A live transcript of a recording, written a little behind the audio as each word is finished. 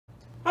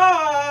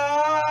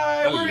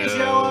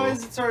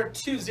our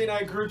Tuesday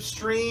night group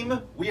stream.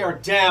 We are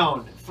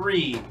down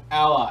 3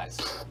 allies.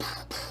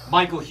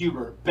 Michael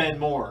Huber, Ben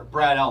Moore,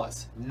 Brad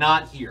Ellis,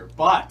 not here.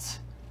 But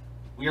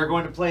we are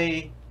going to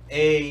play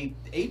a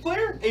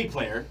 8-player?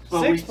 8-player.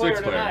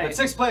 Six-player tonight. But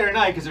 6-player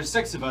tonight because there's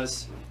 6 of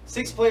us.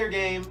 6-player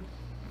game.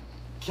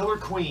 Killer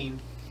Queen.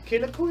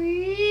 Killer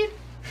Queen.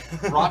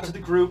 Brought to the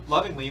group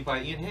lovingly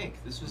by Ian Hank.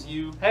 This was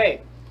you.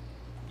 Hey.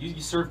 You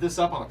served this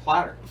up on a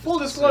platter. Full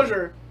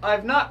disclosure,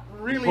 I've not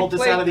really pulled this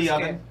played out of the this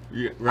oven. game.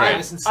 Yeah, right.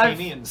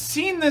 I've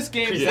seen this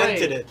game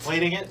played.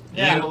 Playing it.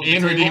 Yeah.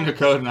 Ian redeemed a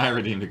code and I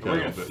redeemed a We're code.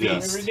 gonna But feast.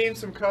 yes. We redeemed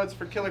some codes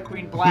for Killer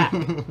Queen Black.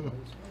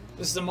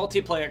 This is a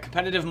multiplayer,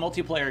 competitive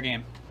multiplayer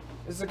game.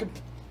 It's a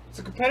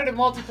competitive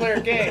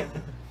multiplayer game.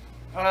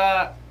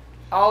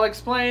 I'll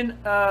explain.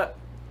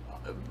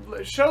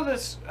 Show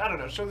this. I don't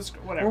know. Show this.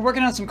 Whatever. We're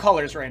working on some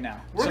colors right now.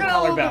 We're some gonna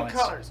color look at balance.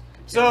 colors.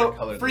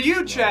 So for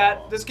you,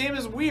 chat, this game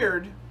is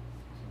weird.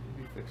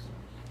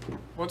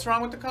 What's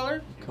wrong with the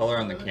color? Color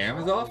on the cam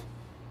is off?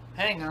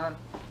 Hang on.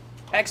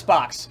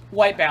 Xbox,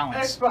 white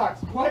balance. Xbox,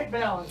 white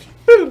balance.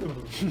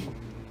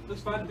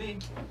 Looks fine to me.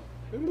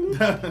 Is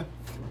that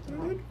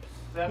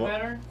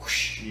better?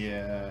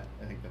 Yeah,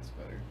 I think that's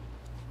better.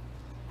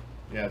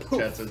 Yeah, the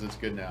chat says it's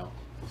good now.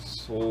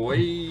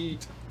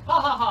 Sweet. Ha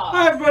ha ha.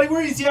 Hi everybody,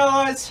 we're Easy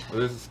Allies.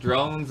 There's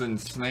drones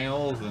and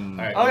snails and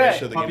Alright, Okay.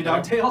 show the Puppy game dog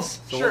now. tails.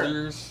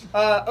 soldiers.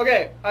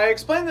 Okay, I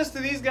explained this to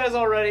these guys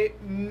already.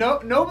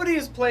 Nobody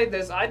has played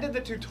this. I did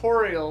the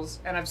tutorials,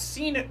 and I've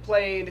seen it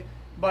played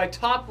by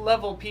top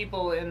level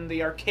people in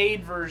the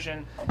arcade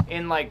version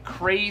in like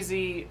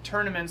crazy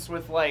tournaments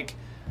with like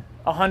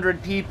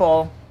 100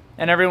 people,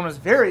 and everyone was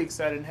very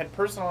excited and had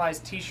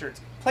personalized T-shirts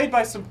played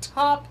by some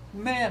top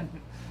men.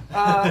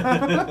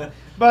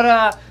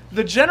 But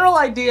the general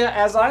idea,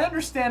 as I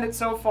understand it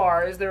so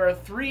far, is there are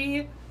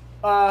 3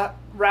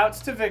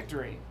 routes to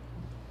victory.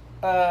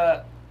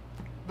 The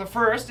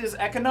first is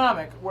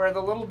economic, where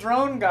the little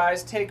drone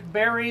guys take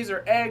berries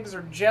or eggs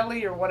or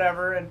jelly or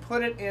whatever and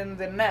put it in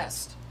the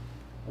nest.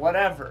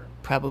 Whatever.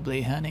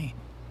 Probably honey.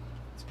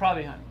 It's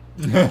probably honey.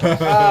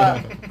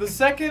 The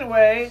second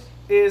way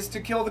is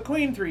to kill the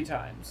queen 3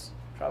 times.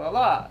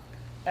 Tra-la-la.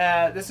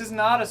 This is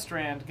not a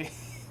strand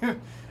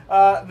game.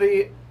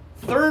 The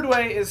third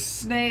way is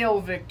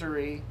snail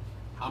victory.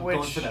 I'm Which-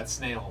 going for that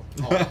snail.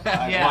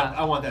 Yeah.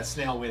 I want that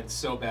snail win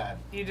so bad.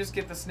 You just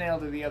get the snail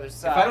to the other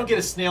side. If I don't get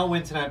a snail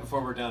win tonight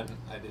before we're done,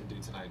 I didn't do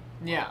tonight.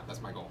 Yeah.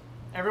 That's my goal.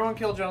 Everyone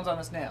kill Jones on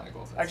the snail. My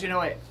goal is that Actually, no,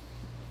 wait.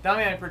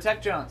 Damian,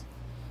 protect Jones.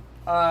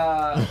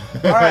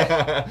 Alright.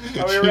 Are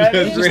we ready?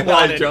 You just Just realized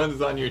nodded. Jones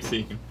is on your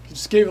team.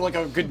 Just gave it like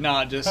a good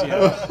nod, just, you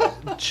know.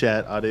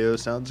 Chat audio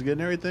sounds good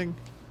and everything.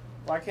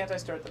 Why can't I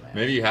start the match?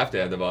 Maybe you have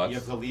to add the bots. You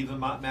have to leave the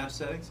match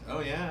settings?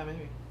 Oh yeah,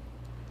 maybe.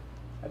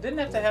 I didn't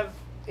have to have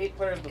 8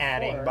 players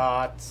before.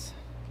 bots.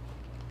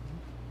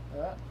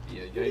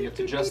 Yeah, you have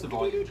to adjust the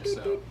volume just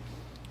so.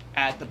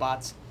 Add the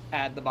bots.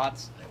 Add the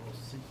bots.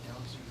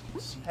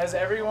 Has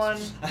everyone...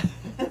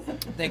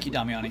 Thank you,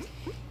 Damiani.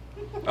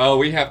 Oh,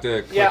 we have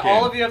to click Yeah,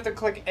 all in. of you have to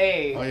click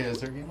A. Oh yeah, is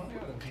there a game on?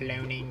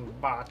 Cloning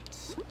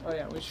bots. Oh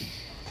yeah, we should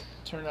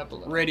turn it up a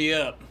little. Ready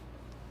up.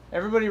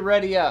 Everybody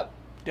ready up.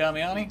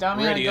 Damiani?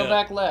 Damian, Ready go up.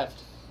 back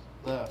left.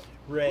 Left.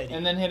 Ready.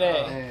 And then hit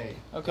A. Hey.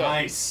 Okay.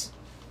 Nice.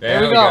 Yeah,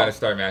 There we we go. gotta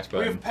start match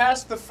button. We've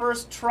passed the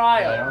first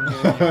trial.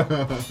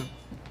 You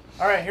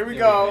Alright, here we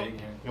go.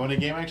 want a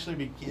game actually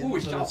begins? Ooh,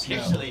 it's so all it's no.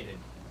 pixelated.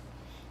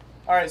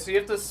 Alright, so you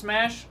have to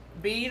smash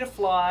B to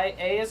fly,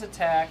 A is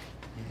attack.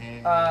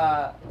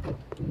 Yeah.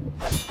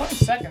 20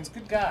 seconds,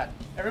 good God.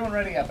 Everyone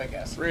ready up, I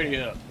guess. Ready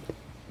up.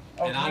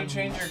 Oh, And can you I'm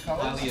change your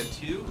colors? Lally of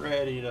 2.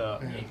 Ready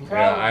up. Yeah,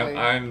 Probably.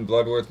 I'm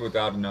Bloodworth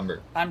without a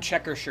number. I'm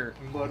checker shirt.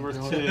 Bloodworth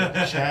 2.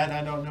 Chat,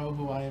 I don't know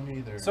who I am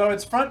either. So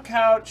it's front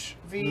couch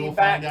we v will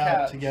back find out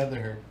couch.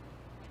 together.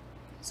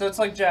 So it's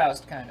like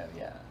Joust, kind of,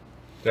 yeah.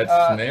 That's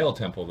Snail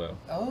Temple, though.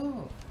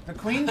 Oh. The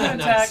queen can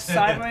attack Nice.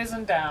 sideways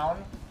and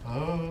down.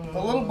 Oh.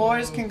 The little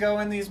boys can go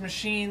in these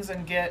machines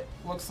and get,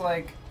 looks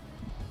like,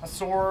 a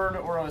sword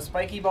or a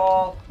spiky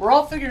ball. We're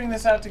all figuring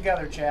this out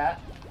together, chat.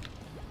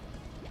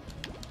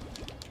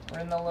 We're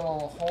in the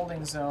little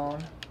holding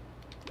zone.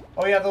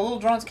 Oh yeah, the little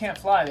drones can't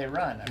fly, they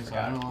run. I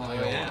forgot. Oh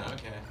yeah,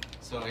 okay.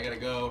 So I gotta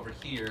go over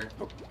here.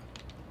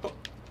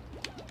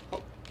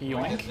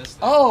 Yoink. Get this thing.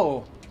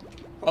 Oh!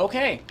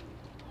 Okay.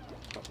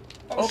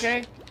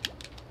 Okay.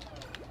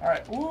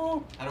 Alright,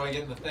 ooh. How do I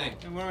get in the thing?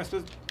 And what am I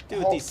supposed to do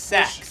with Hold- these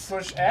sacks?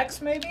 Push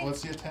X maybe?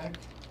 What's the attack?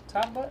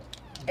 Top button?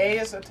 A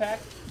is attack.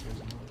 There's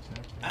no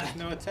attack. There's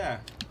no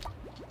attack.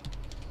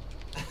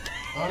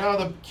 Oh no,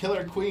 the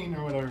killer queen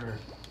or whatever.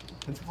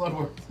 It's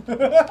Bloodworth.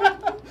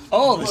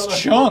 Oh, this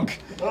chunk!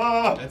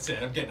 Ah! That's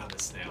it. I'm getting on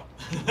this snail.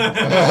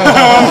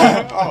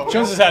 Oh.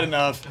 Jones has had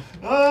enough.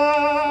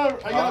 Ah!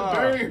 I got Ah. a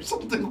berry or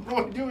something.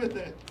 What do I do with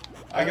it?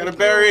 I got a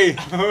berry.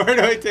 Where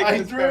do I take I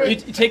this threw berry? You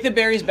take the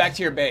berries back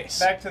to your base.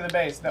 Back to the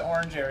base, the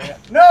orange area.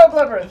 No,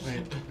 Bloodworth!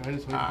 Wait, do I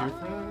just wait here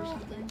for it or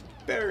something?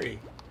 Berry.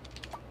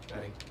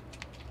 Ready?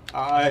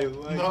 I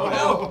like No. it.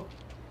 Oh,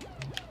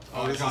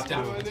 Oh, I this dropped is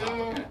down cool. from the top.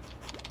 Okay.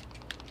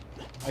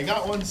 I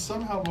got one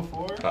somehow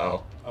before.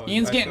 Uh-oh.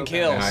 Ian's getting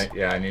killed.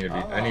 I need to be.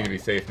 I need to be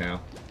safe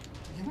now.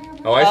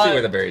 Oh, I see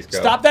where the berries go.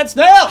 Stop that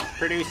snail!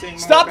 Producing.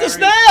 Stop the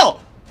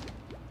snail!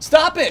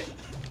 Stop it!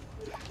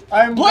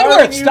 I'm Bloodworth,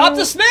 guarding you. stop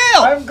the snail!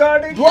 I'm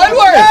guarding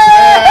Bloodworth!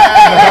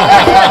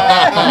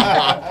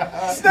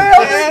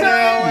 Snail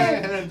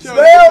victory!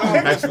 Snail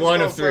victory! That's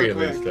one of 3 at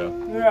least, though.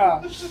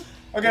 Yeah.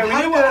 Okay, we How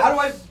need do to.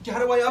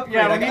 I upgrade?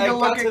 Yeah, we I need to got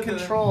look to at the-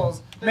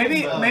 controls.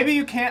 Maybe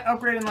you can't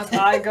upgrade unless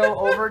I go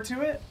over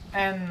to it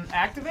and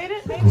activate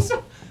it. Maybe.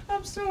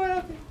 I'm so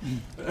happy.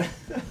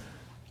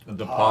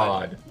 The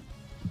pod.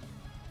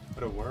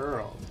 What a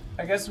world.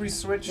 I guess we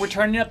switch. We're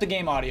turning up the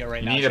game audio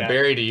right You now. need a chat.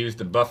 berry to use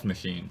the buff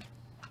machine.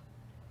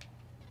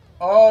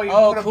 Oh, you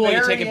Oh, put cool! A You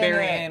berry take a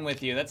berry it. in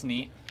with you. That's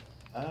neat.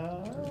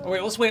 Oh,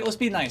 wait, let's wait. Let's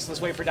be nice. Let's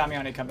wait for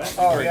Damiani to come back.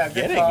 Oh yeah, good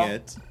Getting call.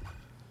 it.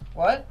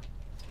 What?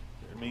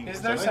 I mean, Is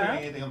I'm there not sound?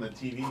 hearing anything on the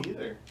TV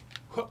either.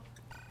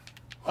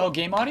 Oh,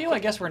 game audio? I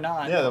guess we're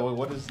not. Yeah,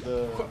 what is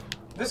the?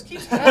 This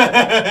keeps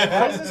happening.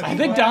 Why is this I keep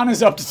think happening? Don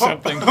is up to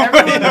something.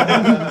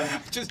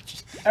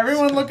 Just.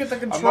 Everyone look at the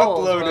I'm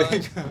controls.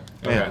 uploading.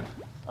 Okay.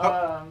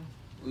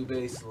 Blue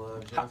bass,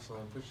 love, jump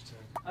flying, push to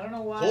talk. I don't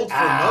know why. Hold for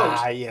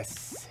Ah, note.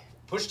 yes.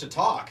 Push to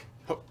talk.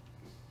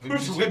 We've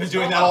been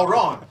doing that all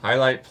wrong.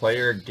 Highlight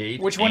player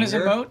gate. Which one is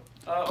anger? emote?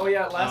 Oh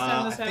yeah, last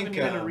time this I happened, think,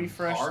 you had to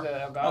refresh R.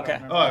 the about. Okay.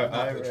 Oh, I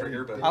Not the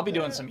trigger, but I'll be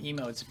doing some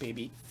emotes,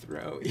 baby.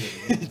 Throw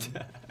it.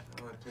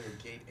 player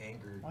gate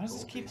anger. Why does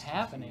this keep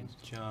happening?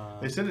 John.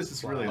 They said this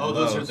is really Oh, low,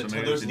 those are so the-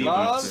 maybe those we are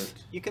should the boost Love?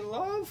 it. You can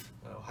love?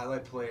 Oh,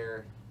 highlight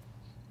player.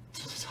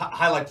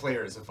 Highlight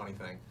player is a funny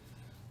thing.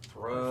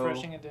 Throw.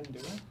 Refreshing it didn't do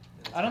it.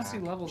 I don't see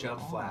levels Jump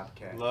at all. flap.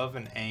 Okay. Love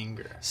and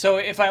anger. So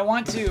if I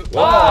want to,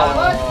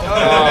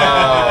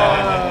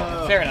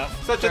 Oh. fair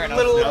enough. Such fair a enough.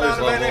 little Now amount of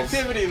there's levels.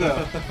 activity,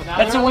 though.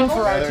 That's a win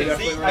for our Yeah, team. they're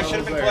See, definitely I should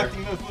have been levels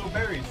collecting those little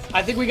berries.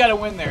 I think we got a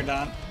win there,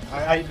 Don.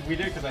 We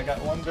did because I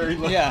got one berry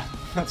left. Yeah,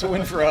 that's a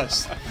win for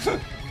us.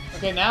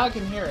 Okay, now I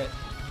can hear it.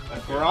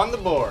 We're on the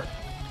board.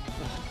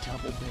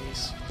 Double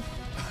bass.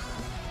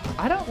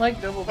 I don't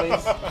like double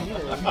bass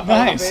either.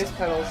 Nice.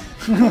 Double bass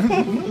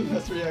pedals.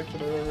 Best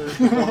reaction I've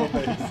ever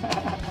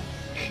heard.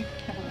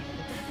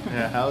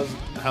 Yeah,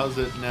 how's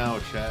it now,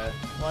 Chad?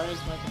 Why is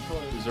my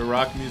controller? Does the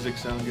rock music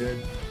sound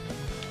good?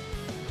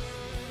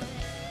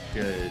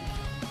 Good.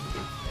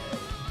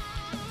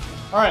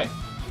 All right,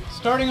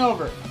 starting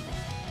over.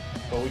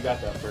 Well, we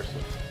got that first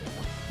one.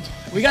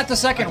 We got the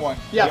second one.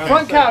 Yeah, Yeah,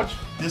 front couch.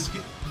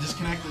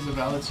 Disconnect is a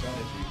valid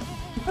strategy.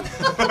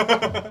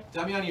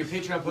 Damiani, your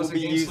Patreon post We'll on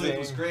be Game Sleep using-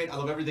 was great. I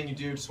love everything you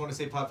do. Just want to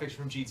say Pop Fiction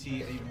from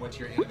GT. I even went to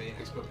your Anime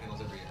Expo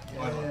panels every year.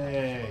 Oh, I love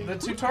it. Yay. The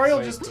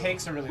tutorial just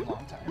takes a really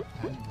long time.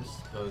 I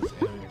missed those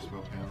Anime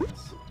Expo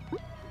panels.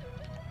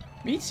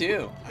 Me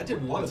too. I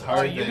did one. It's of Oh,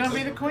 hard. those. you gonna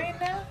be the queen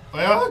now?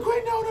 Wait, oh,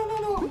 wait, no.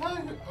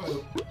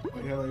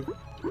 Wait, how do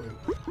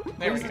I-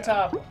 There we Who's the go.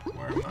 top?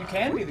 where am You I?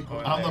 can be the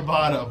queen. On the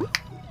bottom.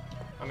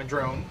 I'm a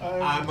drone.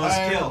 I must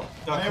kill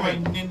the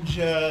I'm a queen.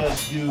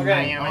 ninja dude.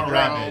 Okay. I'm a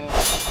rabbit.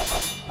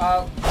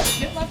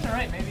 Hit left and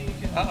right. Maybe you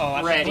can. Uh-oh,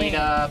 I'm Ready clean.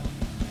 up.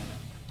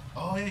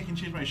 Oh yeah, you can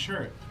change my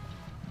shirt.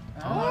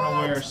 I Oh,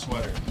 want to wear a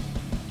sweater.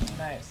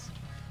 nice.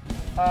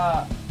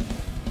 I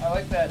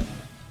like that.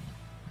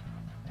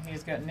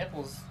 He's got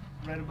nipples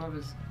right above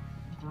his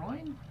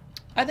groin.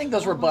 I think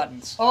those were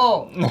buttons.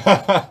 Oh,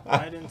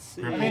 I didn't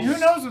see. I mean, who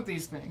knows with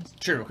these things?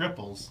 True.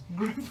 Cripples.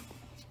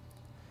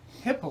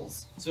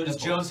 Hipples. So does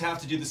Jones have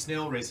to do the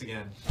snail race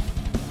again?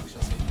 We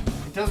shall see.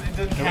 It doesn't. It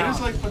doesn't Can we count.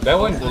 just like put That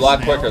went a the lot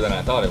snails? quicker than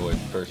I thought it would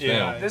for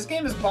Yeah. snail. This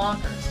game is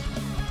bonkers.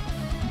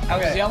 I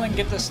was Okay. yelling,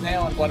 "Get the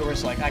snail!" and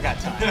Bloodworth's like, "I got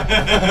time."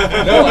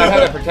 No, I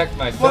had to protect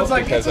myself One's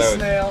like, because it's I a was.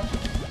 snail.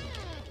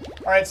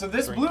 All right, so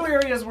this blue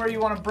area is where you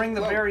want to bring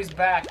the berries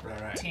back,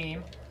 Right.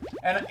 team.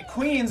 And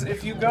queens,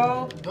 if you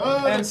go Oh,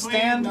 the and queen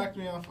stand knocked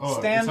me off. Oh,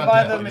 stand it's not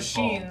by that, the it's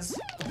fault. machines,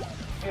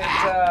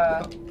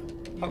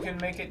 you can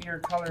make it your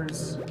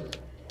colors,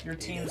 your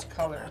team's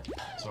color.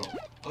 So,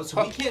 Oh,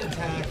 so we can't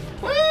attack.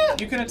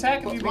 You can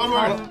attack if you One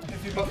more.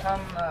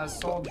 become a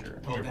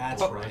soldier. Oh,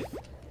 that's right.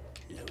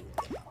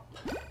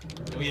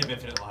 We have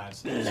infinite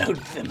lives. Load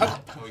them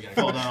up. Oh, we gotta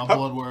fall go. down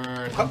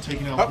Bloodworth. I'm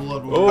taking out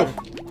Bloodworth.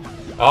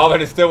 Oh,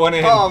 but it still went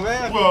in. Oh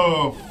man!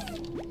 Whoa.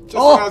 Just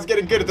when I was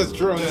getting good at this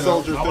drone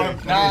soldier I wanna- thing.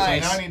 okay,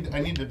 Nice. so now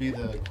I need to be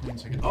the queen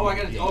so I can Oh, I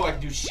PvP. gotta. Oh, I can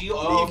do shield.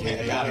 Oh,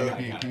 okay. Got it.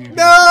 PvP, Got it. PvP.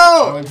 No!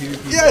 How do I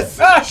PvP? Yes!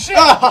 Ah shit!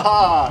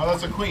 Oh,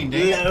 that's a queen.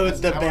 Dang it. Load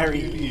the How do I berry.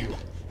 PvP you?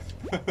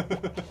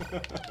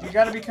 You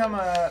gotta become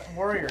a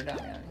warrior down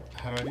there.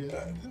 How do I do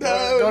that?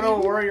 Go to a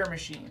warrior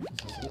machine.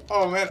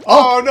 Oh man!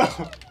 Oh no!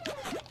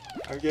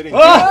 I'm getting.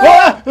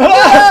 There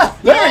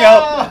we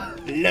go.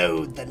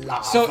 Load the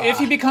lava. So if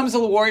he becomes a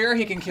warrior,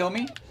 he can kill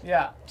me.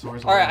 Yeah. So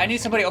where's the All right, one? I need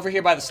somebody over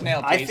here by the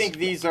snail, please. I think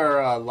these are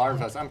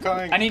larvas. I'm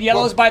coming. I need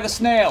yellows by the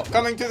snail.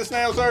 Coming to the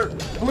snail, sir.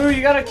 Blue,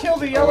 you gotta kill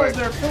the yellows. wait.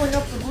 They're filling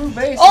up the blue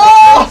base.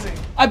 Oh! They're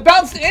crazy. I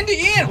bounced into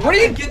Ian. What are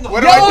you? Getting the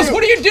What do I Yellows, do?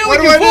 what are you doing, What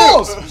do you I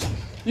do? fools?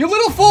 You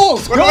little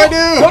fools! What go, do I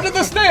do? Go to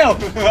the snail.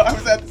 I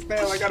was at the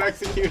snail. I got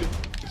executed.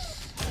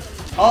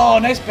 Oh,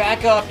 nice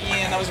backup,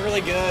 Ian. That was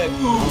really good.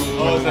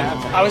 Oh, is that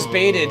I was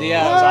baited.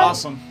 Yeah, it was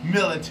awesome.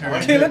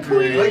 military? Kill a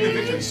victory. I like the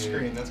victory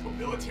screen. That's called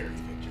military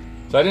victory.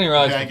 So I didn't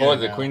realize Okay, I before get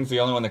it the now. queen's the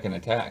only one that can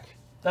attack.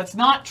 That's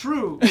not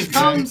true.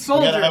 Some We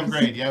soldiers. gotta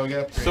upgrade. Yeah, we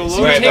gotta upgrade. So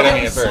You Right, take but I a-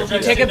 mean at first. you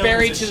take a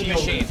berry to the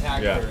machine.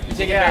 Yeah. You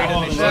take a Yeah. berry to the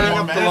machine. Learn The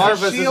up There's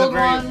larvas a isn't shield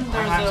very. one.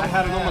 There's I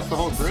had it almost the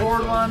whole grid.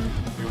 sword so- one.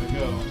 Here we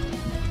go.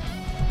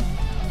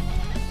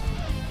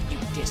 You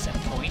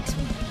disappoint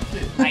me,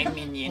 my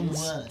minions.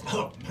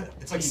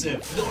 It's like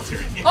Civ.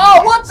 Military.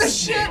 Oh, what the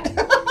shit!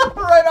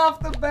 Right off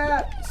the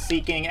bat.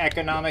 Seeking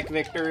economic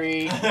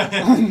victory.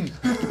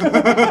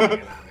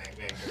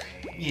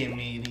 Give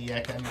me the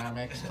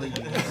economics, please.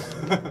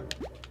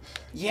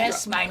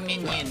 Yes, my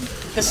minion.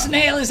 The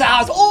snail is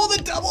ours. Oh,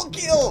 the double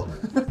kill.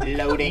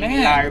 Loading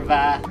Man.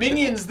 larva.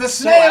 Minions, the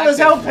snail is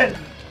active.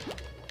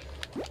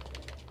 open.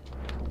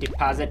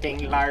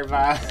 Depositing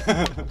larva.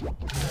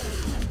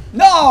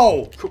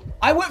 No!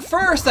 I went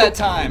first that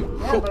time.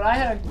 Yeah, but I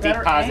had a better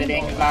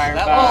Depositing angle.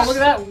 larva. Oh, look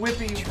at that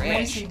whippy, Trash.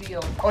 racy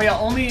deal. Oh yeah,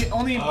 only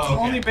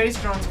okay. base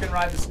drones can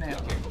ride the snail.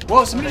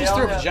 Whoa, somebody They just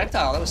threw a all have-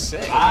 projectile. That was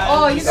sick.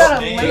 Oh, you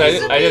got a Snail. Dude,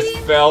 laser I just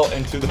beam? fell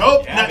into the.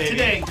 Nope, Yeah, not baby.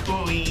 today,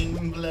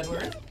 Queen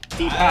Bloodworth.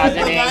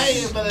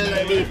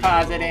 Depositing.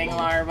 Depositing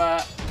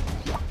larva.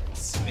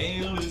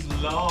 Snail is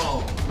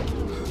long.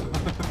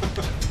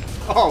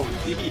 Oh,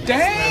 geez.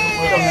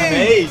 Dang!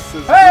 Face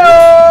is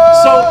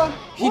So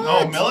he,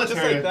 Oh, military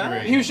Just like that?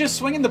 victory. he was just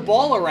swinging the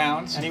ball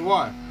around. And he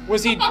won.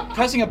 Was he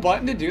pressing a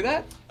button to do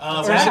that?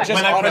 Or is it just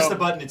when I pressed auto? the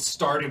button, it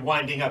started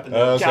winding up in the.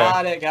 Okay.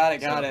 Got it. So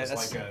That's,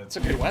 it's like that's a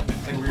good weapon.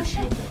 It's like a weird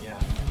shield thing, yeah.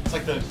 It's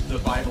like the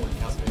Bible in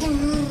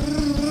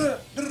Castlevania.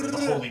 Or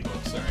the Holy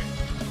Book, sorry.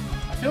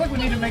 I feel like we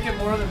need to make it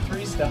more than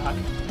 3 stock.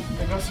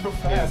 They go so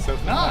fast. Yeah,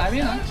 so No, I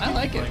mean, I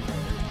like it.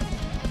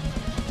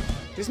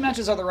 These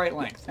matches are the right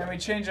length. And we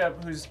change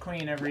up who's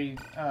queen every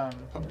round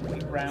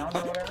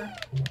or whatever.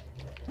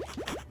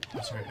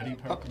 I'm sorry, how do you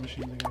power up the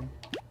machines again?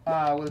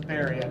 With a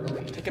berry, I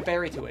believe. Take a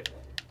berry to it.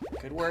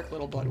 Good work,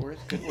 little Bloodworth.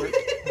 Good work.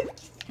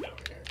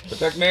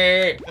 Protect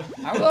me!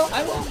 I will.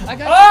 I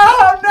got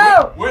Oh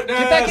no! Witness!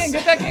 Get back in.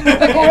 Get back in. Get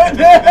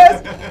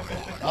back in.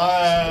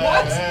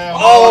 What?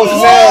 Oh,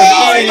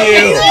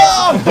 Snail,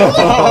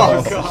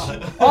 Oh,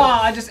 God. Oh,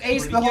 I just aced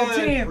Pretty the whole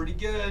good, team. Pretty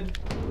good.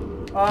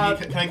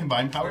 Can I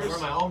combine powers? Where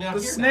am I? Oh, down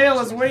The here. snail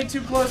is way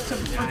too close for I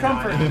know,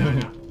 comfort. I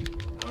know.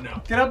 Oh,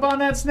 no. Get up on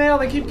that snail,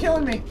 they keep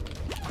killing me.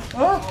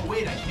 Oh, Oh,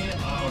 wait, I can't.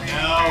 Oh, oh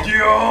Get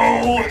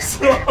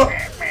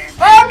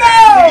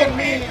no!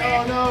 me!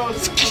 Oh no!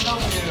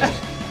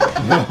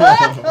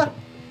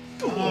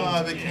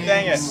 Oh, the king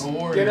Dang it.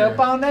 warrior. Get up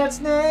on that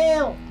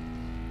snail.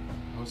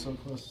 I was so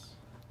close.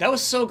 That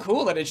was so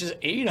cool that it just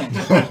ate him.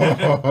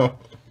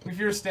 If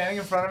you're standing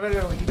in front of it,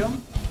 it'll eat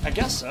them. I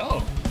guess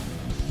so.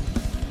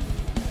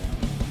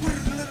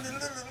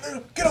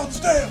 Get on the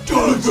snail!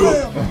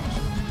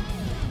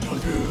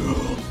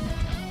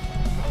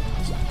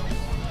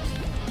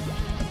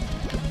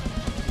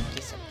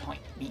 Disappoint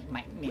me,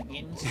 my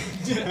minions.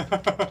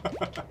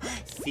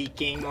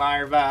 Seeking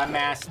larva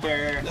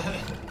master.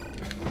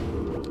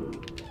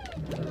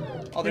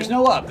 Oh, there's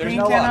no up. There's Queen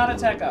no cannot up.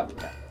 attack up.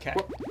 Okay.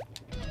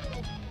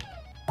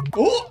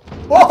 Oh,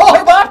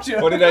 I bopped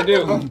you. What did I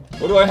do?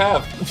 What do I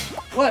have?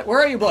 What? Where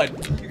are you,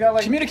 Blood? You got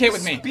like Communicate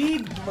with me.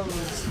 speed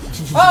moves.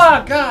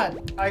 Oh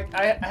God!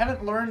 I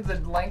haven't learned the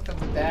length of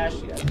the dash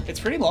yet. It's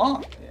pretty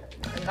long.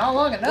 Not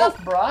long enough,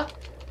 brah.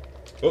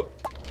 Oh,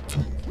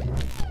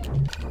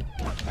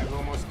 I've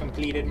almost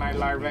completed my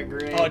larva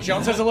grid. Oh,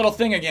 Jones has a little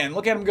thing again.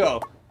 Look at him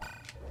go.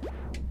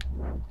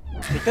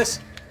 Take this.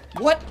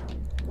 What?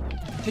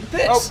 Take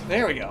this. Oh.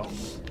 There we go.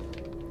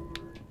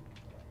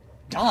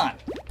 Don,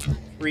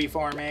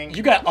 Reforming.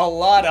 you got a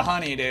lot of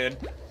honey, dude.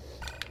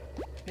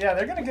 Yeah,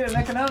 they're gonna get an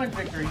economic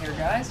victory here,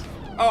 guys.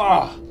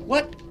 Oh,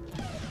 what?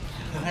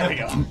 There we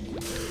go.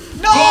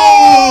 No!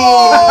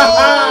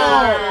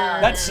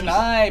 That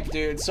snipe,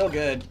 dude, so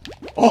good.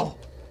 Oh,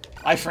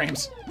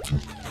 iframes.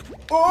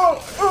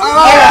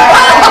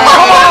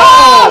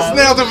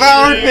 Snail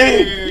devoured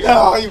me!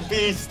 Oh, you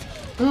beast!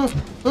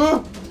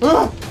 Infernal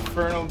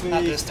beast.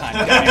 Not this time.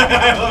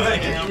 I love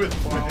that game.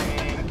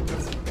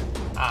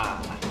 Ah.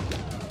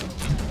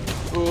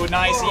 Ooh,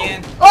 nice,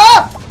 Ian.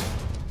 Ah!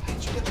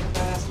 How'd you get that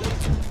bastard?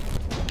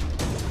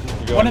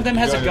 you go- One of them you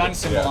has go a into- gun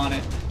symbol yeah. on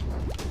it.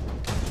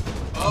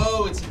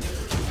 Oh, it's.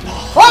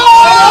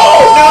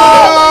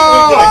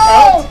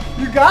 Oh!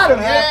 You got him.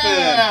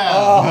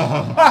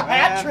 Yeah!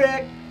 Hat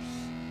trick.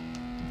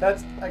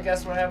 That's, I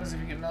guess, what happens if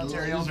you get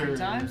military all 3 Losers.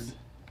 times.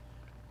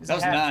 Is That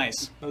was a hat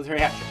nice. Those are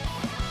hat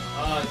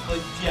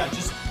Like, yeah,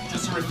 just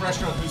a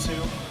refresher on who's who.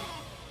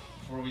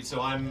 Before we,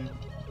 so I'm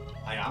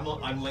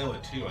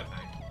Layla too, I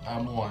think.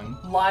 I'm 1.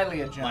 trick.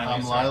 Lilia, John.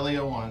 I'm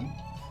Lilia 1.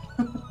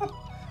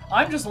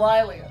 I'm just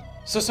Lilia.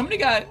 So somebody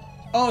got.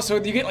 Oh, so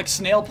you get like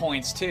snail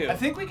points too. I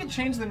think we could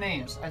change the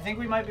names. I think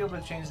we might be able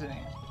to change the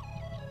names.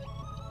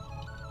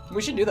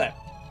 We should do that.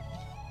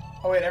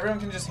 Oh wait, everyone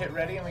can just hit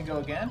ready and we go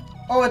again?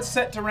 Oh, it's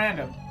set to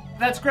random.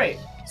 That's great.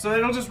 So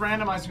it'll just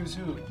randomize who's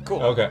who.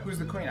 Cool. Okay. Who's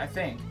the queen, I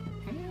think.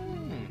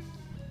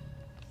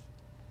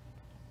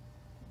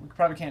 We could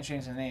probably can't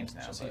change the names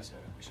now. We shall see.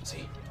 But We shall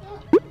see.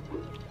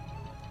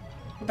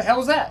 what the hell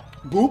is that?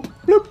 Boop.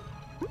 Bloop.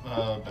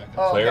 Back up.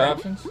 Oh, Player okay.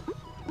 options?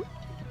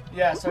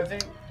 Yeah, so I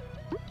think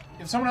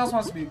if someone else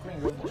wants to be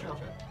queen, go for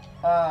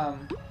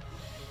it.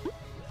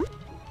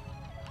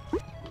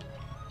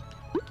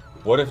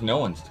 What if no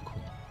one's the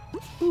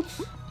queen?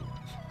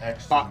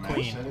 X Bot match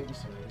queen. settings,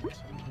 so-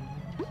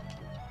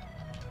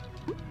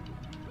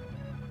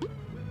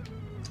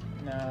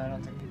 No, I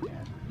don't think you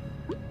can.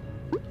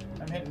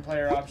 I'm hitting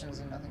player options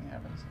and nothing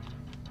happens.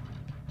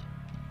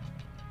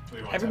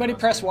 Everybody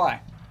press Y.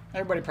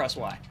 Everybody press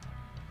Y.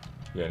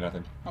 Yeah,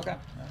 nothing. Okay.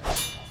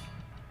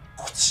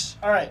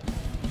 Alright,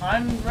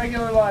 I'm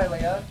regular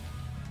Lilia.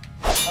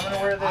 I'm gonna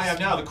wear this I am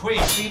now the queen.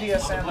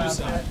 BDSM On the blue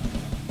side.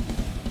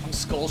 outfit. I'm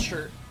skull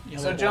shirt. So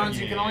Yellow Jones,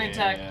 boy. you can only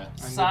attack Yeah. I'm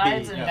the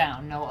sides B, and yeah.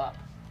 down, no up.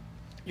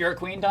 You're a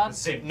queen, Don?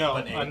 Same No,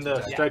 button I'm eight. the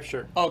Yeah. striped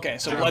shirt. Okay,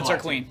 so Sure. Bloods are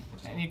Black. queen.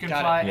 And you can Got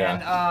it. fly.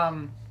 Yeah.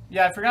 And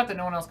yeah, I forgot that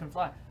no one else can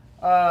fly.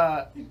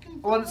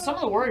 Well, some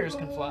of the warriors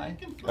can fly.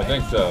 I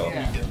think so.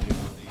 Yeah.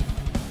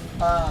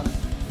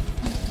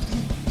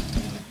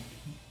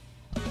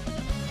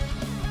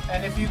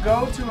 And if you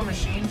go to a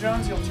machine,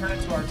 Jones, you'll turn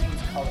it to our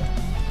team's color.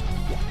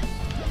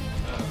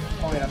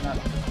 Oh wait, I'm not.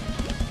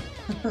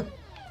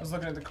 I was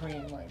looking at the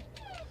queen, like.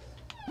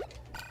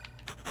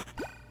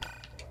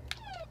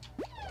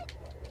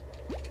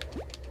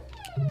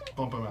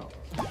 Bump him out.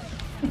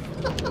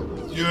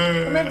 I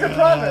Yeah. made good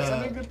progress. I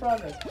made good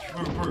progress.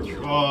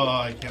 Oh,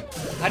 I can't.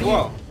 How do you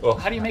Oh.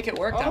 how do you make it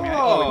work? Damiani?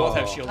 Oh, we both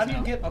have shields How do you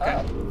now. get okay.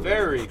 up?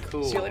 Very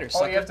cool. See you later. Oh,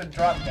 sucker. you have to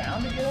drop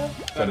down to get up?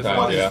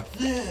 Sometimes, yeah.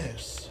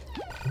 This.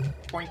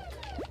 Point.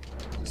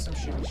 Some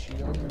shitty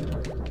shield.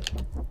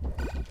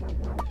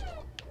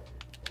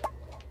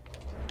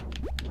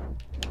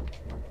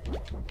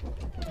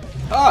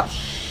 Ah!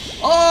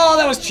 Oh,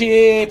 that was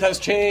cheap. That was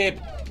cheap.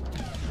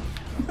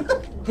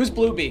 Who's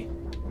Blue Bee?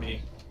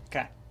 Me.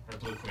 Okay. Or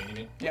blue queen, you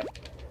mean? Yep.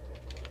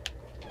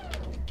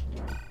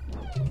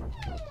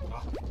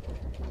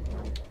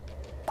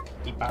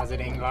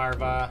 Depositing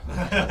larva.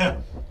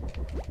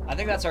 I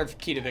think that's our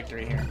key to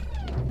victory here.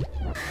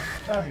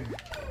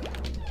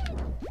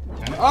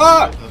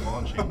 Ah! The ball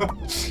and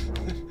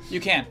chain. You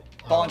can.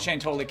 Ball and chain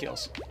totally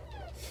kills.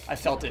 I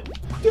felt it.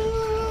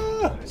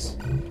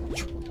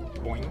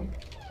 Boing.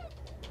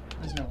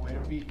 There's no way to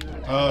beat you.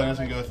 Oh, it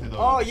doesn't go through the.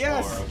 Oh,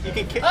 yes! floor, okay. You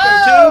can kick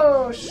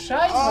Oh, them too!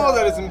 shite. Oh,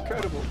 that is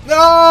incredible.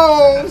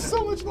 No!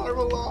 So much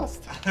larva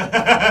lost.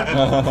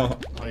 Oh,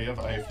 you have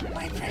iframe.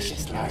 My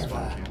precious That's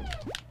larva. fine,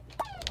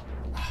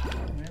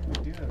 Maybe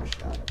we do have a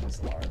shot at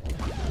this larva.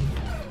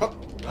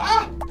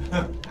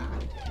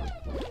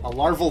 A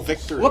larval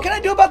victory. What can I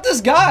do about this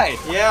guy?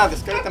 Yeah,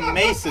 this guy with the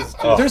mace is just...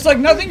 Oh. There's like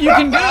nothing you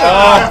can do.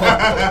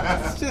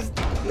 It's just...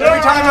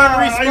 Every time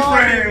I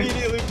respawn, it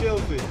immediately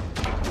kills me.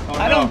 Oh,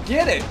 I don't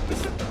get it.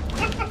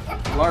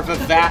 Larva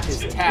vat is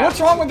tapped. What's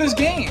wrong with this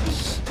game?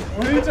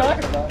 What are you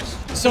talking about?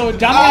 So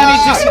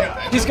Damiani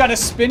just, he's got a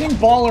spinning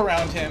ball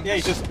around him. Yeah,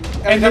 he's just...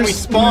 Every and time we there's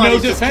spawn, no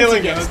he's just defense killing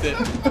against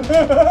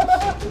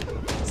us.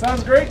 it.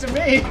 Sounds great to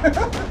me.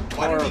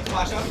 Why did he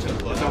flash out to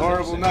him? It's a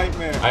horrible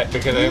nightmare.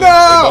 Because they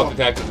No! both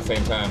attacked at the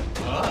same time.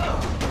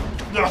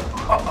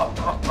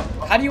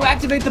 How do you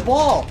activate the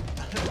ball?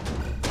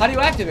 How do you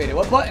activate it?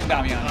 What button,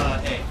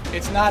 Damiani? A.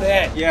 It's not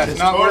A. Yeah, it's It's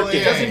not totally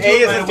working. A. A Doesn't is do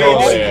it a right thing.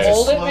 away. Yeah.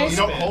 Hold it, You maybe?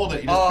 don't hold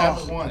it, you just Oh. tap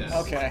it once.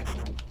 Okay.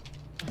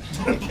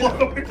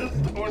 Just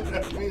throwing it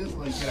at me, it's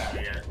like, get out of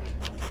here.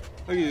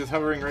 Look, he's just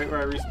hovering right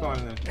where I respawn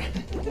and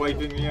then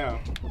wiping me out.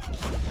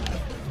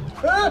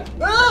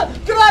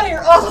 Get out of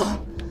here!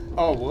 Oh!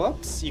 Oh,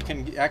 whoops. You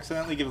can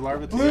accidentally give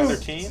larva to Blue. the other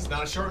team? It's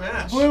not a short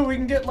match. Blue, we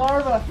can get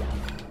larva.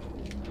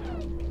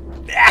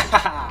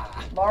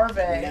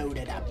 Larvae. Load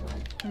it up.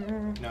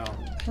 No.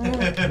 God,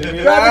 Leave me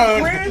the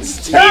alone.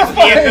 queen's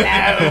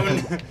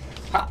terrifying.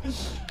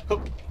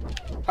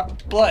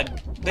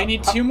 Blood, they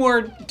need two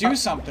more do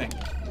something.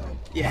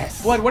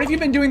 Yes. Blood, what have you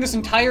been doing this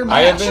entire match?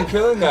 I have been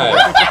killing guys.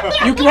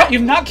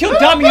 You've not killed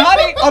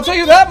Damiani? I'll tell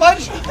you that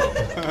much.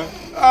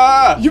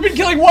 Ah! You've been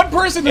killing one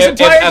person this if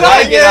entire if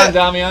I time. get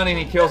on Damiani and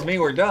he kills me,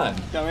 we're done.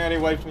 Damiani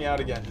wiped me out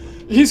again.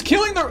 He's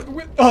killing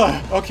the...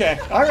 okay,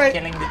 alright.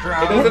 Killing the It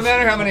drone. doesn't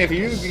matter how many of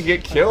you can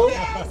get killed.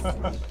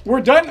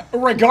 We're done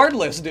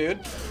regardless, dude.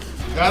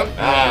 Got him?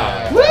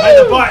 Ah.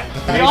 By the butt.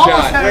 We Good almost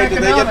shot. had Wait, did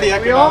they get the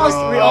economic.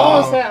 We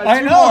almost economic? had I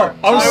two know. more.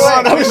 I was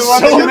the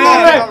one so that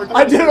mad. gets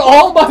I did it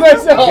all by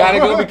myself. Gotta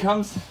go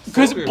become.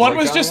 Because soldiers Blood like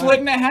was just Damiani.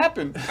 letting it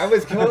happen. I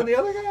was killing the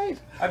other guy.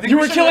 I think You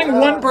we were should, killing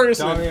one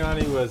person.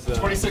 Damiani was...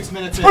 26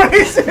 minutes in.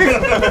 26.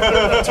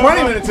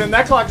 20 minutes in.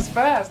 That clock is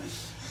fast.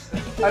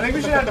 I think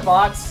we should have the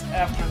bots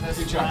after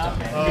this round.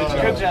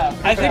 Good job.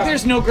 I think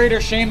there's no greater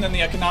shame than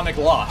the economic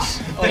loss.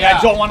 Like, I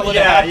don't want to let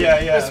it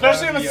happen.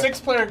 Especially in a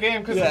 6-player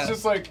game, because Yeah. it's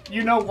just like,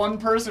 you know, one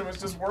person was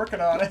just working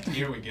on it.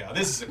 Here we go.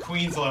 This is a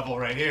Queen's level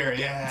right here.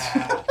 Yeah.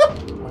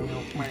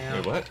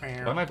 Wait, what? Why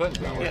are my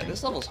buttons not Yeah, working?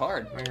 this level's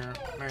hard.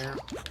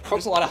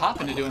 There's a lot of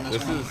hopping to do in this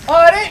This one. is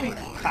Oh, it ate me!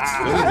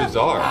 this is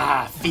bizarre.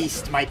 Ah,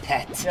 feast my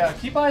pet. Yeah,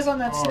 keep eyes on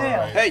that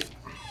snail. Hey.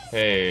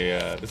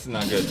 Hey, this is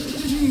not good.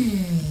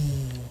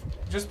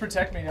 Just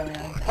protect me,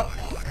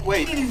 Damiani.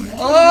 Wait.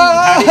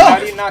 Oh! How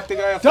do you knock the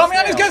guy off?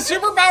 Damiani's got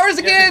superpowers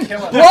again!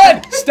 kill him.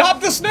 Blood! Stop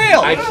the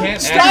snail! I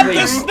can't Stop actually.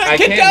 the snail! I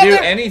Get can't down do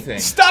there! anything.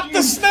 Stop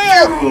the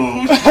snail!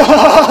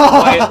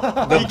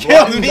 The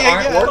killed buttons me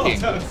aren't again.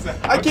 working.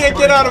 I can't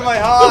get out of my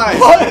hive.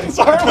 Buttons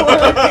aren't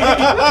working!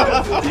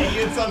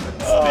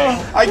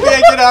 I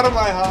can't get out of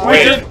my hive.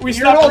 Wait. We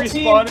Your whole stopped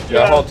team. respawn.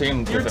 The whole team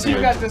Your team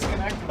disappeared. got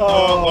disconnected.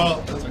 Oh,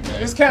 well, that's okay.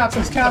 This counts.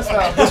 This counts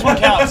though. This one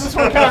counts. This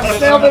one counts. This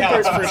Snail one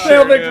victory. counts for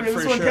Snail sure. victory. For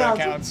This one sure that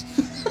counts.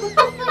 counts.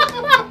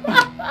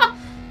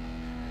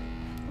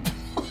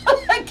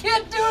 I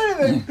can't do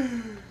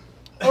anything.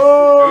 It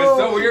was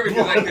so weird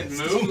because I could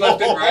move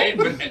left and right,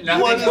 but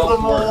nothing What is else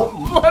the mole?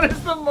 worked. What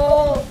is the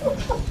mole?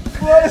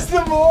 What is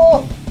the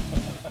mole?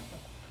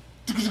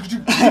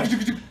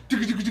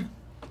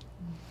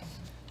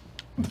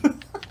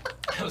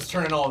 I was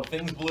turning all the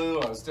things blue.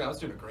 I was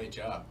doing a great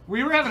job.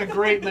 We were having a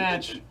great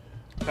match.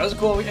 That was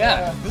cool.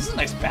 Yeah. This is a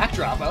nice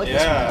backdrop. I like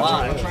this Yeah. one a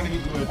I'm lot. trying to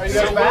get you a. Are you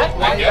guys back?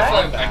 I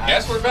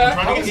guess we're back.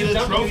 Trying to get you a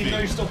Even though trophy.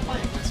 you're still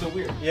playing. It's so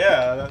weird.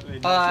 Yeah. That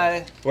made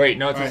Wait,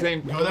 no, it's All the right,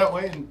 same. go that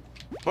way and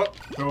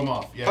throw them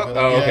off. Yeah, go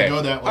that, Oh, yeah, okay.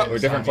 go that way. We're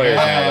this different time. players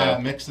now, Yeah, though.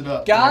 mix it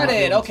up. Got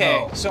They're it. not Okay.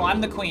 gonna tell. So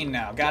I'm the queen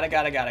now. Got it.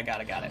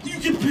 You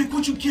can pick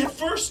what you get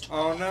first.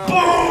 Oh no.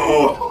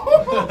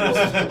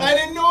 Oh! I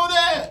didn't know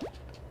that.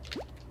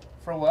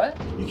 For what?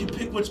 You can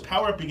pick which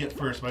power up you get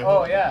first by Oh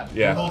holding. yeah.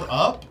 You Yeah. hold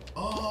up.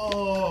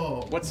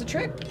 Oh. What's the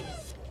trick?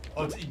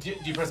 Oh, do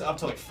you press up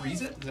to like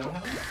freeze it? Is that what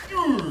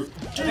happens?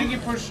 I think you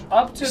push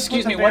up to.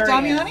 Excuse put me. the What, berry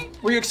Tommy, in. honey?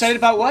 Were you excited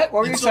about what?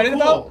 What were you It's so excited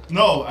cool. about?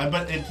 No,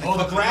 but it's Oh,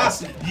 the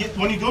grass.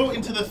 When you go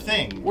into the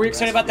thing. Were you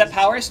excited about that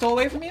power I stole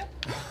away from you?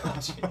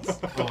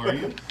 Oh, are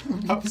you?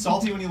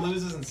 Salty when he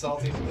loses and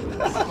salty when he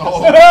wins.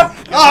 Oh.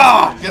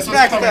 Ah! Guess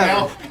what's coming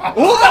now?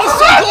 Oh, that was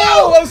so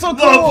cool! That was so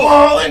The cool!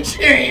 ball and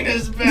chain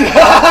is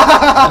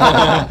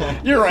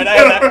back. You're right.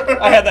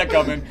 I had that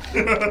coming.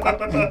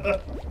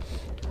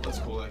 That's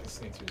cool. I can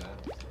sneak through that.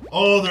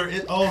 Oh, there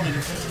is. Oh, the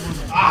defensive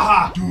moves.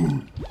 Aha!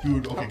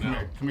 Dude. Okay,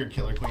 come here,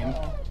 killer queen.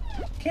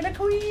 Killer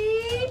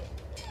queen.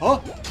 Oh!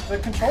 The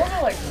controls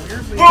are like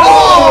weirdly.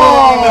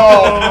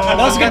 Oh! That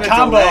was a good Kinda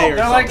combo. delay or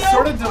They're like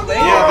sort of delayed.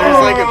 Yeah,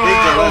 there's like a big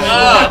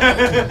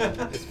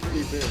delay. It's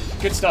pretty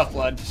big. Good stuff,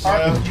 Blood.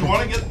 You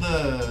want to get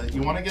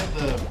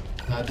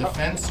the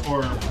defense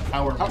or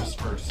power boost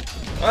first.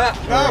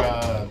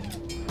 Or,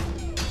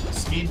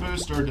 speed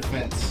boost or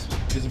defense.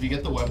 Because if you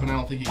get the weapon, I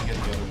don't think you can get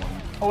the other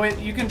one. Oh wait,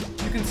 you can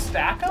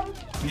stack them?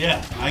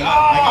 Yeah, I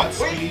got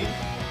speed.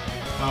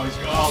 Oh, he's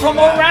got From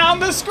around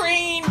the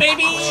screen,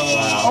 baby!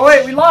 Oh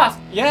wait, we lost.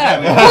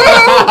 Yeah.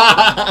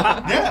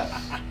 Yeah.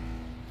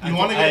 You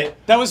want to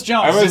get? That was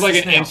Jones. I was Missed like the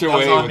an snail. inch That was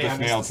away on with me. the I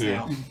snail missed too.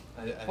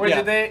 Wait,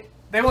 Yeah. did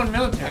they won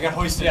military? I got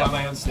hoisted Yeah. by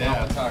my own snail.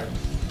 Yeah. It's hard.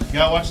 You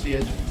gotta watch the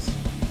edges.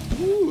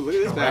 Ooh, look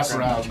at this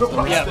Wrap background.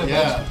 around. Yeah.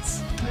 Yeah.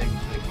 They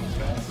come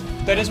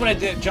fast. That is what I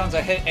did, Jones.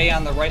 I hit A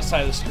on the right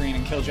side of the screen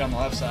and killed you on the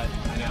left side.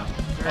 I know.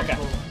 Okay.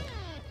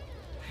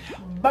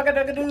 Look at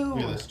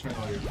Buggaduggadoo. this. Turn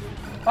all your food.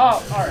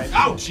 Oh, all right.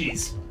 Ow,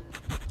 jeez.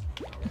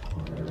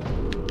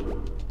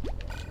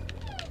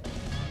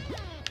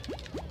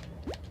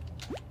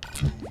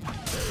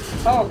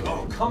 Oh, okay.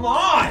 Oh, come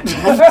on.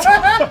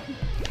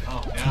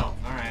 Oh no.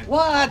 All right.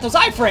 What? Those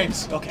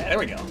iframes! Okay, there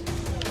we go.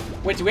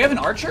 Wait, do we have an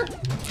archer?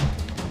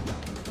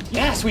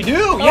 Yes, we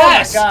do!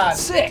 Yes! my God.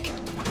 Sick!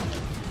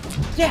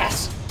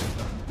 Yes!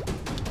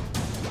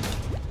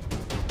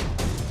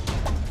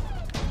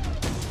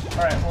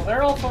 All right. Well,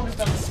 they're all focused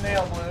on the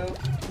snail blue.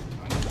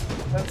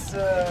 Let's do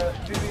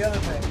the other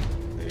thing.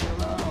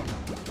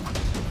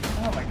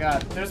 Oh my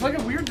God! There's like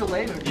a weird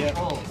delay to the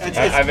controls.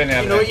 I've been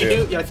having You know what that you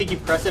too. do? Yeah, I think you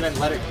press it and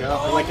let it go.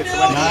 Or like it's no.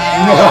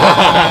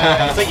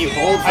 letting It's like you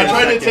hold for I a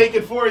tried to second. take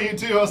it for you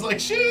too. I was like,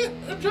 shit,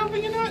 I'm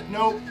jumping in it.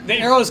 Nope. The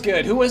arrow's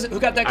good. Who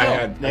got that I kill?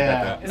 had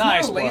Yeah. that. Isn't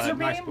Nice, it a laser Blood. beam?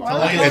 Nice, Why Blood.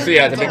 would It's a I- laser-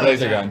 Yeah, it's a big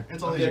laser gun.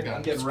 It's a laser gun.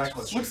 I'm getting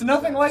reckless. Looks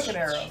nothing like an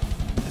arrow.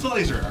 It's a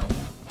laser arrow.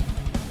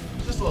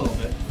 Just a little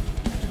bit.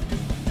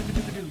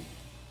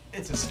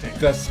 It's a stick.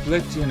 The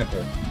split juniper.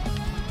 Look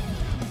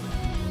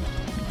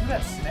at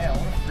that snail.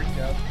 What a freak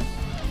out.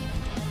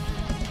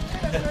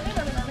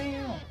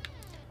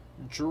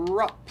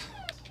 Drop.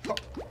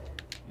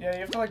 Yeah, you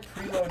have to like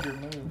preload your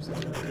moves.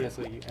 Yeah,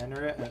 so you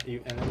enter it and then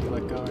you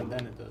let go and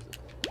then it does it.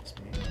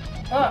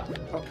 Ah,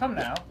 come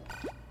now.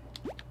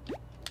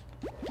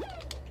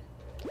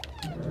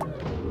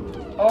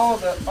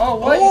 Oh,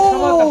 what? You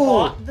come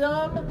out the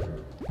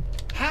bottom?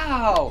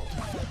 How?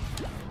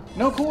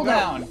 No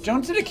cooldown.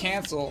 Jones did a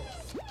cancel.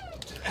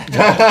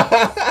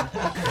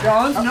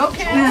 Jones, no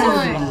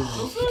canceling.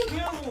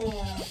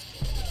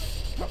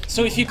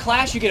 So if you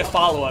clash, you get a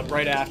follow-up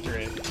right after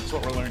it. That's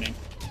what we're learning.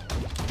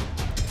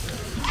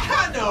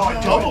 No,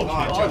 I Double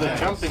Oh, kick. Oh, the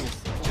jumping is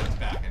Jump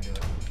back. I knew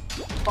it.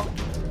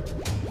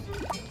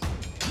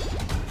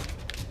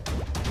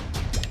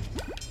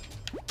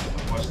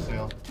 Watch the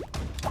sail.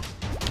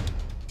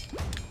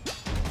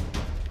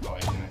 Oh, I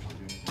can actually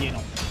do it. Get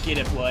him. Get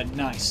it, Blood.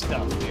 Nice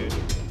stuff, dude.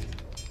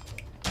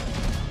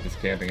 Just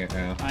camping it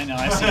now. I know,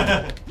 I see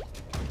it.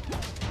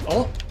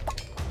 Oh.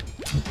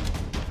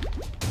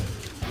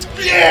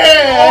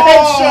 Yeah!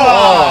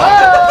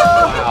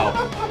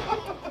 Wow.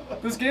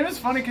 This game is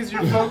funny because you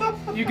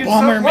get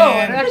Bummer, so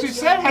man. It actually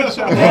said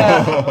headshot.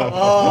 Yeah.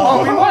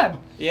 Oh, we won.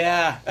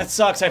 Yeah, that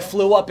sucks. I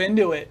flew up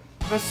into it.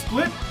 The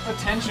split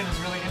attention is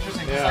really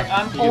interesting. It's Yeah. like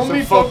I'm You get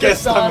only so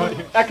focused focused on on what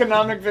you-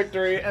 economic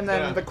victory, and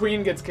then Yeah. the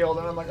queen gets killed,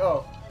 and I'm like,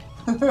 oh.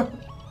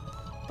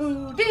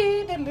 Do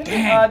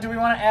Dang. we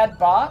want to add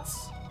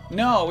bots?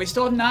 No, we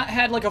still have not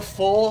had like a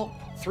full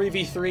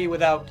 3v3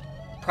 without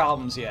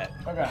problems yet.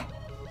 Okay.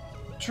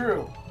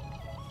 True.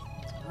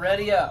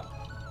 Ready up.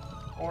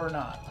 Or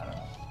not. I don't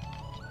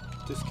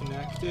know.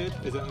 Disconnected?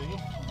 Is that me?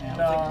 Yeah, I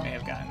No. think we may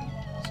have gotten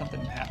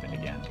something happened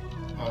again.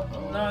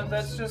 No,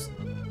 that's just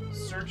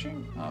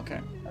searching. Okay.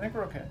 I think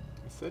we're okay.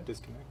 I said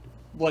disconnected.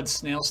 Blood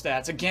snail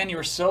stats. Again, you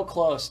were so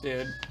close,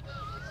 dude.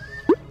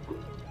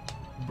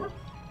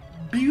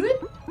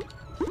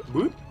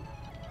 Whoop.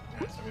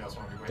 Somebody else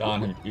want to be queen?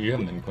 Don, you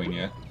haven't been queen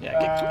yet.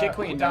 Yeah, get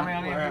queen.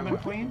 Damiani, Where have am you been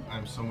I? queen?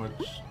 I'm so much.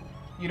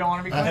 You don't want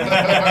to be queen?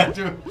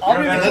 Dude, I'll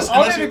be unless- the,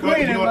 I'll unless be you- the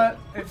queen you know what?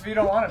 if you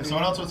don't want to If be.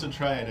 someone else wants to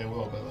try it, I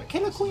will. But like,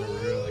 Kill a this queen. is a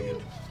really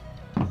good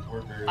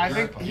worker. I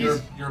think You're,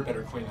 he's... you're a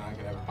better queen than I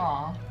could ever be.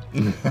 Aw.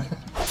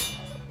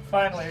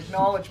 Finally,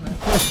 acknowledgement.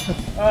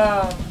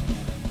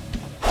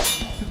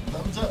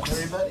 Thumbs up,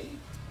 everybody.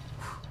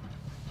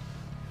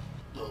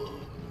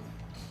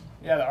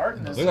 Yeah, the art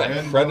in this Look at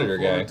that Predator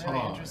guy. is really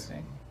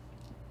interesting.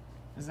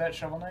 Is that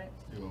Shovel Knight?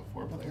 Yo,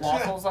 4 With players.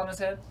 waffles on his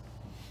head?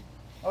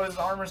 Oh, his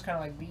armor's kind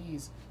of like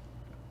bees.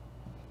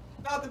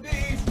 Not the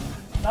bees!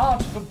 Not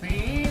the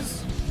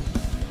bees!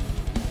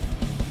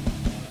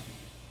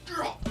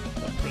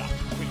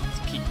 Queens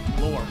keep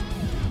lore.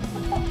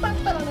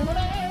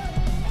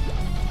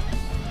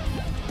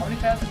 How many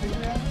passes did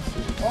you have?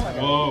 Oh my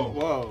god. Whoa.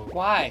 Whoa.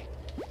 Why?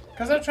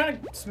 Because I'm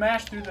trying to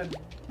smash through the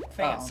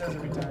thing Oh, it says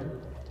every time.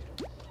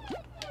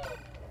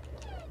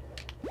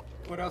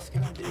 What else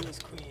can I do as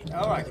queen?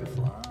 Oh, I can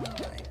fly.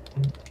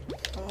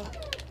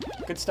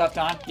 Good stuff,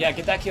 Don. Yeah,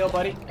 get that kill,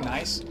 buddy.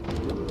 Nice.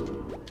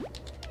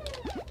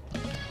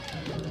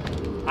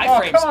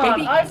 Iframes, come on,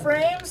 baby.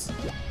 iframes!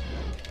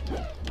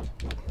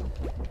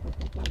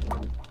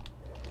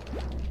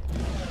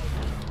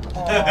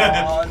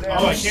 Oh, damn.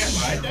 Oh, I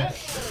can't ride that?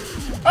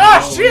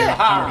 Oh, shit!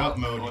 Powered up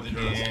mode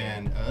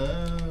and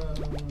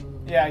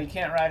Yeah, you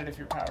can't ride it if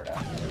you're powered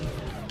up.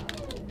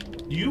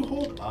 do you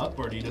hold up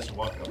or do you just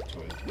walk up to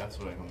it? That's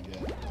what I don't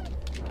get.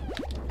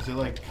 Is it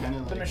like kind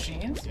of like The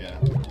machines? Yeah.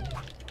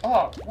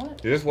 Oh,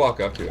 what? You just walk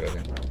up to it, I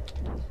think.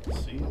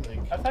 See,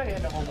 like I thought you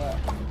had to hold up.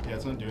 yeah,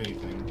 it's not doing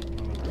anything.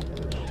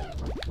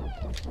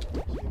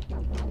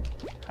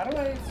 How do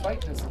I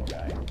fight this little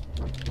guy?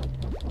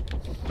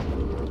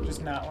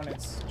 Just not when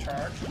it's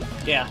charged?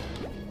 Yeah,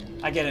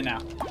 I get it now.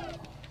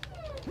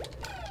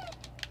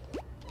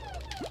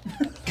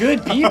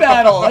 Good bee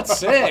battle. That's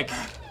sick.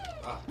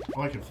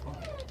 Oh, I can fly.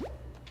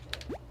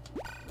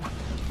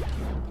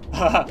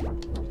 I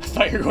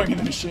thought you were going in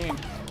the machine.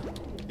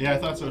 Yeah, I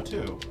thought so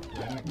too.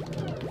 I'm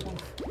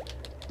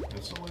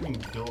still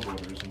learning build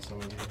orders in some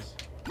of these.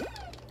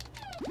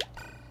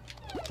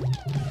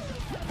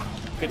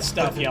 Good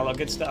stuff, Yellow.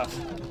 Good stuff.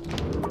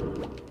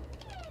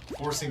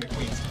 Forcing the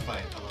queens to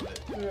fight. I love it.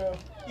 Yeah.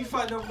 You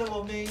fight over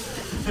little me.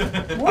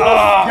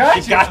 Got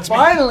you you, got me.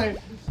 finally!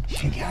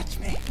 She got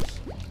me.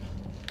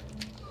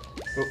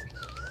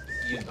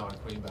 Ian Dawn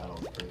queen battle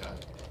is pretty high.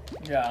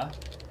 Yeah.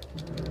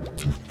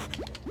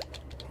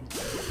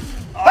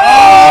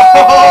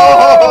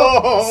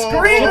 Oh!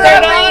 Screen Get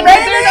grabbing,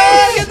 there,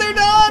 Don! Get there,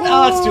 Don!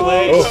 Oh, it's too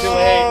late. It's too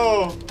late.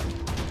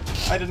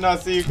 Oh! I did not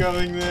see you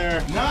coming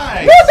there.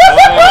 Nice!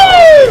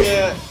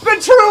 Yeah. The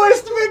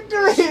truest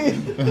victory!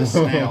 The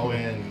snail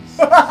wins.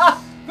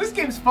 This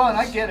game's fun,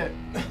 I get it.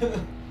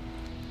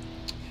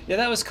 Yeah,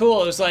 that was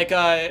cool. It was like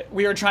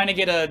we were trying to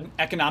get an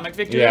economic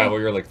victory. Yeah,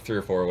 we were like 3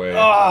 or 4 away. Oh,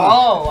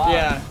 wow.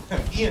 Yeah.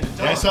 Ian,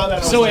 Yeah, I saw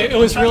that. So it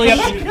was really up.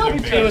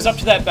 It It was up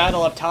to that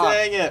battle up top.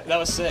 Dang it. That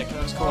was sick.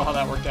 That was cool how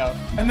that worked out.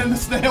 And then the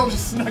snail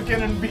just snuck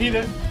in and beat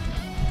it.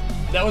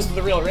 That was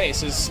the real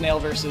race. Is Snail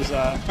versus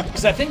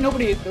because I think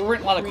there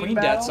weren't a lot of Queen queen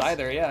deaths battles?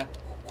 either. Yeah.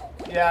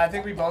 Yeah, I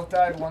think we both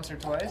died once or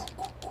twice.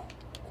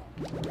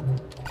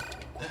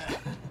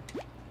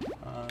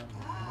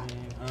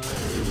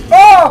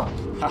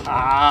 Oh!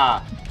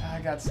 Haha.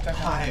 I got stuck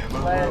I on am the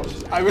a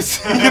ledge. I was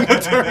singing the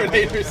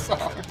Terminator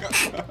song.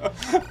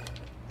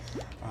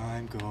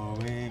 I'm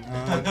going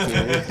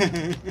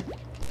hunting.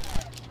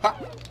 Ha!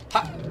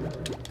 Ha!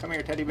 Come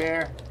here, teddy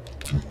bear.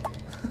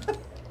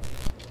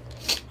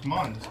 Come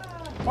on.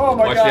 Oh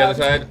my Watch god. the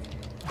other side.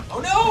 Oh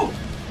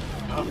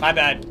no! My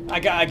bad. I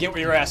get what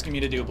you were asking me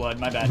to do, Blood.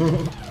 My bad.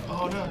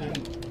 Oh no, dude.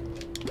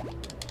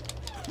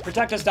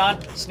 Protect us,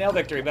 Don. Snail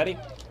victory, buddy.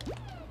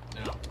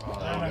 No. Oh,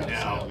 that one got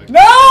No. snail.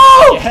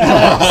 No!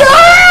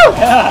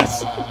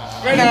 Yes.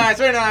 Very nice,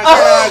 very nice,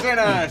 very nice, very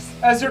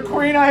nice. As your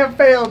queen, I have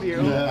failed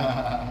you.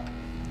 Yeah.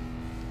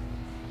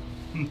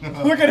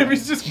 Look at him,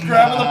 he's just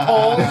grabbing the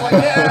pole. He's like,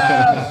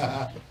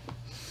 yeah!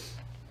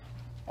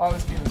 Oh,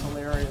 this game is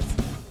hilarious.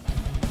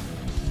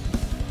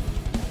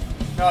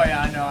 Oh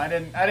yeah, I know.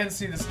 I didn't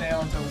see the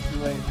snail until it was too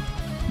late.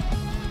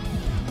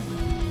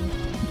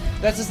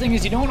 That's the thing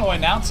is you don't want to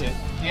announce it.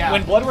 Yeah.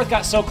 When Bloodworth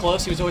got so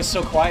close, he was always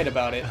so quiet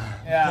about it.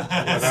 Yeah.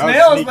 that was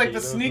Snail is sneaky, like the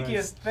that was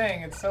sneakiest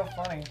thing. It's so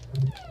funny.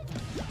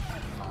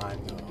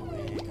 I'm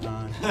going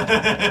on.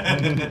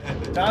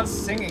 Don's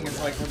singing is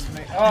like what's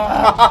making.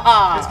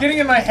 Oh, it's getting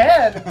in my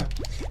head.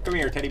 Come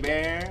here, teddy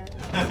bear.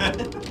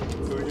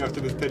 Going after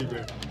this teddy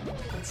bear.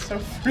 It's so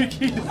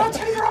freaky.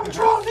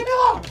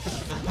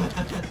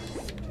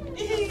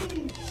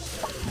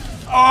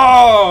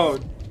 Oh!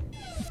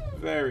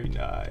 Very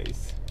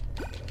nice.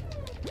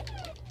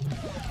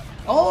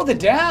 Oh, the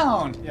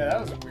down. Yeah,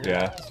 that was weird.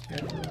 Yeah.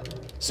 That was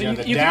good. So Yeah, you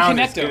the can down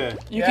connect is them. good.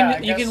 You Yeah, I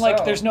can you guess can like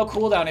so. there's no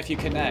cooldown if you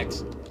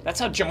connect. That's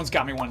how Jones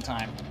got me one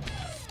time.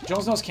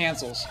 Jones knows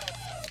cancels.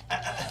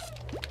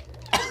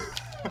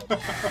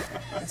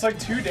 It's like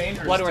too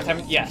dangerous. Bloodworth,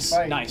 to yes,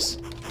 fight. nice.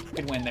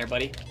 Good win there,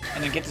 buddy.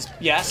 And then get this,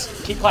 yes,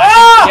 keep clapping,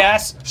 Ah!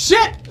 yes.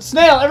 Shit!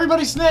 Snail!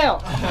 Everybody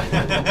snail!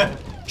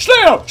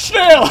 Snail,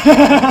 snail.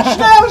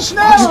 Snail!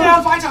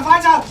 Snail!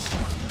 Fighter!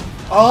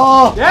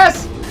 Oh,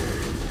 Yes!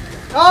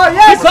 Oh,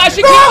 yes!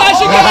 keep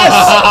clashing,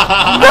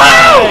 yes.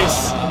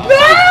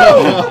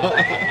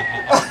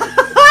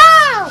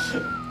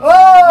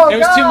 Oh, It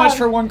was too God. much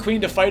for one queen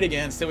to fight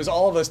against. It was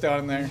all of us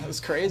down there. It was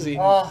crazy.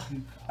 Oh,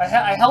 I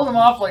held him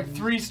off like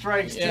 3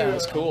 strikes, too. Yeah, it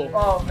was cool.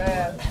 Oh,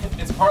 man.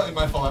 It's partly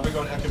my fault. I've been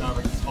going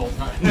economic this whole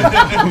time.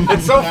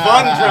 It's so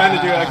fun trying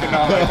to do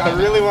economic. I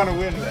really want to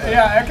win.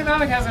 Yeah,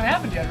 economic hasn't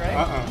happened yet, right?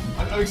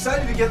 I'm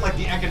excited to get like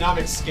the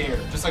economic scare,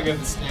 just like I got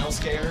the snail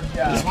scare.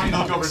 Yeah. I just want to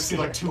look over and see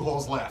like 2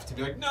 holes left and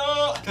be like,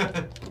 no.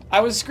 I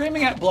was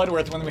screaming at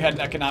Bloodworth when we had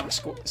an economic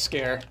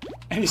scare,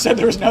 and he said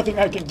there was nothing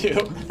I can do.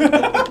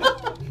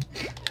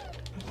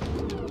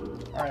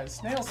 Alright,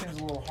 snail seems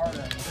a little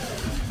harder.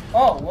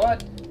 Oh,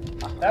 what?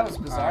 That was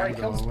bizarre. He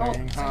killed us both.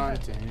 Going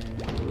hunting.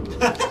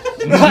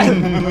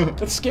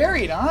 That's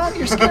scary, Don.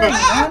 You're scary,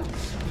 man.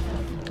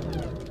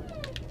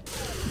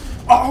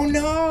 Oh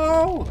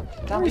no!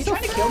 Don, are you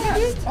trying to kill me,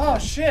 dude? Oh,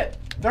 shit.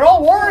 They're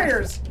all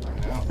warriors.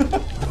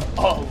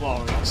 Oh,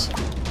 warriors.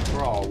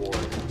 We're all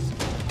warriors.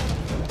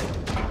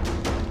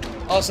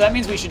 Oh, so that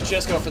means we should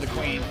just go for the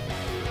queen.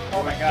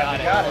 Oh, my God.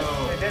 They got it.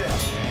 They did it.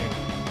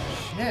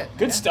 Shit.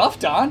 Good man. stuff,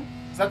 Don.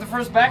 Is that the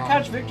first back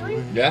catch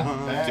victory? Yeah.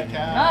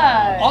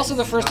 Nice. Also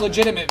the first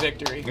legitimate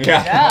victory.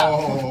 Yeah.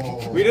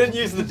 Yeah. We didn't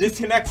use the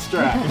disconnect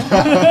strap.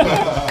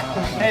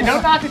 Hey,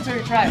 don't knock it till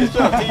you try it.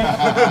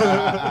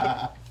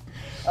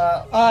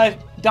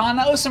 Don,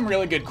 that was some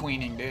really good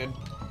queening, dude.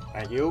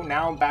 Thank you.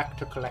 Now I'm back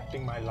to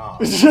collecting my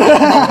logs.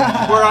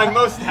 Where I'm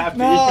most happy.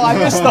 No, I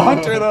missed the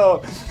hunter,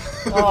 though.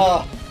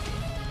 Oh.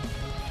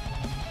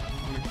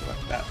 I'm gonna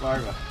collect that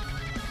larva.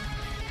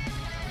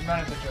 You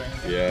might have to join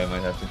it. Yeah, I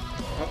might have to.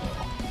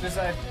 Just,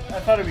 I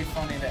thought it'd be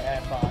funny to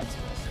add bots.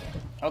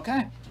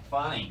 Okay.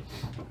 Funny.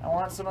 I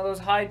want some of those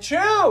high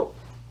chew!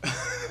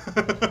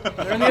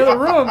 They're in the other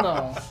room,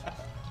 though.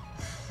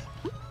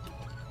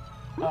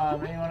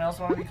 Anyone else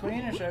want to be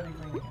queen, or should I be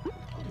queen?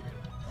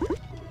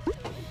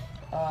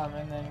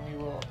 And then we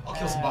will. I'll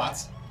kill some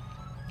bots.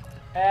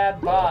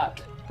 Add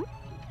bot.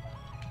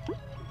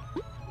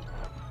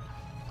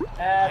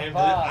 Add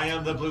bot. I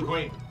am the blue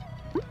queen.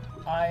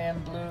 I am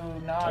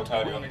blue, not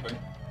queen.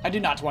 I do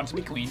not want to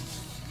be queen.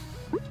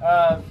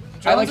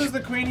 Jones like- is the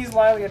queen, he's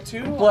Lilia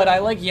 2. But I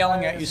like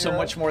yelling at you so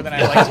much more than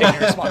I like taking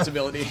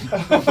responsibility.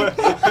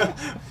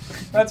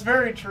 That's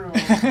very true.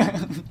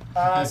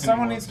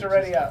 Someone needs to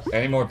ready up.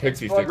 Any more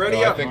pixie sticks? Ready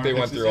No, I up. think they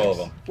More went pixie through all of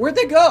sticks. them. Where'd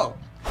they go?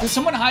 Did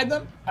someone hide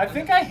them? I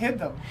think I hid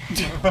them.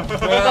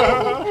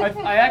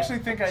 I actually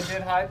think I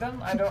did hide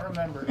them. I don't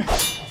remember.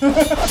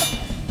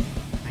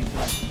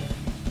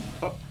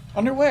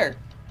 Underwear.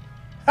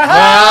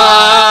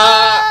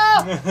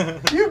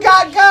 You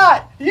got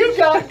got! You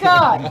got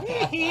got!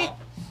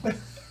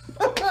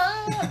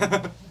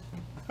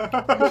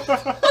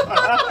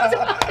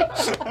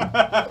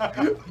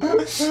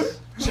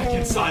 Check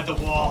inside the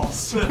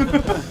walls.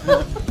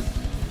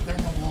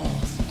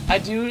 I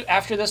do,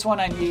 after this one,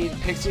 I need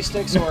pixie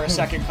sticks or a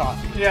second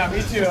coffee. Yeah,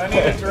 me too. I need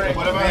a drink.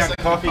 What about Man,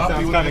 coffee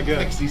sounds with kinda good.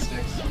 Pixie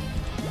sticks.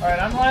 Alright,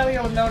 I'm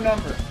Lilia with no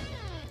number.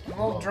 I'm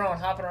a little drone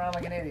hopping around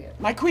like an idiot.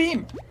 My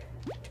queen!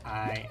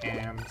 I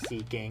am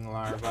seeking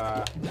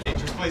larva.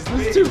 Dangerous place to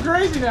This be. is too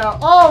crazy now.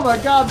 Oh my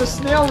god, the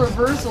snail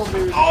reversal,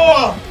 dude.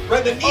 Oh! Right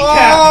in the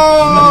kneecap!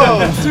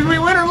 Oh! Did we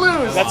win or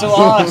lose? That's a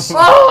loss.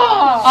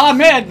 Ah! Oh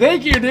man,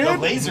 thank you, dude! The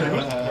laser.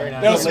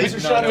 That was, laser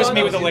me, shot it was on?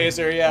 me with the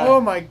laser, yeah.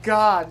 Oh my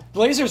god.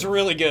 Blazer's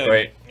really good.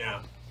 Wait,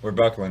 Yeah. we're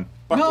buckling.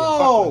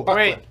 No!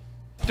 Wait.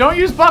 Don't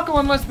use buckle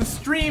unless the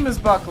stream is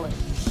buckling.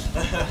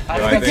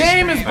 I the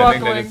game is I think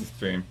that buckling. is the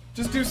stream.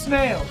 Just do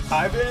snails.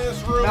 I've been in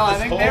this room No, I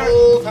this think they're-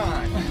 whole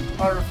time.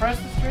 Oh, refresh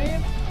the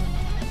stream?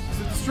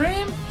 Is it the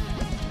stream?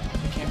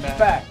 It came back.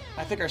 Back.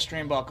 I think our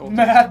stream buckled.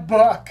 Mad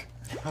Buck.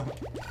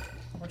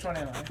 Which one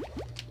am I?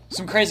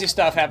 Some crazy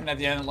stuff happened at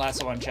the end of the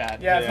last one, Chad.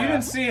 Yeah, if you Yeah.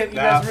 didn't see it, you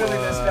That guys really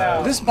missed was-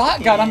 out. This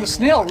bot got on the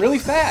snail really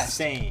fast.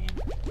 Insane.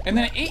 And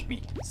then it ate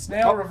me.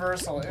 Snail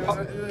reversal. It was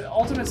the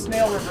ultimate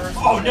snail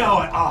reversal. Oh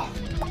no!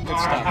 Good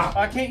stuff.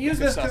 I can't use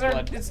this because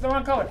stuff, it's the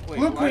wrong color. Wait,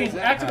 Blue why queen, does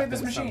that activate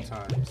this happen machine.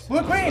 sometimes?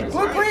 Blue queen,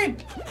 blue queen.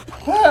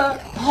 Ah,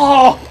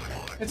 Oh,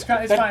 it's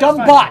that fine. dumb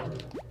it's fine. bot.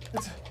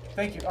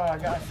 Thank you. Oh, I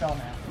fell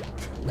now.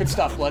 Good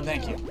stuff, Blood.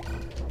 Thank you.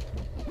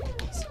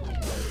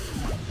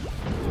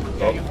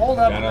 Yeah, you hold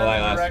up Down in to my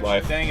that last direction.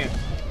 life. Dang it.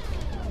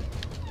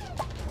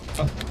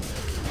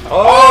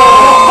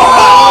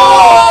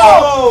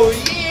 Oh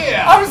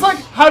yeah! I was like,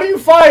 how do you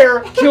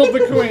fire? Killed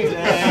the queen.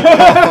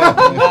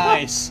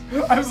 Nice.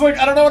 I was like,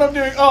 I don't know what I'm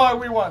doing. Oh,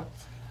 we won.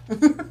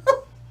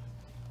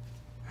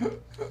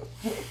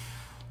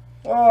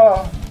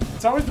 Oh,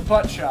 it's always the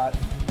butt shot.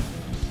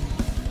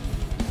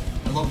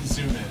 I love the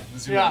zoom in. The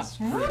zoom Yeah. is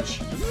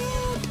rich.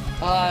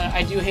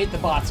 I do hate the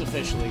bots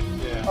officially.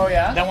 Yeah. Oh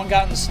yeah? That one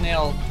got in the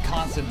snail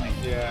constantly.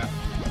 Yeah.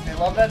 They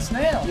love that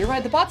snail. You're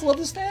right. The bots love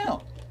the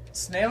snail.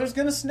 Snailer's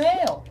gonna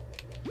snail.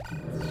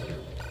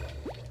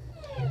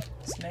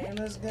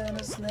 Snailer's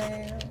gonna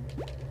snail.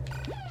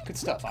 Good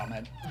stuff,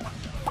 Ahmed.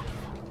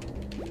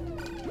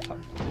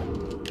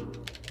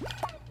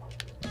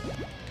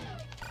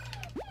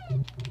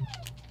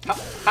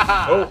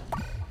 Oh,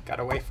 got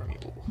away from you.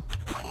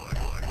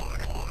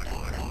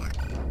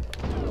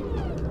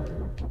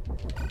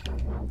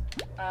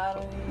 I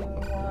don't even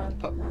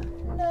want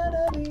none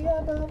of the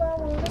above. I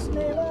want a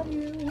snail on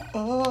you.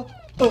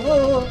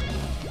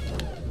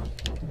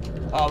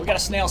 Oh, we got a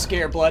snail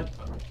scare, Blood.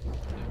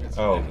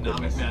 Oh, Economic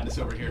goodness. madness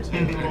over here too.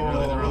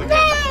 Really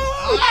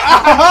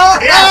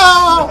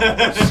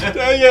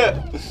Dang it!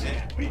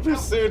 He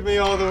pursued me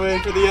all the way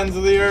to the ends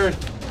of the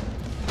earth.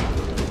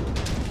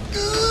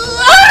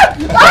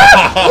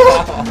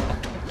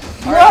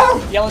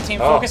 No! Yellow team,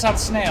 focus on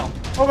snail.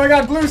 Oh my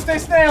god, blue, stay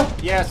snail.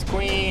 Yes,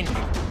 queen.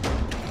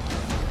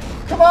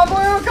 Come on,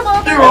 blue, come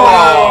on, blue.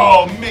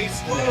 Oh,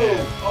 mace blue.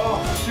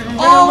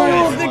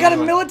 Oh, they got a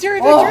military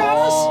victory on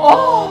us?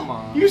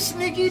 Oh, you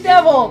sneaky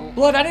devil.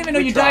 Blood, I didn't even know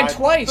you died The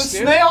twice,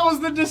 dude. snail was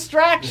the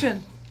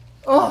distraction.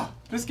 Oh,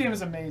 this game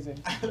is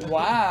amazing.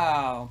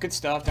 Wow. Good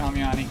stuff,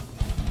 Damiani.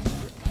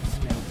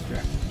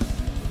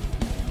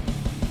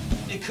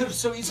 It could have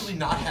so easily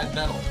not had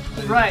metal.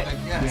 But Right. I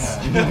guess.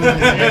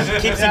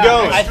 Keeps you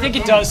going. I think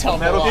it does help a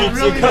Metal lot. keeps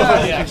really you going.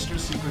 does. Yeah. Extra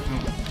secret room.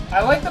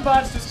 I like the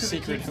bots just because it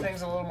Secret. keeps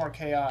things a little more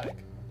chaotic.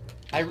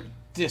 I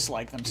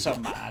dislike them so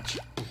much.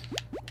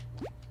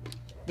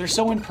 They're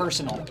so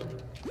impersonal.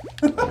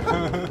 Oh,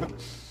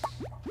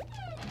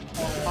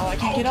 I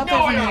can't get up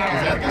there from Is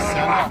that here. the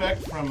sound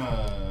effect from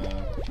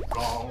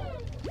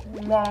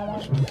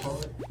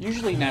whatchamacallit?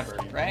 Usually never,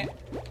 right?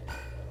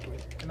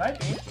 It might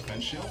be.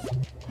 Defense shield?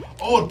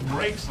 Oh, it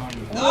breaks on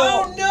you.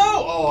 Oh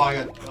no! Oh, I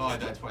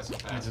died twice so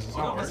fast. This is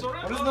Oh, over. it's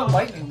alright. What does the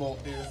lightning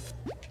bolt do?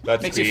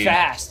 That's Makes you speed.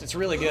 fast. It's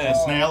really good.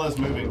 Snail is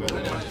moving, by the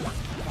way.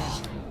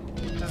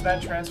 Does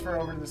that transfer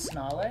over to the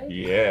Snail?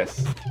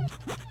 Yes.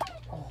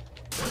 Oh,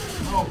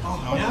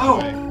 no.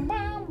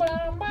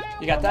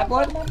 You got that,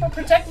 Blood?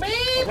 Protect me!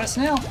 I got a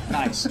snail.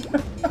 Nice.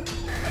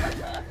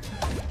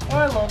 Oh,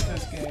 I love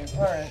this game.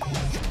 Alright.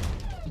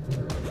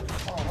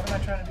 Oh, what am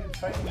I trying to do?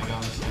 Fight I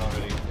got this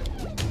already.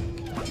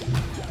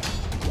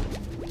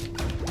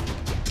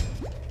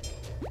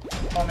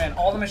 Oh man,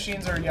 all the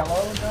machines are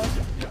yellow now?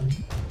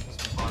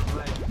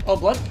 Oh,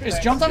 Blood is Thanks.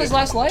 jumped on his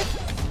last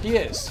life? He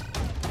is.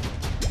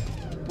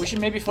 We should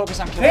maybe focus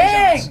on killing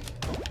Dang! Jones.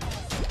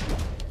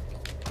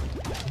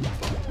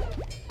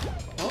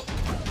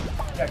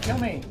 Yeah, kill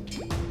me.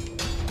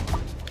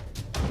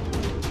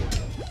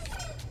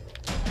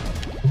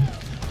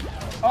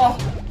 Oh!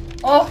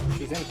 Oh!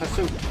 She's in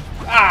pursuit.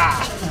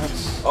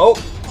 Oh!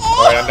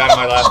 Alright, I'm down to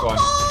my last one.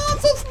 Oh,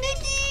 so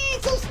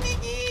sneaky! So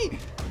sneaky!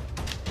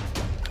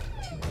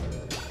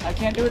 I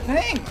can't do a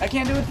thing. I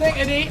can't do a thing.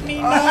 It ate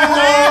me.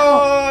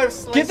 No!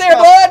 Get there,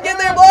 Blood! Get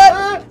there,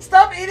 Blood!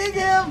 Stop eating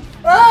him!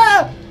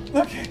 Ah!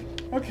 Okay,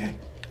 okay.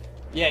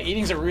 Yeah,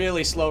 eating's a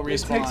really slow It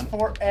takes respawn.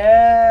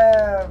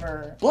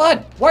 forever.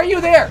 Blood, why are you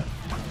there?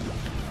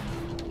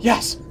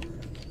 Yes.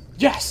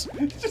 Yes.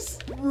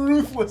 Just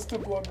ruthless to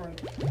Bloodrun.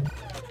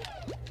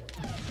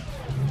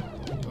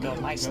 Go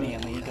my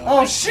snaily. Go Oh,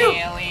 my shoot!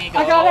 snaily. Go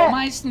I got it!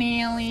 my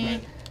snaily.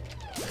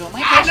 Go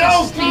my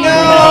precious snaily.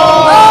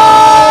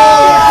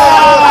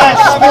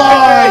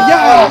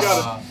 Yes!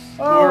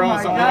 Oh We're my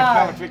also on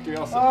god. economic victory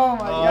also. Oh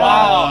my god.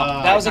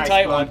 Wow, that was a Nice,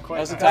 tight Blood. one. Quite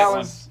That was a nice. tight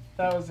one.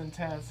 That was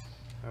intense.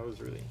 That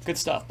was really Good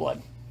stuff,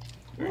 Blood.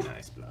 very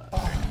nice, Blood.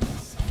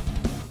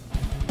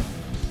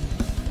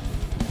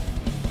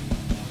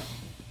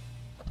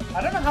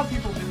 I don't know how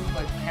people do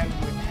like head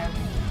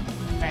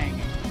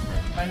banging.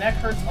 My neck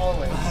hurts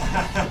always.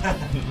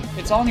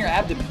 It's all in your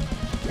abdomen.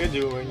 We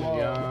do it when Whoa.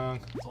 you're young.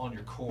 It's on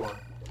your core.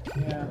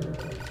 Yeah.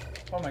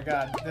 Oh my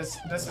god, this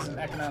is an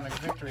economic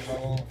victory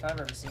level if I've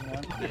ever seen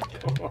one.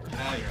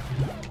 Now you're.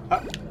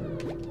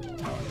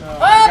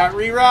 I got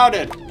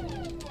rerouted.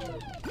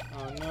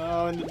 Oh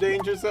no, in the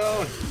danger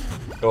zone.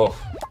 Oh.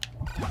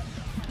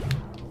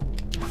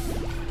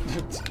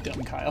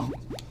 Dumb Kyle.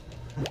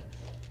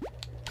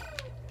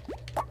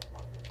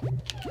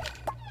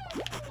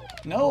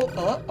 No,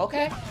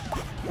 okay.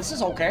 This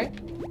is okay.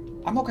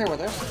 I'm okay with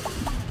this.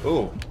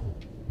 Ooh.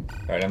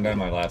 Alright, I'm done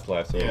my last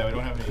lasso. Yeah, we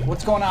don't have any.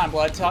 What's going on,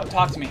 Blood?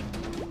 Talk to me.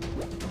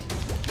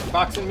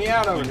 Boxing me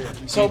out over here.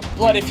 So,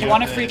 Blood, if you Yeah,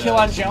 want a free kill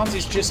on Jones,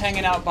 he's just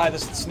hanging out by the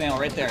snail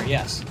right there.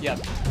 Yes. Yep.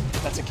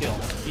 That's a kill.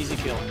 Easy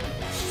kill.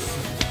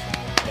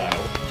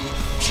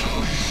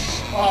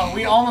 Oh,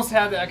 we almost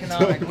had the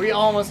economic. We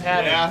almost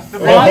had Yeah. it.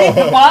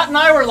 The bot and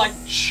I were like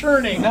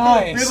churning.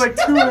 Nice. We had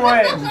like 2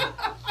 away.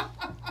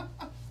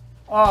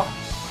 Oh,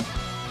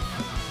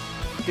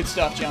 Good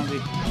stuff, Jonesy.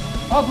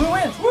 oh, blue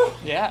wins. Woo.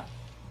 Yeah.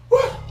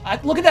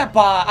 Look at that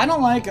bot. I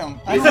don't like him.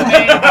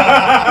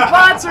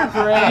 Bots are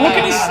great. Look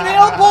at his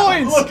snail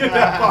points. Look at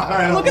that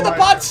bar. Look at the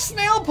bot's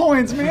snail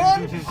points,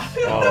 man.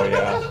 Oh,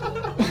 yeah.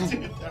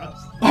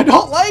 I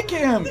don't like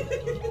him.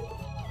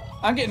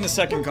 I'm getting a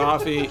second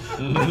coffee.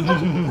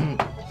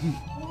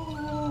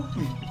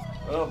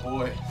 Oh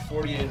boy,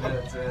 48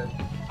 minutes in.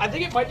 I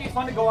think it might be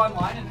fun to go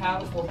online and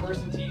have a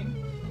 4-person team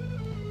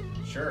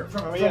Sure.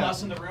 from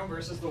us in the room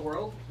versus the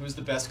world. Who's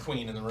the best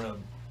queen in the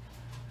room?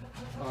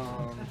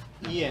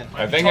 Ian.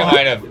 I think I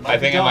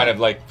might have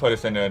like put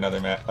us into another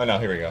match. Oh no,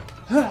 here we go.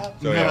 So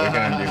yeah, we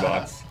can undo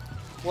bots.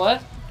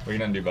 What? We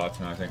can undo bots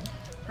now, I think.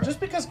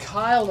 Just because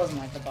Kyle doesn't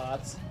like the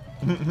bots.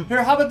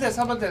 Here, how about this?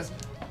 How about this?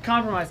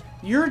 Compromise.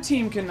 Your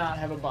team cannot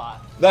have a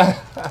bot. That's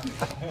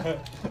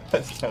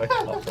not a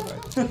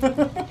compromise.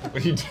 What are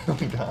you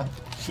doing, Don? I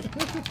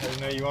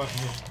didn't know you want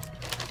me.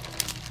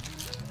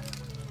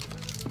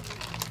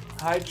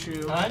 Hi,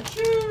 Chew. This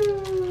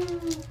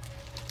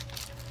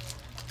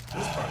part of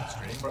the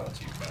stream brought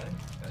to you by.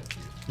 Thank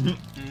you.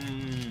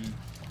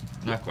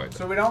 Not quite.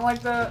 So we don't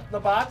like the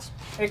bots?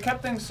 It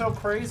kept things so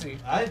crazy.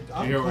 I'm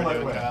You hear what cool we're doing,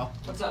 either way. Kyle?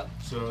 What's up?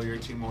 So your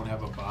team won't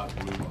have a bot,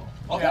 we will.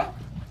 Okay. Yeah.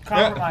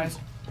 Compromise.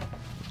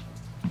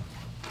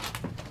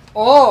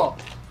 Oh,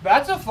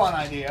 that's a fun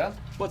idea.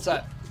 What's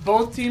that?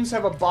 Both teams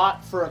have a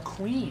bot for a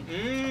queen.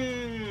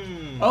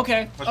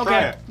 Okay. Let's okay.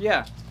 try it.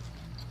 Yeah.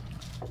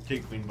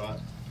 Take queen bot.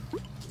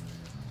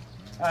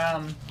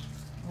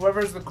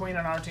 Whoever's the queen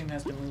on our team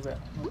has to move out.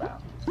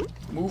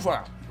 Move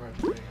out.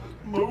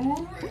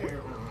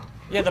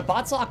 Yeah, the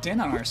bot's locked in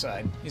on our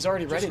side. He's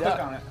already Just ready click up.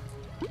 on it.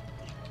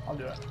 I'll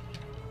do it.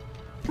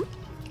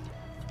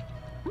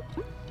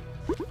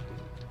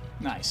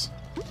 Nice.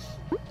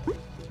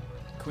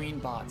 Queen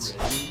bots.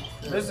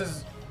 This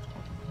is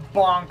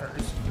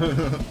bonkers.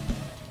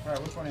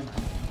 Alright, which one am I?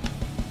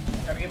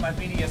 Gotta get my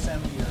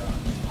BDSM gear on.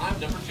 I'm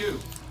number 2.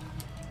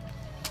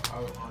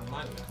 On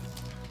my list.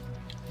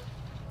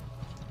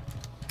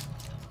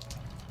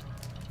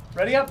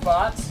 Ready up,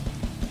 bots.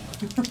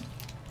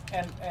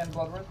 and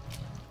Bloodworth.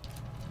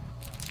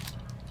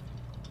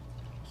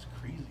 It's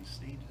crazy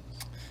stages.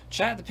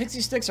 Chat, the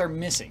pixie sticks are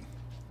missing.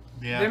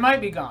 Yeah. They might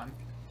be gone.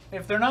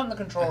 If they're not in the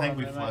control I think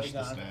room, we they might be flushed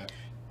the gone. stash.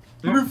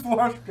 We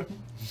flushed them.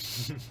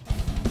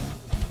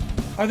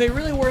 Are they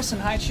really worse than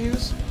high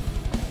chews?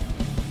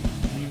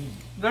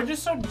 They're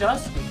just so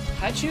dusty.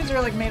 High chews are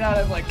like made out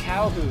of like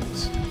cow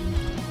hooves.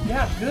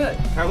 Yeah, good.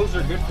 Cows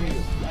are good for you.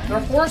 They're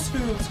horse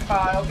hooves,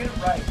 Kyle. Get it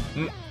right.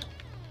 Mm.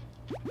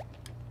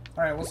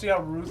 Alright, we'll see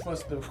how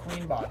ruthless the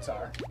queen bots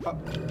are. Oh,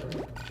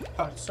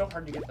 it's so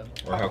hard to get them.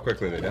 Or how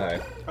quickly they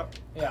die.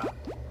 Yeah.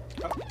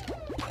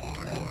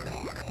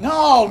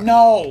 No,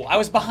 no, I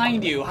was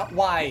behind you.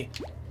 Why?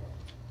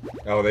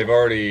 Oh, they've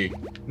already.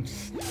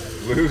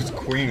 Blue's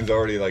queen's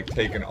already like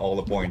taken all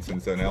the points,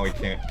 and so now he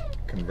can't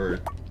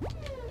convert.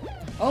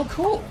 Oh,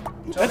 cool.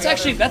 That's the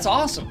actually, other- that's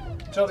awesome.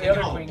 Until the Taking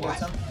other all queen the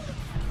gets what?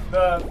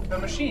 them. The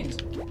machines.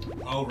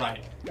 Oh,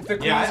 right. If the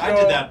queens Yeah, I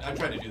go, did that. I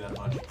tried to do that a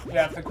bunch.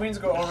 Yeah, if the queens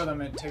go over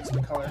them, it takes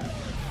the color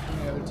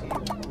from the other team.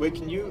 Wait,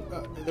 can you?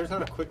 There's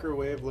not a quicker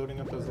way of loading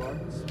up those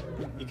logs.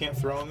 You can't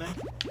throw them in.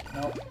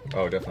 Nope.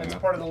 Oh, definitely It's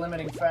not. part of the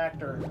limiting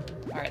factor.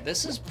 All right,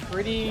 this is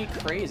pretty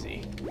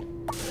crazy.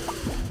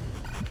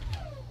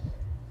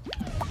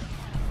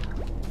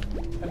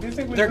 I do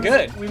think we They're lose,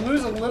 good. We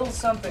lose a little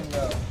something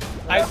though.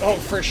 Oh,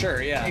 for sure,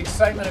 The yeah.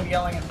 excitement of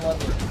yelling at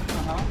Bloodworth.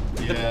 Uh-huh.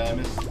 Yeah, I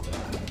missed that.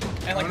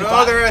 And like Oh the, no,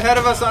 bot, they're ahead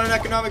of us on an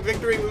economic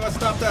victory. We must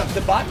stop them.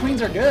 the bot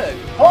queens are good.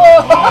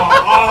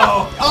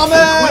 Oh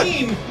man!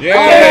 Queen!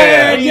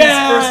 Yeah!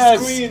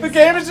 Yes! The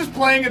game is just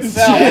playing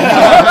itself. All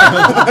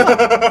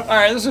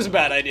right, this was a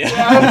bad idea.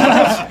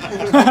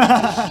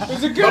 It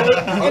was a good,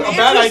 A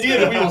bad idea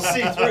that we will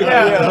see through.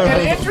 yeah,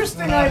 an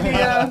interesting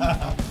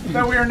idea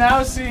that we are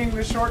now seeing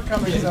the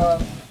shortcomings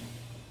of.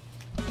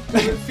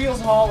 It feels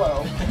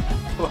hollow.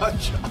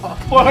 Watch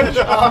out. Watch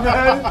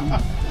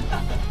out.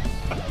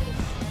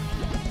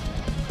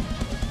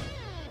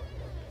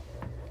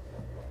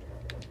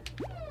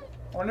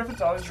 I wonder if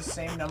it's always the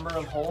same number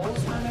of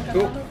holes for an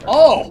economic?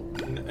 Oh!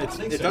 It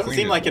so. doesn't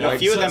seem like it. A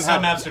few of them Some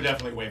have. maps are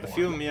definitely way A more.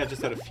 few of them, yeah,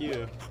 just had a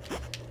few.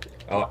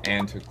 Oh,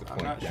 and took the I'm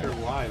point. not yeah. sure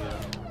why though.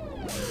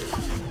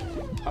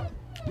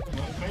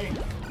 Queen.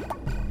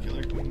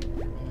 Killer queen.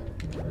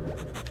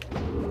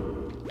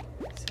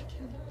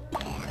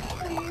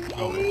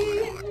 Oh,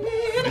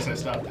 wait. I guess I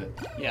stopped it.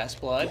 Yes,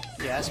 blood.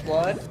 Yes,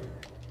 blood.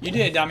 You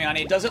did,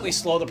 Damiani. It does at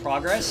least slow the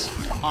progress.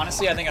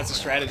 Honestly, I think that's a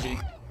strategy.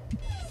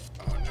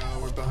 Oh no,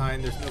 we're behind.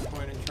 behind. There's no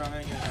point in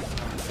trying.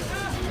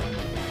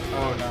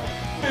 Oh no.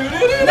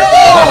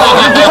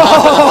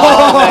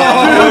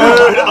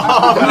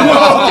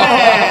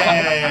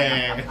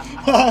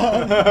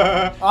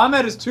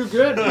 Ahmed is too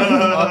good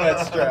on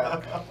that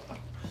strat.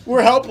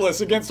 We're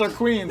helpless against our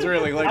queens,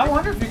 really. Like, I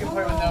wonder if you can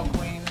play with no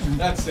queen.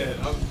 That's it.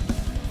 I'm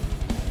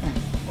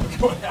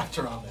going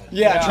after Ahmed.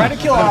 yeah, try to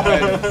kill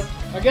Ahmed.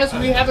 I guess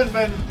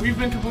we've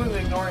been completely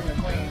ignoring the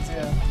queens,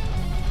 yeah.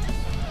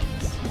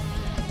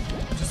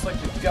 Just like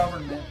the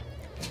government.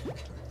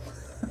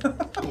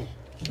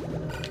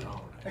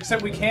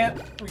 Except we can't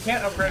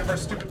upgrade if our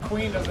stupid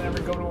queen doesn't ever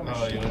go to a Oh,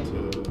 machine. you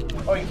went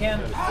to... Oh, you can?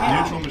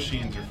 Neutral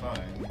machines are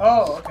fine.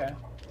 Oh, okay.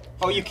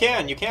 Oh, you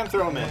can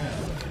throw them in.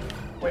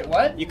 Wait,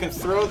 what? You can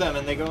throw them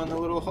and they go in the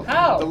little hole.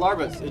 How? The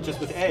larvas. It's just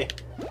with A.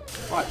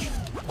 Watch.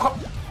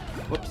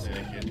 Whoops. Yeah,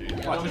 you can't do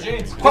that. No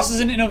machines. This is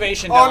an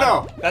innovation, Oh,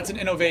 dog. no. That's an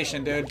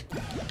innovation, dude.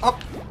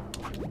 Up.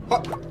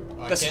 Up.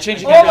 That's can't-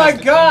 changing Oh my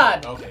everything.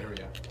 god! Okay, here we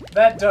go.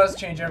 That does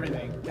change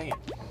everything. Dang it.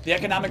 The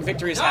economic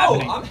victory is No,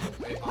 happening.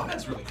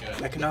 Ahmed's really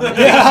good. Economic.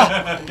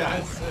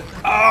 Guys.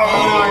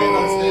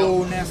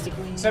 Oh, nasty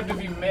queen. Except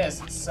if you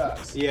miss, it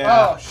sucks.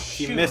 Yeah. Oh, If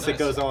shoot. you miss, it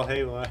goes all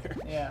haywire.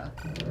 Yeah.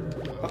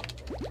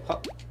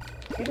 Hup.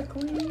 Hit a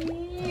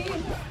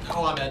queen.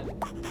 Oh, Ahmed.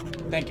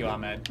 Thank you,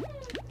 Ahmed.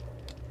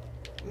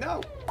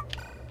 No.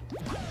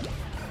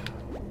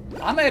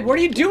 Ahmed, what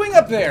are you doing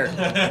up there?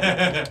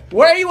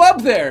 Why are you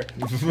up there?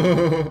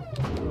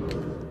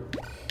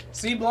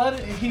 See, Blood?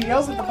 He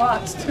yells at the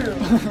bots, too.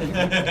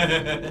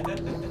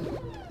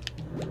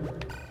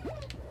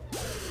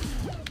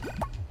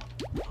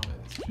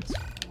 Ahmed is just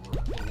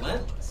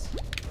relentless.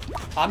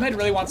 Ahmed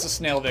really wants a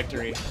snail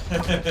victory.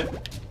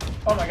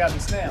 Oh my god, the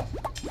snail.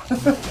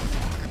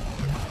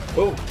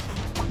 Oh.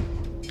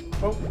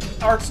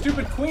 But our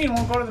stupid queen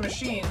won't go to the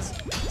machines,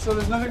 so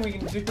there's nothing we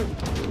can do.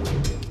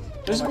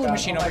 There's a Oh my blue god,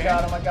 machine oh over my here.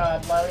 god, oh my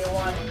god, Larry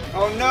won.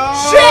 Oh no!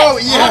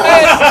 Shit!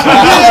 Yes!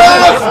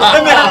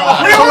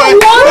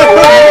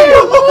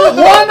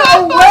 One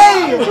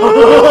away!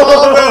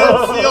 Oh,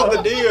 man, sealed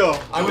the deal.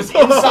 I was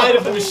inside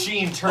of the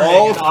machine turning.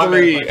 All and Ahmed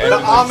three. went- And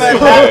Ahmed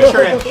hat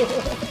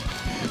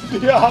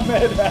trick. Yeah,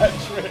 Ahmed hat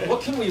trick.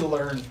 What can we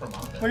learn from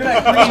Ahmed? Look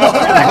at that queen, look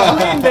at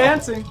that queen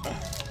dancing.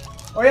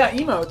 Oh yeah,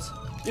 emotes.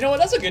 You know what?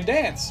 That's a good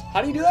dance.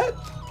 How do you do that?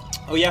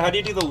 Oh yeah, how do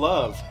you do the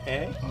love?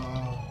 Hey?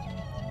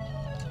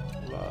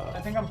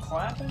 I think I'm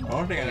clapping. I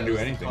don't think I can do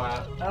anything.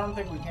 Clap. I don't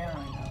think we can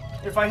right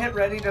now. If I hit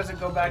ready, does it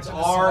go back It's to the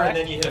R select? and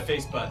then you hit a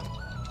face button.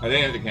 I think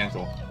I have to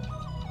cancel.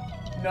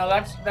 No,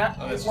 that's Oh,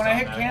 that's when I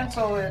hit automatic.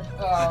 cancel, it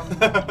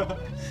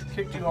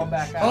kicked you all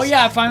back out. Oh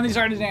yeah, I finally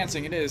started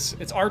dancing. It is.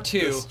 It's The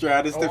R2.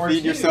 strat is to Or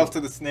feed two. yourself to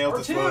the snail Or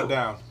to slow two. it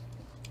down.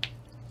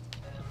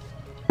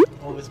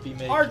 Always be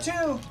made.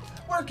 R2,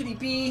 where could he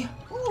be?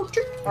 All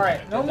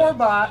right, no more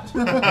bot.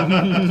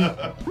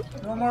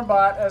 No more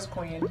bot as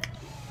queen.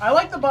 I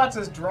like the bots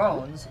as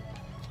drones.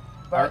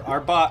 But Our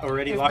bot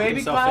already if locked Baby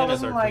himself Cloud in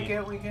as doesn't our like queen.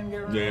 it, we can get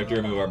rid of Yeah, you have to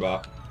remove our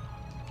bot.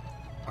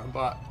 Our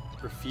bot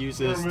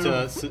refuses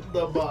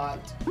the bot.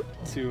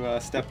 to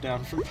step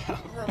down from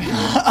power.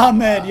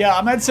 Ahmed, yeah,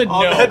 Ahmed said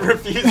Ahmed no.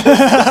 refuses to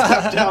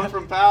step down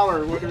from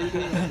power. What are we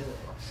doing?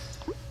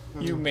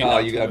 You may Oh,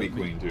 not you do gotta it. be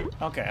queen too.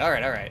 Okay, all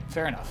right,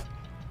 fair enough.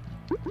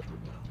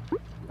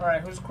 All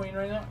right, who's queen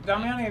right now?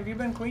 Damiani, have you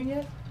been queen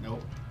yet?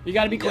 Nope. You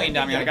gotta be Yeah, clean,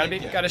 Damian. yeah, Gotta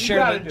yeah. gotta You share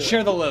gotta the do it.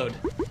 share the load.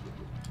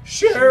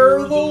 Share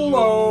the Does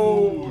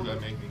load. that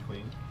make me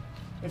queen?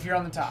 If you're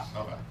on the top.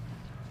 Okay.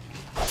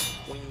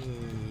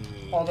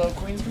 Although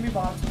queens can be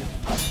bombs too.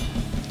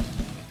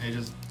 They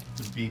just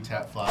B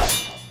tap fly.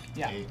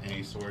 Yeah.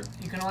 A sword.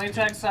 You can only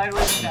attack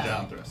sideways and And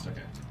down. down thrust.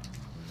 Okay.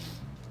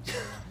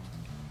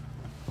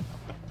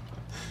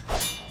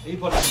 Hey,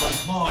 buddy,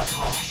 come on,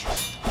 gosh.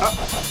 I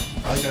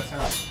like that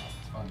sound. It's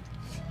fun.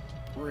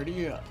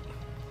 Ready up.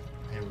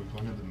 Hey, we're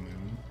going to the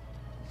moon.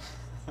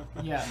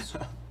 Yes.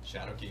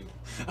 Shadow Cube.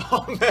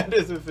 Ahmed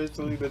is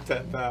officially the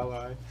 10th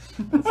ally.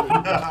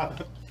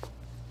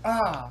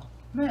 Ah,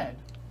 Med.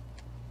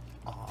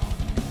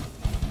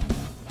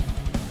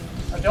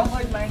 I don't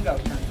like mango,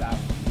 turns out.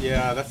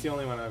 Yeah, that's the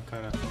only one I've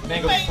kind of.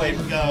 Mango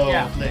flavor. Go.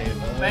 Yeah.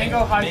 Flavor.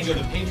 Mango high Mango the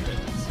chew. patron.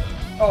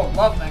 Oh,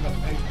 love mango the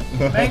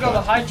patron. Mango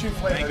the high chew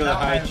flavor. Mango the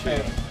not high mango chew.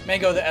 patron.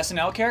 Mango, the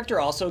SNL character,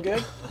 also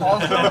good.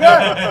 Also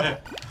good.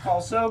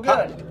 Also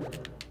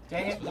good.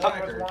 Dang it,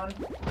 blood with one.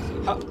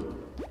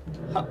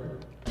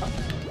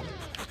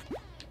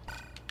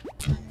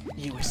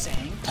 You were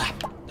saying?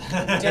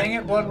 Dang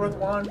it, blood with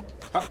one.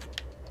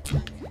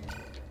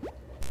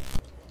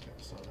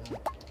 Saw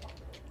that.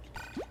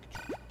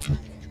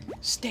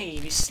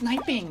 Stave is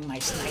sniping, my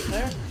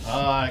sniper.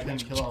 I couldn't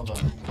kill all of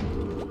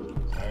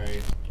them.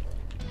 Sorry.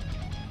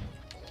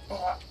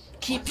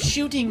 Keep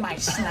shooting, my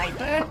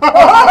sniper.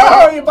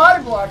 Oh, you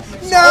body blocked me.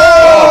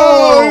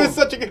 No! It was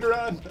such a good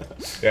run.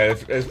 Yeah,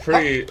 it's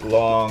pretty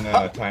long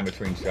time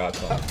between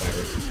shots on the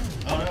sniper.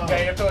 Oh no. Yeah,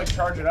 you have to like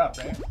charge it up,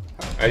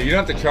 right? You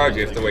don't have to charge,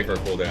 you have to wait for a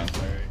cooldown.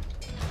 Sorry.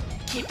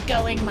 Keep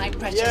going, my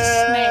precious snail.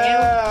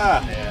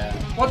 Yeah!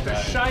 Yeah. What the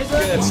shiza?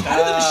 Good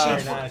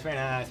stuff. Very nice, very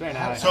nice, very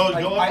nice. So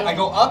I, go I, up. I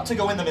go up to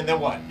go in them, and then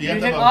what? You You have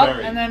to hit have a up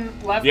berry. and then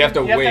left. You have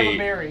to have a wait.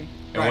 berry.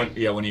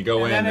 And when you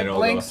go And in, then it it'll go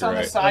blinks left or on the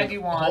right. side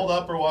you want. Hold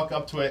up or walk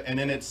up to it, and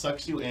then it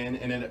sucks you in,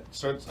 and then the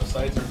side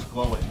starts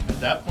glowing. At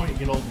that point, you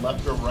can hold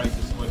left or right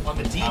to switch On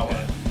the power.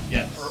 D-pad?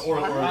 Yes. Or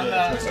On the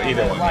the-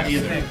 Either one, left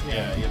Either. stick,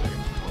 Yeah, either.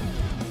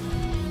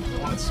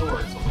 I wanted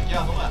sword, so I'm like, yeah,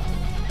 on the left.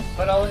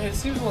 But it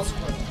seems a little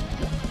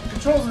squishy.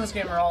 Controls in this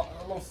game are all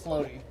a little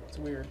floaty. It's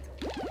weird.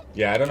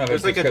 Yeah, I don't know if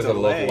There's it's like a because of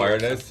delay local or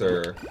wireless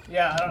or.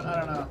 Yeah, I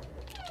don't know.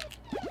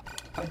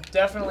 It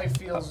definitely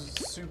feels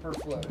super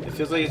floaty. It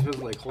feels like you're supposed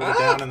to like hold it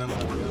down and then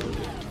let it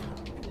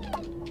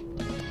go.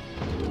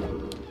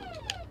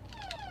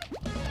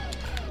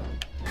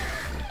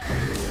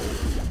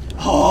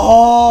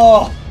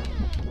 Oh!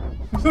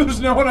 There's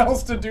no one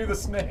else to do the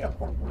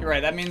snail. You're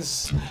right. That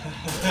means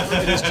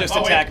it is just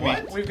attack me.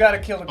 what? We've got to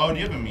kill the queen. Oh, do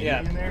you have immunity Yeah.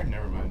 in there?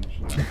 Never mind.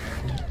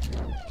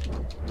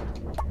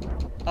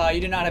 You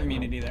do not have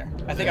immunity there.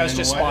 I think I was And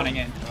just why- spawning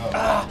in.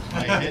 Oh,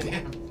 I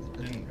didn't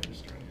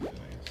register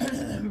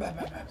anything,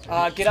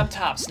 I guess. Get up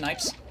top,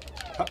 snipes.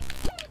 Oh,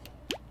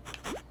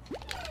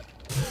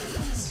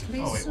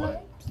 wait,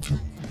 what?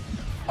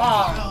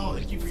 Oh, Oh,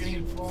 I keep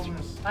forgetting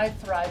fullness. I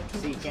thrive to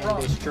be Seek and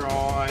drunk. destroy.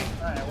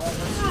 Alright, well,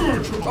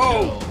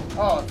 Oh!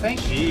 oh, thank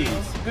you.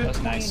 Jeez. Good That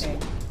was nice.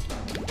 cleaning.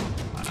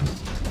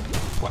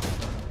 What?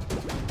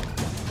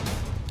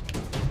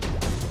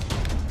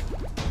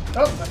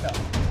 Oh, let's go.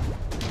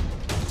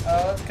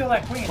 Let's kill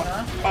that queen,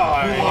 huh?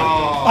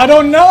 Oh, I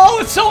don't know.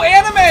 It's so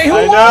anime. Who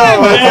I won?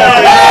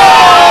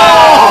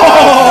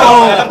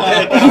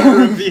 know.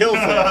 It reveals it.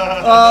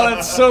 Oh,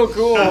 that's so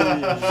cool.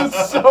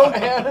 It's so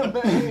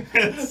anime.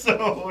 It's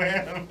so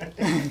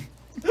anime.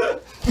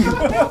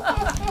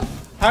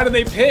 How do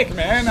they pick,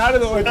 man? How do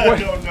they like? I What?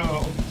 don't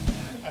know.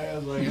 I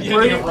was like,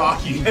 Were you-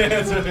 Rocky.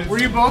 Were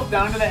you both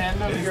down to the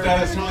end of your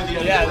That is totally the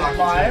end Yeah, of the Rocky.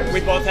 lives?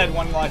 We both had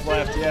one life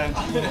left. Yeah.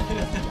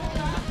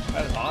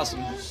 That is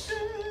awesome.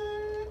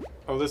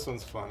 Oh, this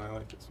one's fun. I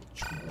like this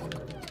one.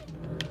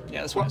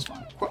 Yeah, this one is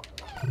fun.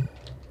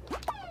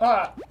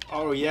 Ah,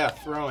 Oh yeah,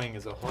 throwing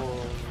is a whole.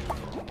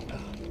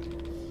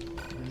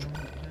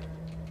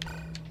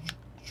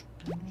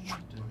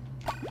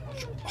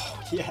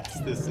 Oh, yes,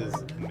 this is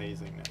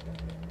amazing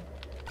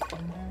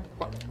now.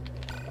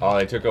 Oh,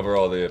 they took over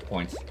all the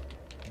points.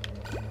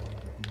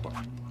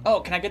 Oh,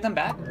 can I get them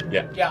back?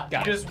 Yeah. yeah,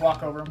 Got you it. just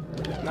walk over 'em.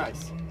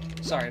 Nice.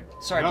 Sorry,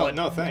 No, Blood.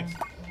 no, thanks.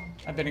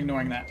 I've been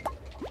ignoring that.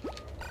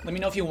 Let me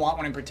know if you want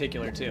one in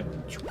particular too.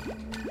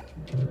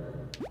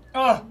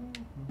 Oh!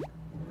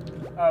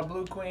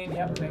 Blue queen,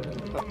 yep, thank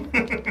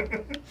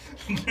you.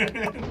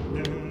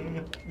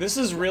 This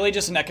is really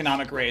just an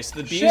economic race.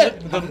 The bees,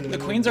 Shit. the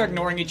queens are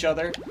ignoring each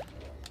other.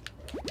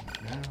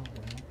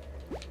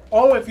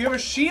 Oh, if you have a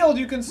shield,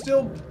 you can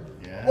still...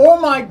 Yeah. Oh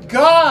my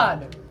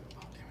god!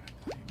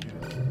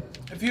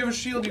 If you have a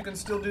shield, you can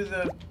still do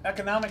the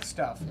economic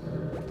stuff.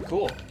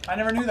 Cool. I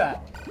never knew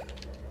that.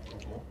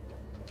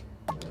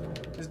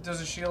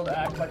 Does a shield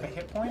act like a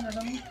hit point or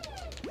something?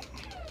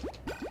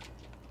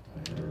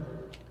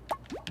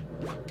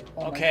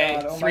 Oh my Okay,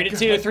 God, oh my 3 to God.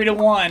 2, 3 to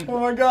 1. Oh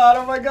my god,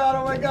 oh my god,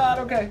 oh my god,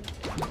 okay.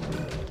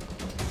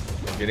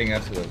 Getting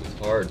up to those is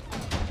hard.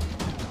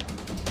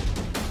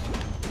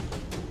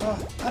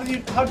 Oh,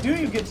 how do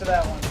you get to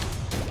that one?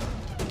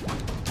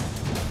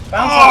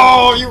 Bounce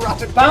Oh, you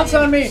rotten. Bounce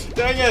on me!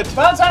 Dang it!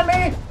 Bounce on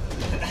me!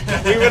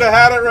 We would have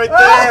had it right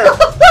there.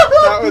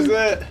 That was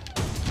it.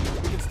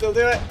 We can still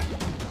do it.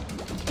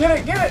 Get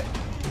it, get it!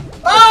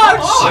 Oh,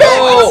 shit!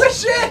 no.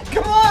 What's the shit?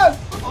 Come on!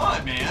 Come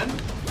on, man.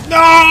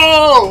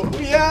 No!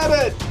 We had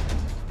it.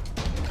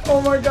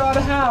 Oh my god,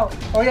 how?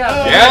 Oh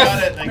yeah. Yes. I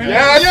got it. I got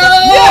Yes.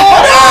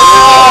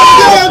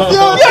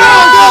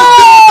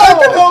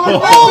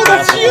 Oh,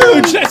 that's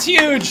huge! That's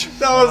huge!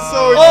 That was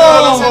so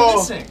What's incredible.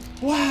 missing?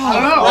 I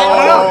don't know. Oh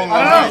I don't know.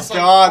 I my don't know.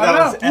 god, I that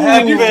don't was know.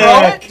 Did you throw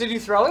epic. it? Did you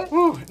throw it?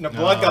 Whew, no,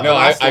 blood got No, the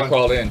last I one.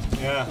 crawled in.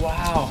 Yeah.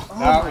 Wow.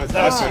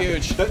 That was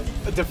huge.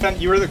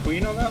 You were the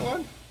queen on that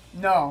one?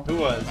 No. Who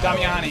was?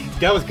 Damiani.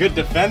 That was good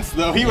defense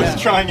though. He was Yeah.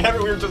 trying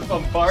every. We were just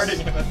bombarding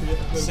him at the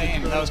end.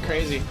 Same. That was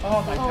crazy.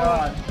 Oh my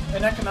god.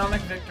 An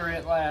economic victory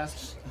at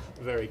last.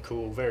 Very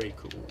cool. Very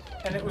cool.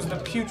 And it was the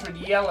putrid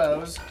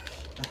yellows.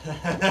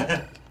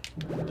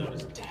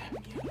 Those damn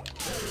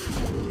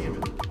Damn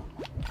it.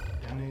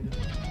 Donated.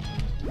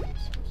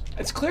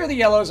 It's clear the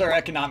yellows are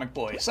economic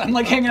boys. I'm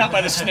like hanging out by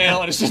the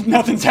snail and it's just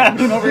nothing's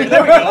happening over here.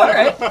 There we go. All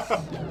right.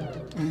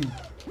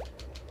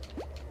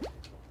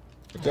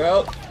 Watch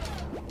out.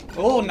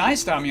 Oh,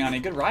 nice,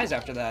 Damiani. Good rise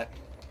after that.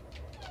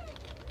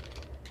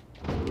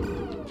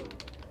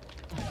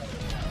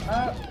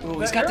 Ooh,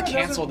 he's got the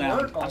cancel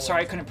down. I'm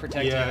sorry I couldn't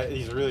protect Yeah, you.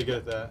 he's really good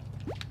at that.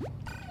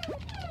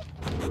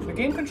 The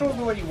game controls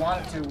the way you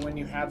want it to when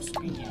you have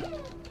speed.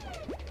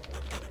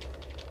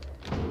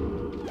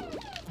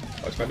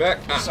 Watch my back.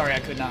 Ah. Sorry, I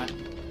could not.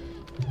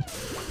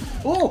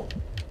 Ooh!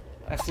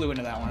 I flew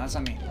into that one. That's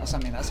on me. That's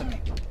on me. That's on me.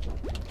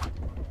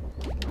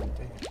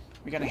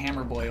 We got a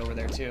hammer boy over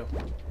there, too.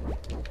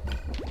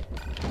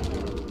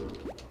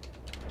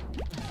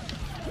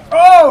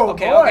 Oh,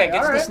 Okay, boy, okay, get to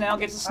the alright. snail,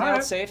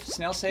 it's safe,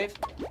 snail's safe.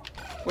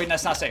 Wait,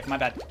 that's not safe, my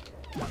bad.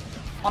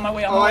 On my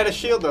way, on Oh, my I way. had a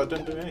shield though.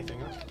 Didn't do anything.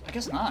 Huh? I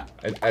guess not.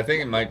 I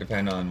think it might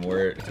depend on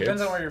where it hits.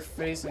 Depends on where you're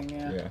facing,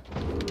 yeah. Yeah.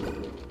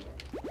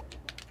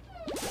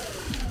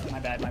 My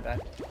bad, my bad.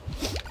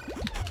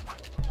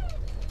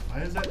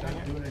 Why is that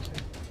not doing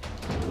anything?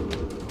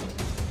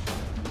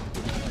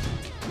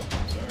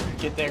 Sorry.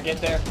 Get there, get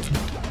there.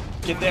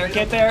 Get there,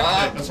 get there.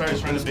 I'm sorry, I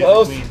was trying to bait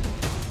close. the queen.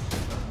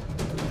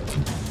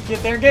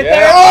 Get there, get Yeah.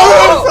 there.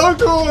 Oh, that's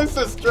so cool! It's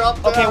just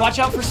dropped down. Okay, watch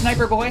out for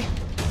sniper boy.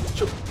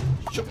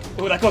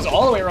 Ooh, that goes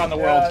all the way around the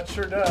Yeah, world. it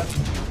sure does.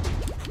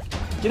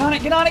 Get on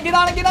it, get on it, get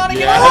on it, get on it,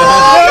 get Yeah.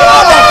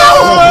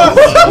 on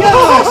it!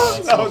 Yes!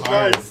 That was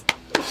nice.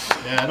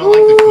 Yeah, I don't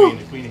like the queen.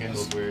 The queen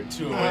handles weird.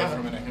 2 away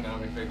from an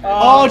economic victory.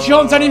 Oh,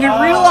 Jones, I didn't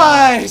even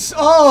realize.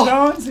 Oh,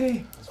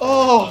 Jonesy.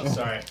 oh.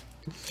 Sorry.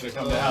 Should've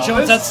come to hell.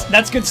 Jones,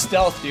 that's good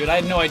stealth, dude. I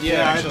had no idea.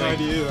 Yeah, I had actually. no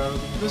idea. That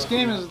was This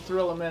game is a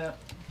thrill a minute.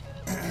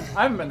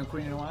 I haven't been the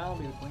queen in a while. I'll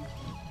be the queen.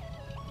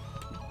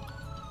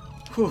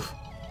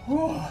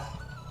 Whew.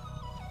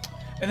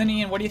 And then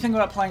Ian, what do you think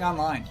about playing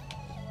online?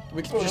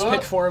 We could just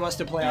pick 4 of us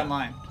to play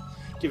online.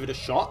 Give it a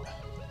shot.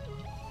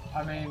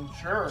 I mean,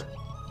 sure.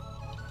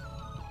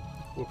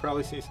 We'll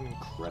probably see some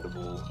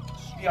incredible.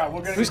 Yeah,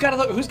 we're gonna.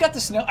 Who's got the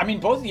snail? I mean,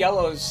 both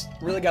yellows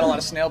really got a lot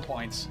of snail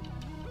points.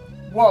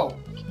 Whoa.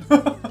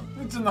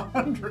 It's in the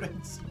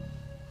hundreds.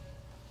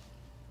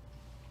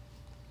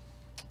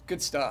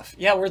 Good stuff.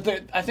 Yeah,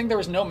 I think there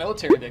was no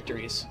military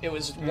victories. It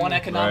was 1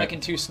 economic Right.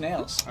 and 2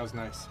 snails. That was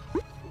nice.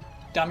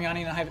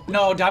 Damiani and I have...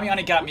 No,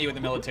 Damiani got me with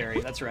the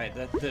military. That's right.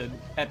 The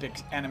epic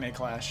anime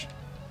clash.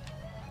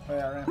 Oh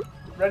yeah, right.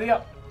 Ready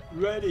up.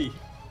 Ready.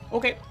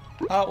 Okay.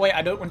 Wait,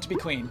 I don't want to be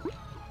queen.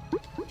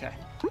 Okay.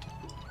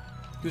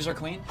 Who's our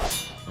queen?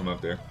 I'm up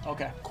there.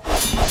 Okay.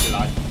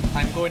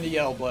 I'm going to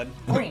yell, blood.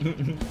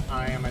 Queen.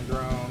 I am a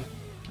drone.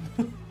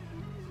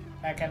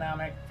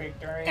 Economic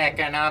victory.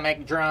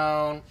 Economic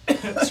drone.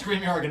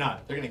 Scream your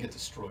Argonaut. They're gonna get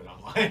destroyed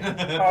online.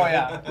 Oh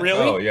yeah. Really?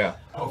 Oh yeah.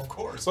 Of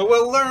course. But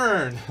we'll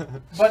learn.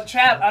 But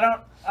chat, I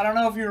don't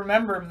know if you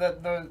remember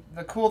that the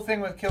cool thing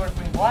with Killer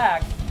Queen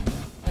Black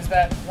is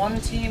that one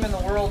team in the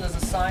world is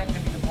assigned to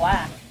be the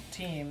black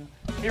team.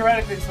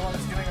 Theoretically, it's the one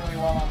that's doing really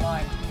well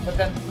online. But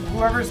then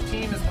whoever's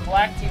team is the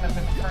black team at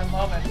the current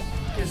moment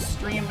is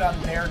streamed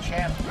on their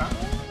channel,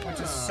 which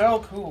is so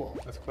cool.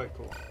 That's quite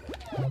cool.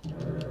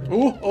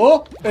 Ooh,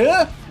 oh,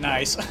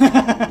 nice.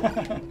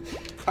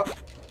 Uh-oh.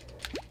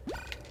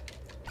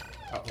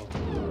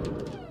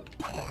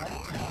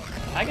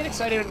 I get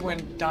excited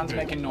when Don's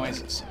making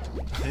noises.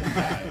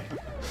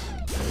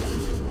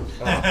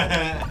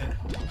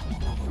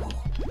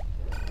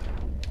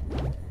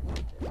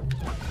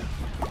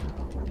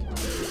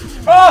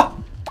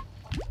 Oh!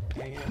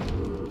 Dang it.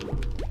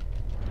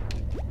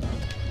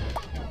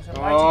 So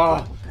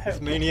Oh,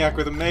 this maniac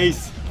with a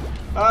mace.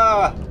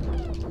 Ah!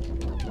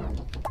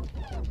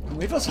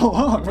 Leave us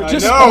alone. We're I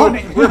just know!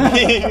 spawning. We're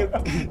being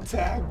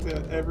attacked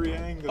at every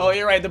angle. Oh,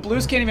 you're right. The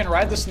blues can't even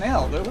ride the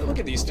snail. Look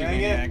at these two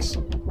Dang it. maniacs.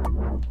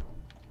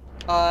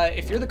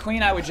 If you're the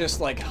queen, I would just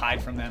like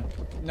hide from them.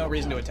 No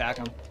reason to attack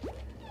them.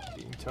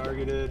 Being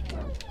targeted.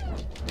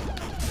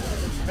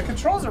 The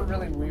controls are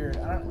really weird.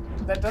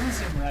 That doesn't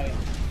seem right.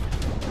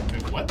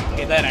 Wait, what?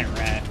 Okay, that ain't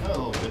right. Oh, a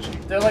little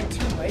bitchy. They're like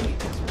too late.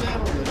 Yeah,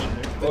 a little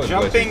bitchy. Oh, it's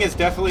Jumping glitchy. is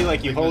definitely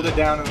like you hold it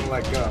down and then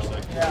let go.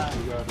 Yeah.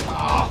 You got it.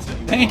 Ah,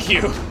 Thank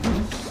you.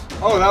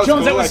 Oh, that was Jones,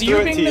 cool. that I was threw you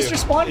it being to Mr.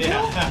 Spawn Kill?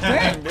 Yeah.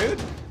 Dang,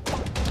 dude.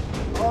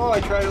 Oh, I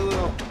tried a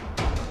little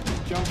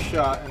jump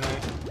shot and I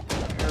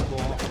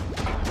airball.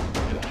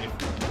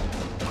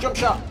 Jump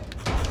shot.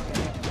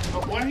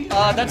 Oh, why are you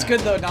That's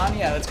good though, Don.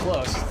 Yeah, that's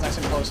close. It's nice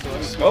and close to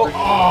us.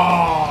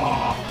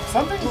 Oh.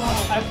 Something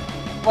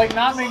like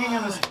not making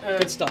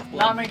Good stuff, Blake.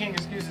 not making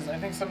excuses. I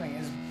think something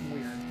is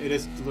weird. It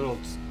is a little,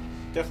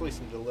 definitely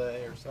some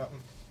delay or something.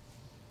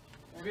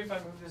 Maybe if I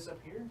move this up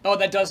here. Oh,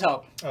 that does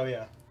help. Oh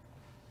yeah.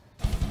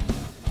 The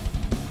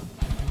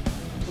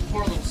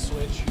poor little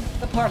switch.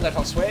 The part of that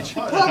whole switch.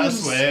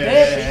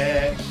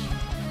 Switch.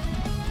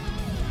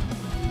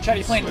 Chad,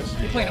 you playing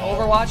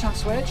Overwatch on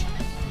Switch?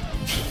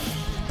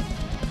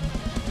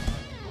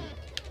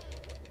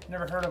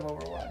 Never heard of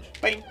Overwatch.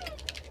 Bink.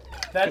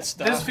 Good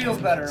stuff. This feels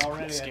better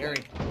already. I Scary.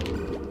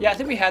 think. Yeah, I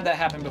think we had that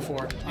happen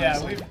before. Yeah,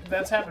 honestly.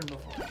 that's happened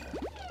before.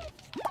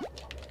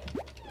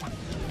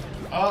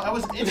 I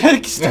was in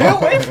it. Stay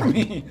away from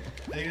me.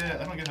 I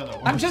don't get how that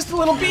works. I'm just a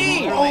little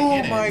bee.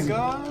 Oh Oh my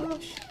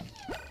gosh.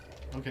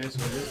 Okay, so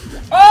it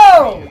is.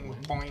 Oh!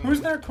 Boing.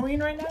 Who's their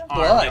queen right now?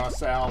 Blood.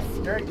 Yourself.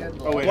 Very good.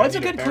 Oh wait. Blood's I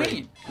a need good berry.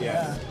 queen.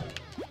 Yeah.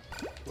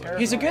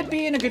 He's a good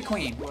bee and a good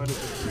queen. Blood is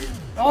a queen.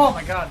 Oh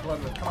my god,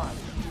 Bloodwood, come on.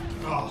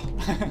 Oh.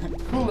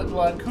 Cool it,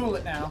 Blood, cool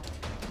it now.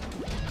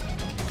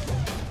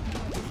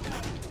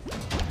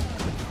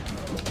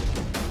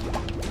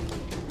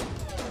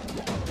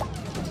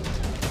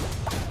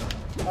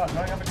 Oh,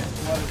 going up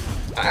against Blood is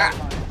fine.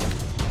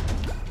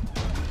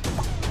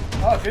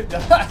 Oh, good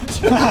dodge.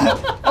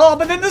 Oh,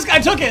 but then this guy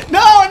took it.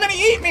 No, and then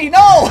he ate me.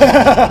 No.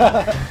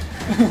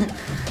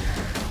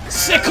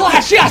 Sick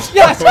clash! Yes!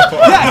 Yes!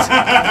 Yes!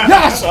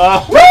 Yes!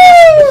 Woo!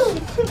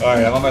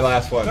 Alright, I'm on my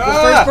last one. The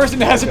first person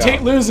to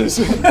hesitate loses.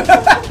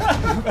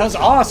 That was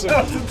awesome.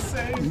 That was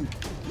insane.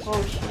 Oh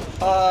shit.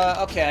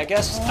 Okay, I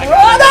guess. Oh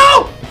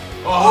no!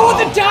 Oh,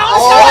 the down!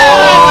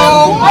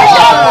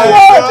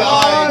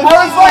 I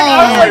was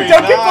like,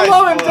 don't get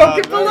below him, don't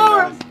get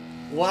below him.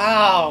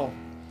 Wow.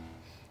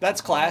 That's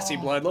classy,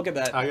 Blood. Look at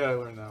that. I gotta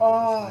learn that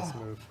one. That's a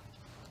nice move.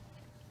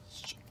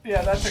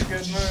 Yeah, that's a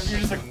good move. You're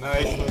just like,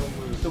 Nice little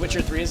move. The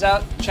Witcher 3 is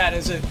out. Chad,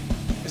 is it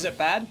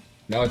bad?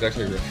 No, it's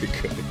actually really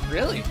good.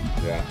 Really?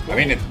 Yeah. I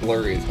mean, it's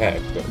blurry as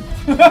heck, but...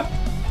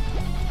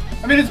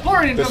 I mean, it's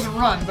blurry and it doesn't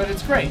run, but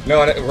it's great.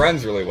 No, it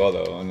runs really well,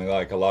 though. I mean,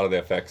 like, a lot of the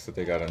effects that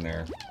they got in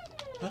there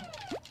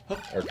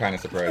are kind of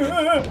surprising.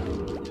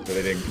 That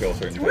they didn't kill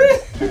certain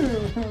things.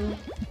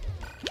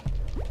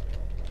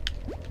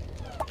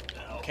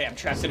 Okay, I'm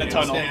trapped in a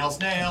tunnel.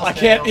 Snail. I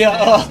can't-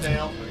 yeah,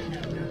 Snail.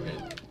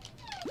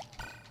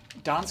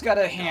 Don's got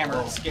a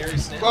hammer. Scary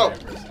snail. Whoa. there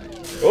for a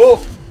second.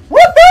 Oh!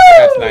 Woohoo!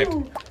 That's sniped.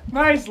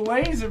 Nice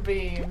laser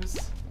beams.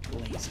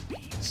 Laser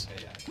beams.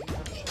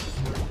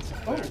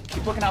 Oh,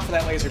 Keep looking out for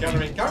that laser cover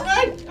beam. me. Cover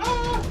me!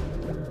 Ah!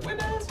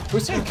 Witness! Who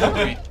said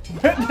cover me?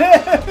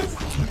 Witness!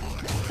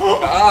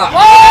 Ah!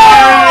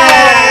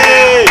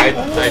 I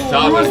thought I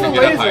was Who's the going to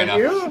get up high laser? enough.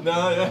 You?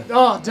 No, yeah.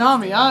 Oh,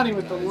 Damiani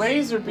with the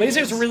laser beams.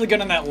 Lasers are really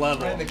good on that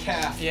level. Right in the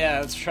calf.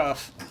 Yeah, it's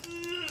tough.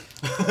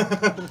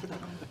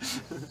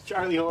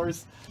 Charlie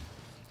horse.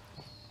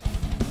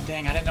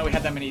 Dang, I didn't know we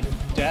had that many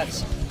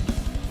deaths.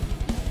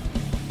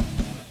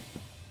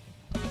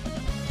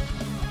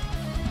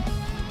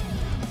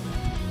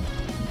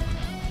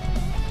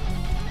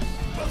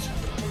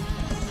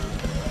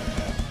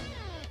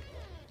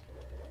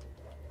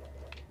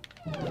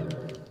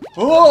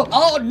 Oh!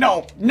 Oh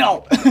no!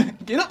 No!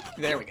 Get up!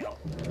 There we go.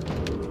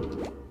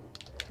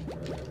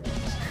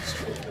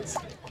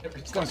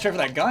 It's going straight for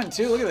that gun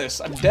too. Look at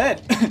this. I'm dead.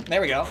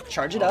 There we go.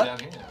 Charge it up.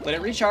 Let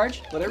it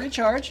recharge. Let it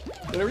recharge.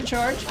 Let it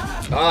recharge.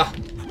 Ah!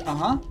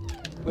 Uh-huh.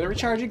 Let it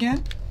recharge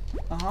again.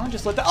 Uh-huh.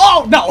 Just let the—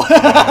 Oh no!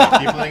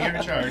 Keep letting it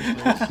recharge.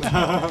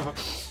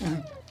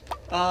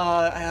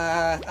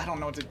 I don't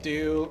know what to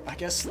do. I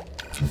guess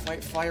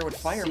fight fire with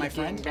fire, my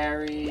friend.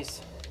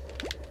 Berries.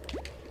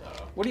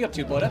 What are you up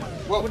to, Blood?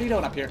 What are you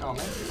doing up here? Oh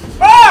man.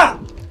 Ah!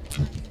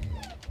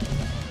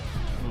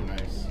 Ooh,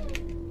 nice.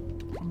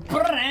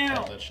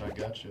 Brow. That shot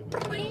got you.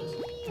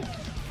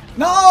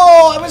 No!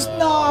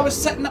 I was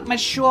setting up my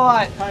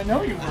shot. I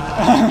know you were.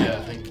 Yeah,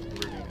 I think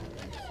we're gonna.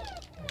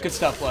 Good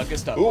stuff, Blood. Good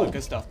stuff, Ooh. Blood.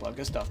 Good stuff, Blood.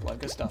 Good stuff, Blood.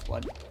 Good stuff,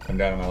 Blood. I'm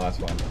down on my last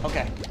one.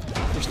 Okay.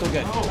 We're still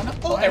good.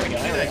 Oh, there we go.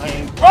 There we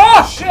go.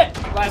 Oh shit!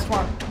 Last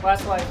one.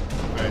 Last life.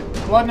 Alright.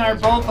 Blood and I are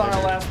both on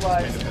our last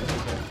lives.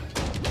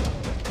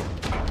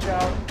 Good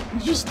job. You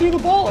just threw the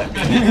ball at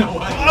me.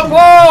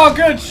 Whoa!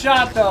 Good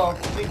shot though. I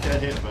think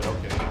that hit, but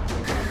okay.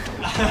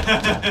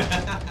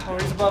 Oh,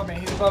 he's above me.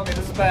 He's above me.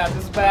 This is bad.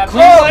 This is bad.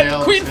 Queen Oh! fight!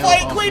 Snail, Queen snail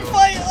fight! also. Queen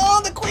fight!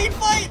 Oh, the queen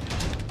fight!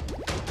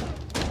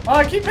 Oh,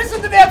 I keep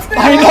missing the damn snail.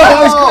 I know,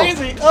 that was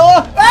crazy.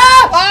 Oh!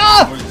 Ah!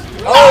 Ah!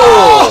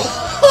 Oh!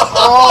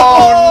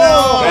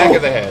 Oh Back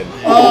of the head.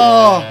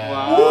 Oh!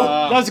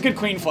 Wow. That was a good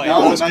queen fight. That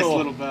was a nice cool.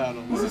 little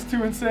battle. This is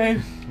too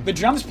insane. The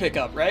drums pick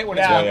up, right? When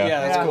Yeah. it's Yeah.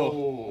 yeah, that's Yeah.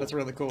 cool. That's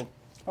really cool.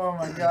 Oh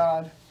my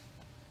god.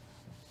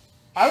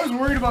 I was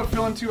worried about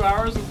filling 2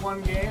 hours with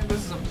one game.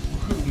 This is a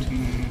hoot.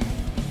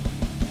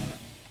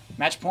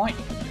 Match point.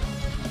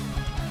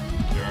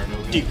 There are no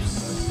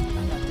games.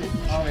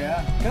 Oh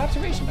yeah. Good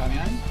observation,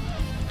 Damiani.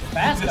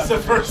 Fast That's the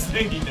first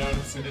thing he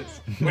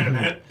notices. Wait a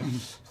minute.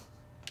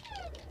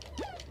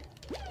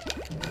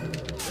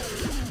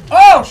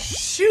 Oh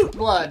shoot!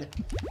 Blood.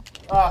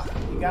 Oh,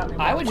 you got me.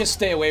 I would just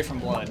stay away from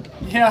Blood.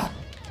 Yeah.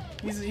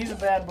 He's a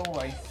bad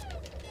boy.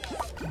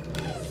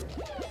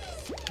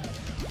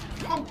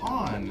 Come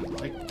on.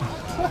 Like,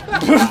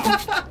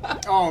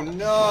 Oh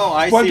no!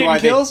 I Blood see getting why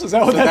kills? they. Is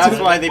that what so that's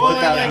that's why they Well,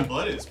 put yeah, that. yeah.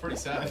 Blood is pretty I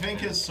sad. think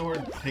his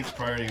sword takes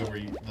priority over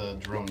the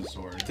drone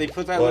sword. They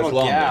put that Well, it's little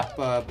longer.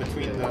 gap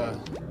between the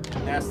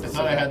nests. I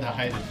thought I had the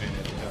height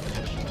advantage without the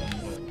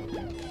headshot, but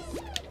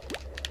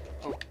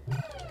okay.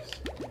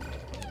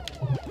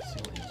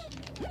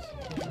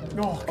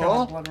 Oh Oh.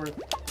 god, Bloodworth.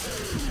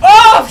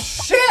 Oh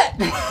shit!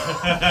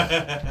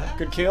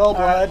 Good kill, All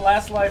right, Blood.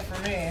 last life for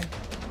me.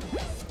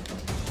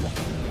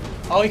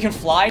 Oh, he can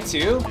fly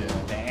too? Yeah.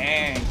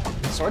 Dang.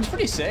 Sword's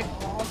pretty sick.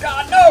 Oh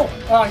god, no!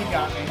 Oh, he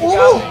got me. He Ooh.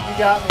 got me. He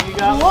got me. He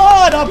got me.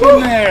 Blood up in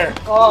there!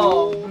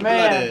 Oh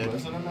man. Blooded.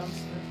 Was it announced?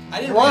 I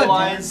didn't Blood.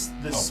 realize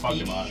the Oh, fuck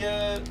him speedy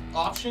up.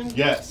 option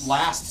Yes.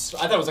 lasts. I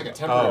thought it was like a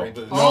temporary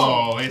boost.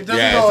 No, It it, doesn't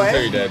Yeah, go it's away?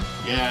 until you're dead.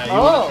 yeah. You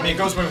Oh. I mean, it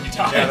goes when we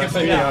die. Yeah, that's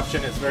the Yeah.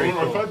 option. It's very I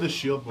cool. find the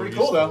shield more Pretty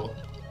cool, though. useful.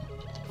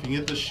 If you can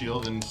get the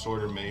shield and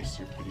sword or mace,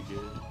 you're pretty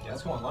good. Yeah,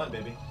 let's go online,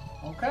 baby.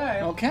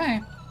 Okay.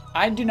 Okay.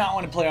 I do not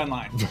want to play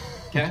online.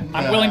 Okay.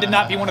 I'm willing to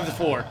not be one of the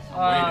four.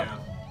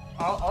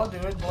 I'll do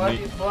it. Blood.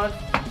 Blood.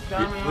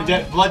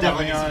 Damiani. Blood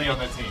definitely needs to be on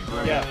that team.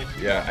 Yeah.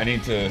 Yeah, I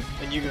need to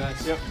And you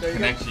guys. Yep. There you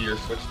go. connect to your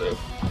Switch though.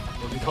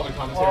 Will be color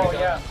commentary. Oh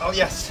yeah. Oh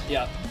yes.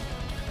 Yeah.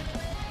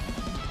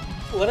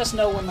 Let us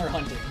know when they're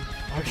hunting.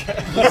 Okay.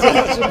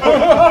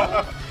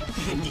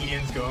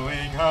 Ian's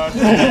going hard.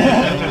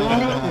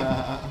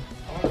 I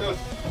want to go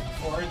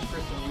forage for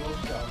some mule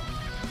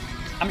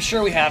stuff. I'm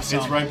sure we have some.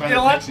 It's right by You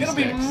know the what? pixie It'll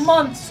be sticks.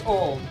 months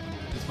old.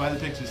 It's by the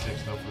pixie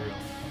sticks, though, for real.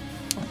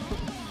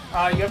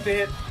 You have to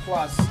hit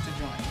plus to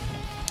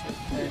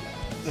join.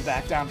 The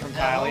back down from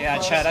Kyle. Yeah,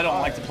 Chad, I don't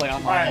like to play All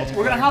online. right,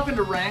 we're gonna hop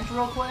into ranked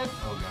real quick.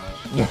 Oh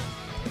gosh.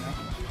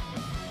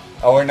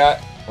 Oh, we're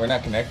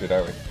not connected,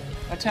 are we?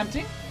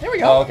 Attempting. There we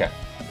go. Oh, okay.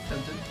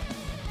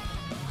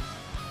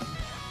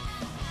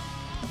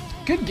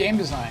 Good game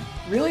design.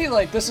 Really,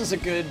 like this is a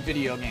good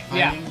video game.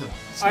 Yeah.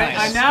 It's I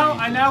nice.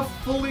 now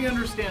fully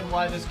understand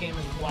why this game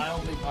is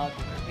wildly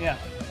popular. Yeah.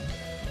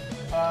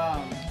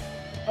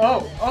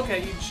 Oh,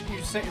 okay.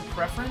 You set your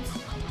preference.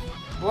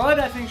 Blood,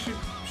 I think should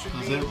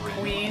Is be it random?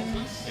 queen.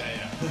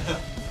 Yeah.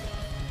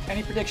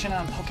 Any prediction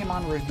on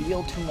Pokemon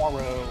reveal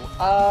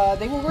tomorrow?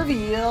 They will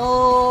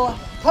reveal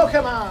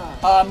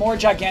Pokemon. more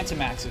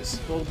Gigantamaxes.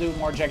 We'll do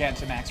more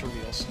Gigantamax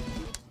reveals.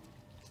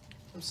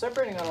 I'm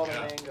separating out all the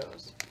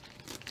mangoes.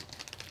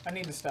 I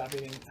need to stop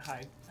eating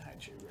high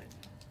chew right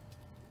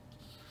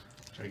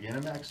now.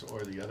 Gigantamax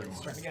or the other one?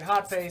 Starting to get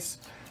hot face.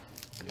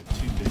 You have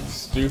two big.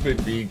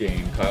 Stupid B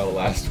game, Kyle,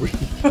 last week.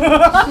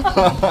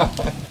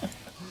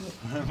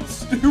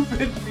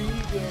 Stupid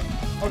vegan.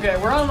 Okay,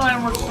 we're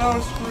online. We're so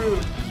screwed.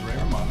 Is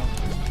Rare Mono?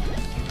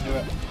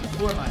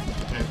 Who am I?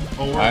 Okay.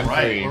 Oh, we're I'm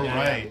right. green. We're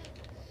right.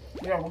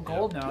 Yeah, we're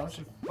gold now. It's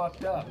just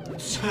fucked up.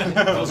 Feels Oh,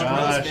 gross,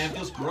 gosh. man.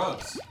 Feels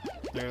gross.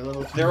 They're a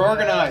little. They're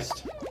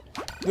organized.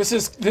 This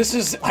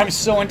is. I'm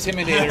so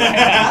intimidated right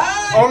now.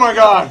 Oh my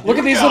god. Look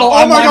at these little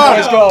Oh my online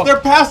boys god. go. They're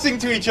passing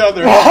to each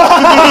other.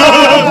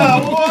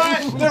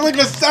 What? They're like an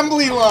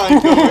assembly line. Yeah,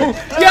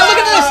 look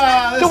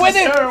at this. The way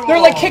they're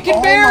like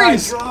kicking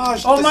berries. Oh my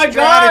gosh. Oh the my God.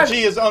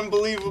 strategy is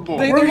unbelievable.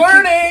 We're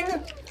learning.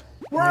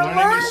 We're learning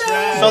learning. new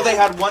strat. So they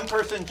had one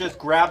person just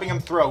grabbing him,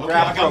 throw, Okay,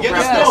 grab, I'm throw, getting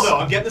the grab. snail, Yes. though.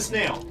 I'm getting the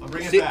snail. I'm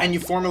bringing See, it back. and you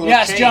form a little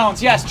Yes, chain.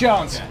 Jones. Yes,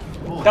 Jones.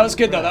 Okay. That was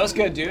good though. That was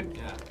good, dude.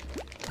 Yeah.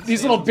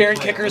 These little berry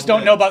kickers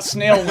don't know about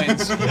snail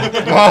wins.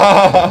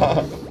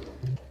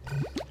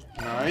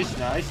 Nice,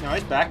 nice,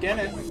 nice. Back in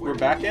it. We're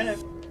back in it.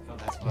 Oh,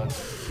 that's fun.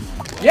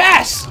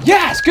 Yes,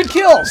 yes, good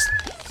kills.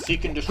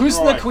 Seek and destroy. Who's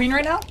the queen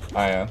right now?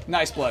 I am.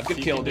 Nice blood. Good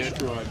Seek kill, and dude.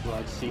 Destroy,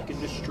 blood. Seek and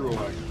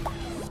destroy.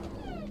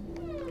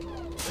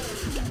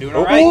 Doing Oh,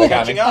 alright. they got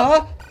Catching me.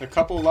 up. A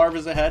couple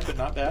larvas ahead, but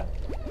not bad.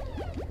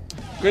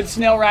 Good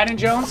snail riding,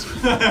 Jones.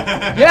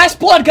 Yes,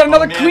 blood. Got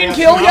another man, queen yes,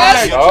 kill. nice.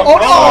 Yes. Oh, Oh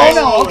no, nice.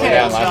 no. Okay.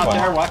 Yeah, Watch last out one.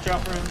 there. Watch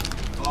out for him.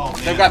 Oh,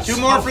 man. They've got two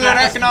more So for that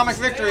fast. economic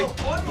victory.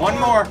 One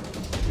more.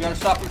 You gotta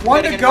stop them from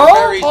One getting to into the go?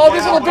 berries. Oh,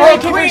 these Yeah. little berry Oh,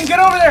 queen, kickers. get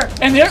over there.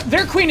 And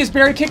their queen is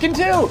berry kicking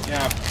too.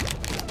 Yeah.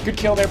 Good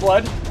kill there,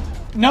 blood.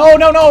 No,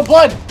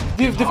 blood.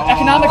 The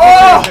economic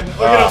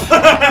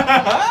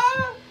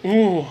victory.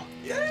 Ooh.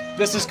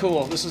 This is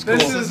cool. This is cool.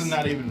 This This is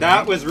not even.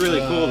 That was really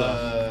cool,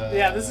 though.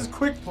 Yeah, this is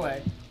quick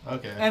play.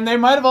 Okay. And they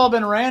might have all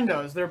been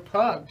randos. They're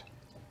pugged.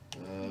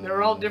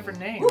 They're all different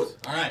names.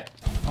 All right.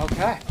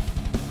 Okay.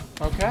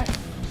 Okay.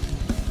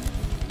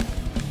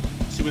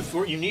 See, with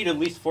four, you need at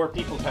least 4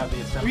 people to have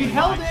the assembly We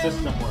held line in-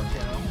 system work, you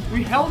know?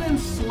 We held in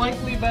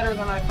slightly better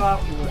than I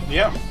thought we would.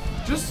 Yeah.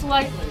 Just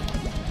slightly.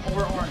 Oh,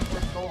 we're orange.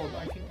 We're gold.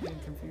 I keep getting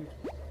confused.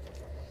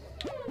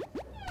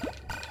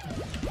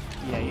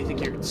 Yeah, you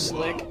think you're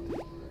slick?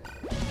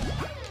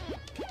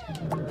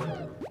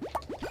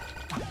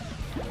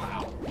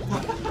 Wow.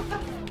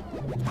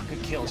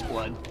 Good kills,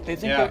 blood. They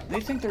think Yeah. they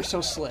think they're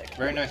so slick.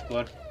 Very nice,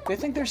 blood. They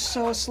think they're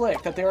so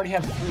slick that they already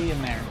have 3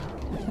 in there.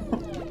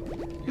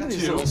 Look at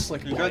these little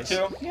slick boys. You got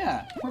 2?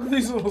 Yeah. Look at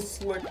these little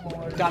slick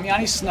boys.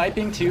 Damiani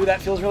sniping too.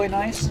 That feels really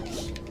nice.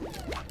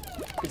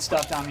 Good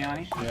stuff,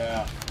 Damiani.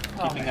 Yeah.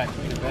 Oh, Keeping man. that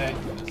queen at bay.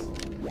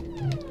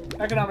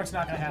 Economics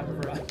not gonna happen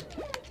for us.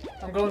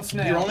 I'm going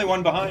snail. You're only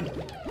one behind.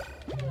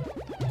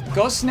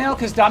 Go snail,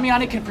 because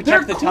Damiani can Their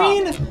protect the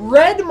queen top.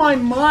 read my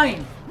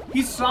mind.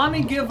 He saw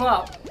me give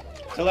up.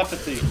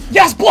 Telepathy.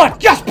 Yes,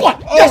 blood! Yes,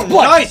 blood! Oh, Yes,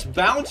 blood! nice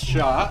bounce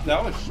shot.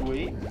 That was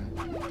sweet.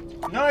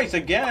 Nice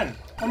again.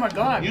 Oh my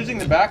god. Using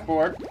the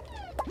backboard.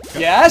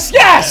 Yes,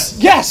 yes,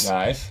 yes!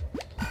 Nice.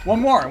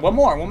 One more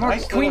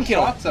Nice queen little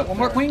kill. shots up One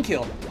more there. queen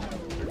kill.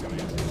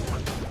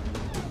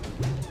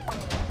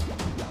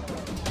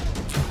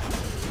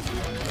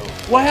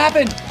 What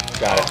happened?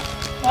 Got it.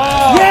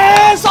 Oh.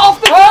 Yes, off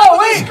the Oh,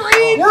 wait.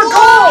 screen! We're gold!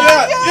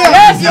 Yeah,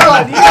 Yes,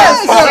 blood!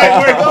 Yes!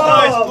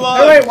 Nice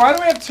blood. Hey, wait, why do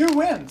we have 2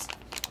 wins?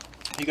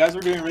 You guys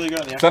were doing really good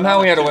on the Somehow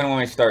we had to win when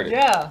we started.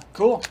 Yeah.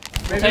 Cool.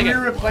 Maybe Take we it.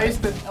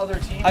 replaced the other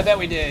team. I bet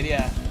we did,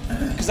 yeah.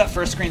 Because that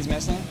first screen's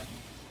missing.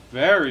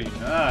 Very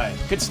nice.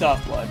 Good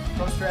stuff, blood.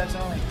 Pro strats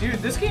only. Dude,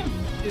 this game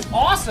is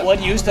awesome. Blood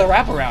used the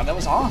wraparound. That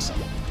was awesome.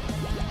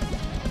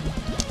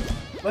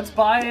 Let's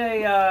buy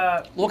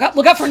a. Look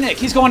out for Nick.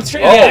 He's going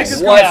straight. Oh, Yeah, Yes.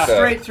 just what go the-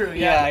 straight through.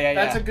 Yeah, Yeah.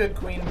 That's a good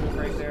queen move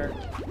right there.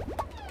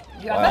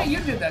 Yeah, Wow. I thought you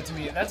did that to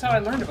me. That's how I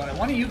learned about it.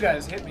 One of you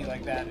guys hit me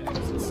like that, and it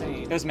was It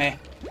insane. was me.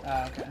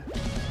 Okay.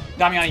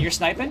 Damiani, you're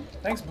sniping?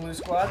 Thanks, Blue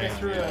Squad. They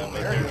threw a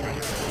barrier.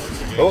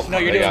 Oh, No,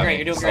 you're they doing got great,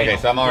 me. you're doing great. Okay,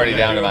 so I'm already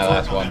down to my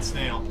last one.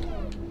 Snail.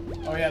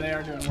 Oh yeah, they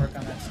are doing work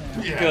on that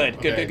snail. Yeah, Good,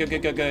 okay.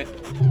 good.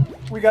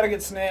 We gotta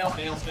get snail.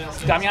 Snail.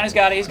 Damiani's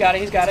got it. He's got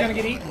it. It's gonna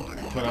get eaten.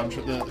 But I'm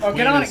the Oh, queen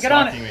get on is it, get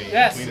on it. stalking me.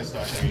 Yes. The queen is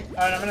stalking me.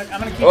 All right, I'm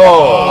gonna keep.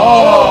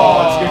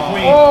 Oh. That's a good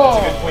queen. Oh.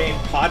 That's a good queen.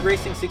 Pod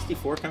Racing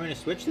 64 coming to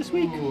Switch this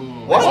week?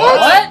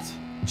 What?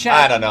 Chat,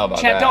 I don't know about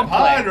Chat, that. don't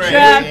Pod play.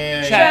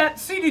 Racing. Chat.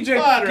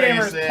 CDJ Pod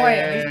Gamer is Racing.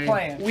 playing. He's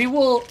playing. We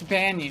will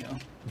ban you.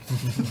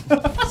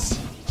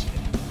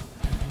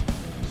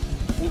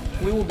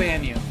 We will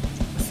ban you.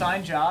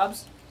 Assign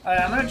jobs. All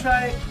right, I'm gonna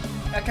try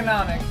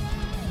economic.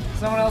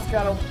 Someone else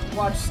gotta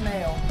watch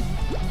Snail.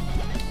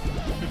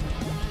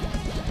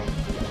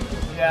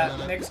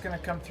 Yeah, Nick's gonna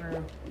come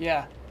through.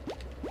 Yeah.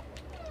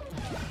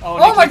 Oh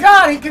Nick- my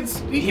God! He can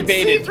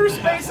baited. see through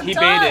space and He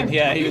time. baited,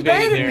 yeah, he was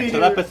baited baited there. me, dude.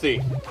 Telepathy.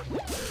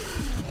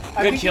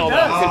 I Good think kill, he though.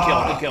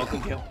 does.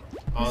 Good kill.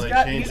 Oh, they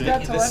got- changed he's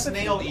got it. The telepathy.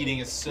 snail eating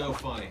is so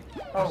funny.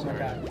 Oh my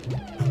God.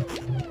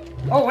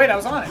 Oh wait, I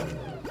was on it.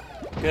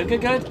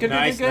 Good.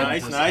 Nice. Oh my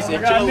Inch God, it Nick's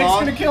along.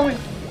 gonna kill me.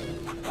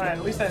 All right,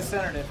 at least I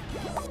centered it.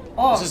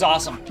 Oh, This is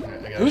awesome.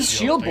 I got Who's a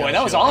Shield I Boy? got a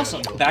That was shield, I got a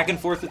awesome. shield. Back and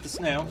forth with the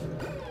snail.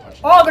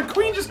 oh, the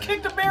queen just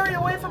kicked a berry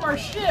away from our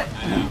shit.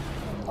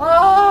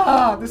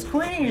 Ah, this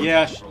queen.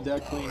 Yeah,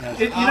 that queen has.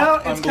 You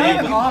know, it's kind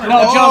of an honor.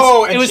 No, Jones,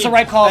 Oh, it and was she- the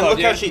right call, and though, look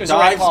how dude. she It was the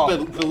right dives call. below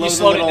You the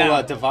slowed it little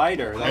down.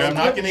 divider. Yeah, I'm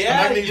not getting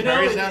these you know,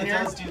 berries it down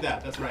here. does do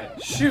that. That's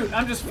right. Shoot,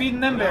 I'm just feeding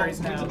them berries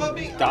It's now. above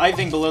me.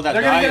 Diving below that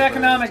They're gonna get diver.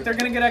 economic. They're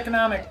gonna get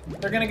economic.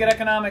 They're gonna get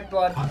economic,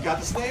 blood. I got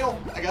the snail.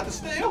 I got the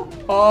snail.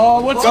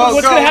 Oh, what's Go,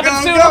 gonna go, happen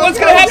go, sooner? go, What's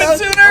go, gonna happen go.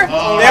 sooner?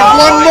 They have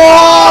one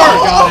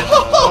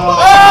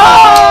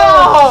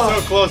Oh! more!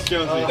 So close,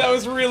 Jonesy. That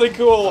was really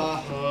cool.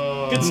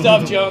 Good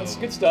stuff, Jones.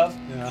 Good stuff.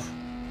 Yeah.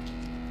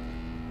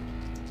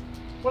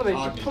 What are they?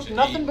 Oh, Put did you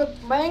nothing eat?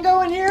 but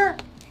mango in here?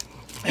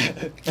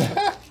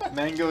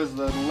 Mango is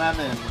the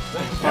lemon.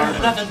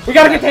 We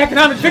gotta get the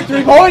economic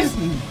victory, boys.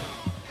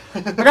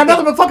 I got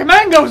nothing but fucking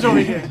mangoes over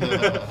here. You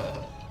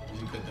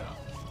could though.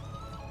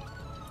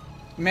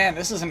 Man,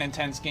 this is an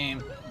intense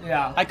game.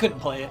 Yeah, I couldn't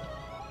play it.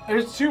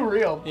 it's too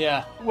real.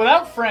 Yeah.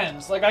 Without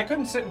friends, like I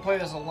couldn't sit and play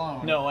this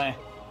alone. No way.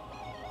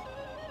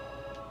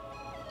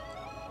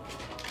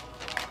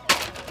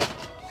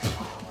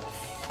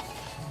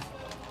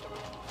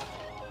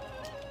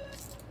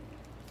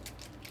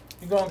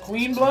 You going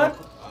queen, blood?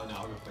 No,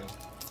 I'll go queen.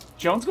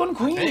 Jones going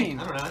queen.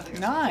 I don't know. I think it's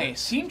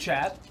Nice. Team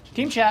chat.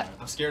 Team chat.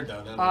 I'm scared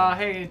though. No.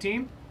 Hey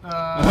team.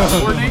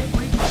 Coordinate,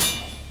 please.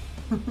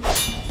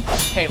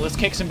 Hey, let's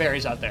kick some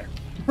berries out there.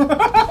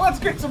 Let's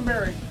kick some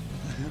berry.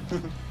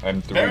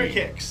 I'm 3. Berry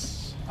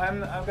kicks.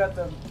 I've got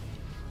the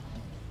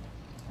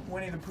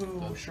Winnie the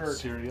Pooh shirt.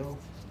 Cereal.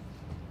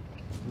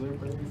 Is there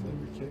berry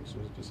flavored kicks or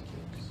is it just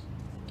kicks?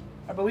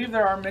 I believe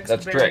there are mixed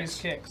That's berries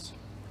tricks. kicks.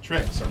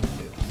 Tricks are the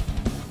kids.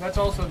 That's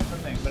also the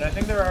thing, but I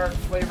think there are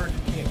flavored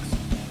kicks.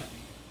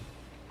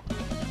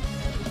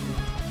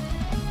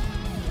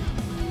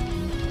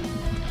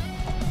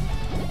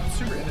 I'm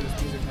super into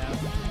this music now.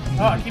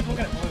 Oh, I keep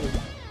looking at blue.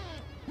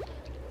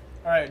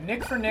 Alright,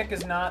 Nick for Nick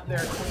is not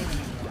their queen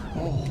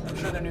anymore. I'm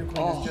sure their new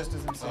queen is just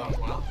as insane. Oh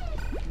well.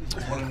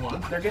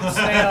 1-1. They're getting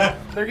snail.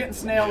 They're getting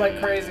snail like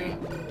crazy.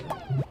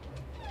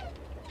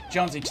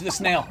 Jonesy, to the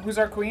snail. Who's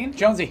our queen?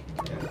 Jonesy.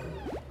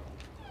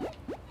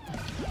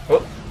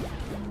 Oh.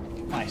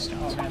 Nice, Oh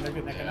Jones. man, they're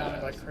getting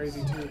economic like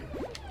crazy too.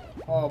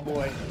 Oh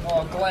boy.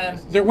 Oh Glenn.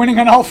 They're winning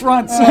on all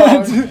fronts.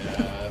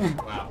 Oh,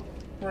 Wow.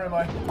 where am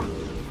I?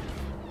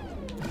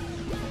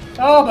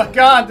 Oh my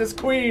god, this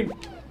queen!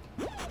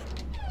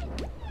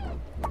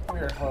 We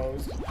are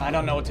hosed. I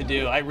don't know what to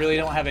do. I really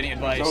don't have any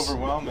advice. It's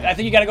overwhelming. I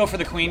think you gotta go for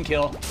the queen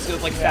kill. It's the,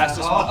 like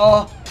fastest Oh. one.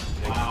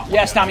 Oh. Wow.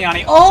 Yes,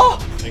 Damiani. Oh!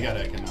 They got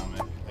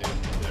economic.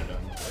 They're done.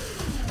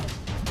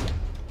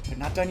 They're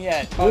not done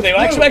yet. Oh, Ooh, they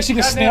it's actually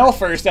blue. get God snail damn.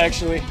 first,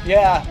 actually.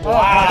 Yeah.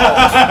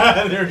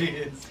 Wow. There he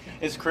is.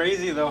 It's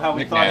crazy though how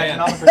we McMahon. thought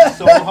economics was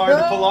so hard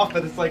to pull off,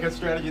 but it's like a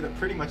strategy that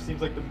pretty much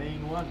seems like the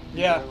main one.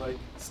 Yeah. They're like,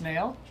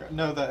 Snail?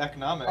 no, the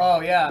economic.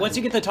 Oh yeah. Once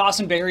you get the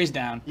tossing berries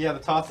down. Yeah, the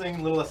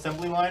tossing little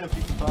assembly line of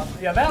people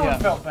tossing. Yeah, that Yeah. one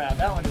felt bad.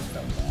 That one just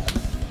felt bad.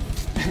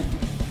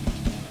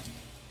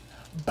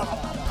 Ba,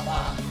 ba, ba,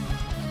 ba.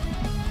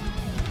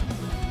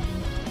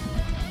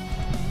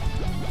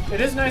 It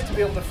is nice to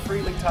be able to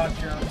freely talk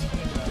to your own team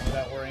though,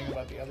 without worrying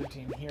about the other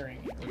team hearing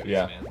you. Look at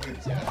Yeah. this, man. Look at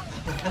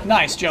this guy.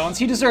 Nice, Jones.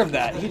 He deserved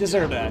that. He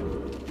deserved that.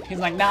 He's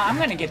like, nah, I'm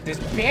gonna get this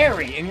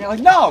berry. And you're like,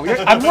 no,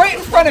 I'm right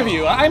in front of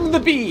you. I'm the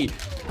bee.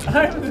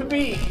 I'm the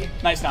bee.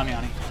 Nice,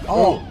 Damiani.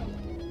 Oh.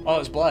 Oh,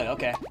 it's blood.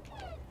 Okay.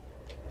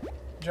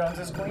 Jones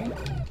is queen?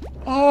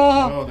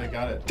 Oh. Oh, they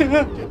got it. Get to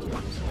it.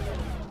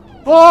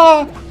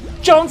 Oh.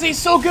 Jonesy's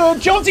so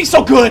good. Jonesy's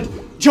so good.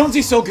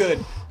 Jonesy's so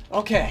good.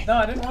 Okay. No,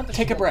 I didn't want the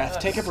Take a shield. breath.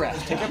 Yes. Take a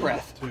breath. Take a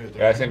breath. Dude,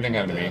 Yeah, same thing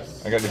happened to me.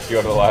 I got the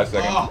shield at the last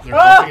second. They're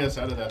Ah! pumping us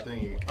out of that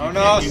thing. You Oh can't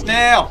no, use it.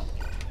 snail!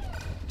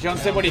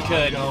 Jones did what he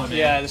could. going, man.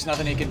 Yeah, there's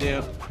nothing he could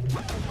do.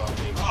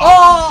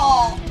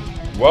 Oh!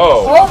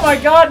 Whoa. Oh my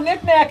god,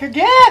 Knick-Knack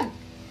again!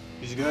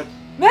 He's good.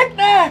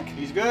 Knick-Knack!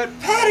 He's good.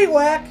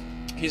 Paddywhack!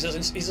 He's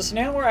a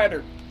snail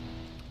rider.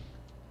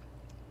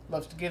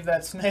 Loves to give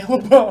that snail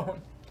a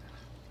bone.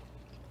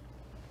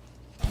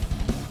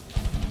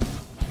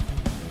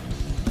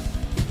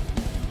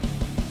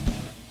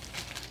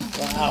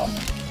 Wow.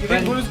 You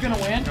think Blue's gonna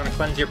win? You want to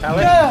cleanse your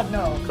palate? Yeah,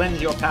 no.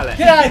 Cleanse your palate.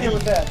 Get out of here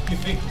with that. You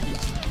think?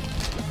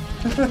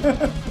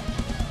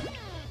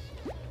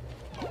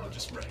 Oh, we're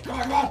just ready.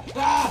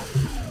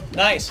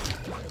 Nice.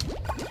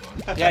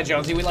 Yeah,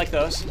 Jonesy, we like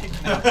those.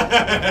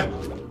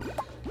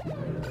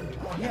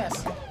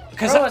 Yes.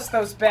 Because Throw us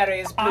those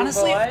berries, Blue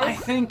honestly, boy. I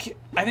think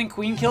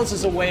queen kills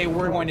is a way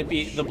we're going to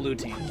beat the blue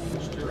team.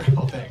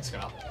 Oh, thanks,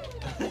 Kyle.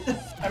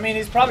 I mean,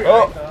 he's probably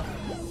right, though.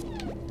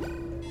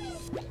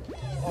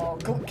 Oh,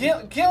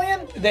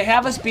 Killian? They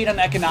have us beat on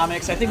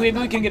economics. I think maybe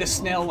we can get a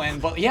snail win.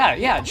 But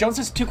yeah, Jones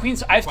has 2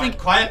 queens. I think.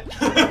 Quiet.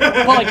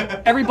 But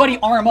like, everybody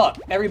arm up.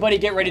 Everybody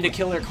get ready to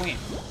kill their queen.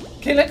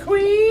 Kill a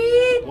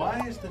queen!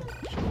 Why is the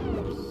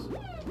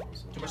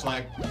Too much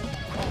lag.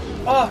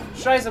 Oh,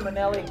 Shiza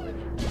Manelli.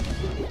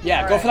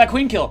 Yeah, All go right. for that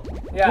queen kill.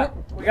 Yeah,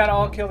 we gotta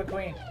all kill the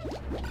queen.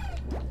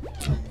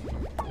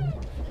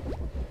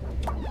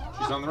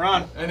 She's on the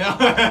run. I know.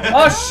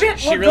 Oh shit!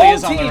 She we're really gold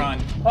is on the team. run.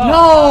 Oh.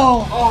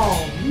 No!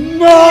 Oh,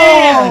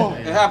 No!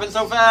 It happened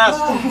so fast.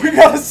 We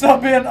gotta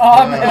sub in.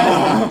 Oh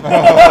man.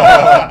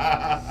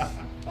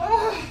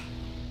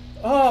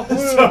 Oh,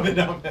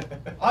 Blue.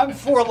 I'm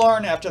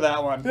forlorn after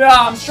that one. Yeah,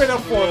 I'm straight up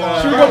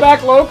forlorn. Should we Yeah. go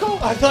back local?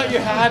 I thought you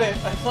had it.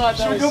 I thought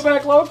that Should we was... go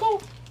back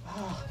local?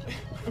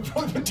 I've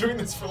probably been doing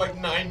this for like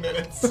 9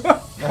 minutes.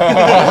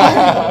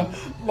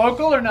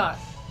 Local or not?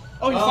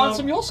 Oh, you found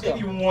some mule Maybe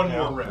scum. one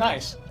more round.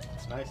 Nice.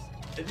 It's nice.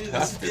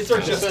 It's our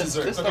just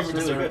dessert. This I think stuff's we really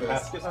deserve good.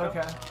 this. Good stuff.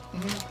 Okay.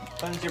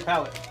 Cleanse your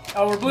palate.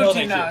 Oh, we're blue No,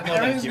 team thank now. you. No,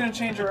 Everything's thank gonna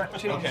change around.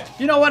 Okay.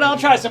 You know what? I'll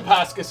try some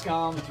Pasca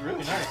scum. It's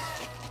really nice.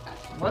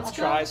 Let's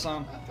try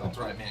some. Don't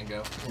try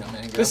mango. Yeah,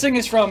 mango. This thing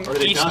is from Are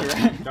they Easter.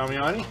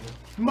 Damiani?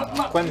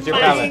 Cleanse your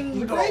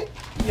palate.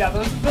 Yeah,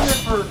 those have been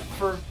there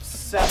for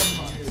 7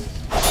 months.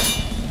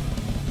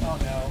 Oh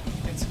no,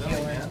 it's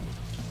killing.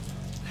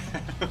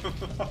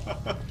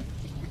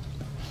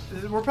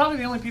 We're probably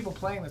the only people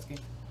playing this game.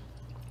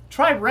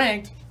 Try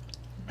ranked.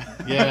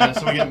 Yeah,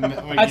 so we get.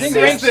 I think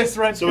Say ranked- this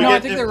right. So we No, I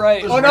get think they're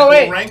right. there's Oh, no,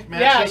 wait. ranked Yeah,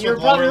 matches you're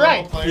with probably lower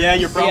right. level players. Yeah,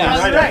 you're probably Yeah.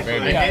 right. Right. But I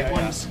Yeah, hate yeah,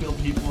 when yeah.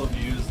 skilled people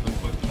abuse the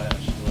quick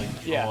patch to like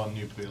Yeah. draw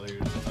new players.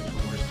 It's like the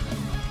worst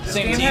thing. This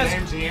Same game team. has-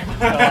 Same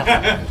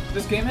team.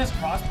 This game has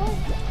crossbow?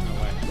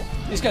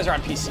 These guys are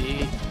on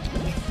PC.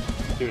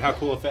 Dude, how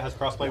cool if it has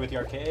crossplay with the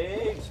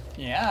arcades.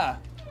 Yeah.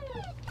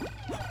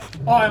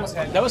 Oh, I almost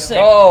had it. That was sick.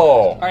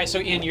 Oh! All right, so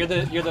Ian, you're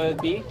the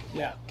B.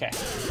 Yeah. Okay.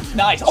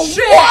 Nice. Oh,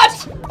 Shit!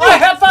 what?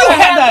 I thought You I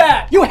had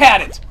that. You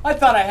had it. I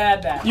thought I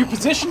had that. You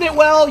positioned it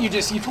well. You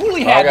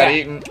totally I had got that.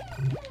 eaten.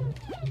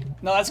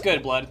 No, that's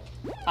good, Blood.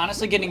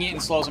 Honestly, getting eaten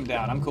slows him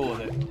down. I'm cool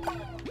with it.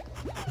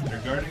 They're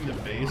guarding the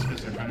base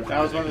because they're trying to. That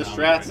was one of the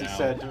economic strats he right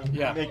said. now.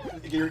 Yeah.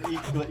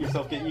 Let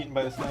yourself get eaten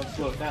by the snail.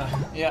 Slow it down.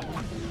 Yeah.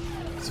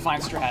 It's a fine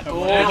strat.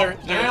 Oh,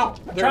 Now.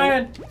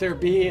 their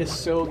B is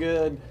so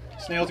good.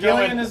 Snail's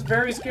Gillian going. is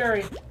very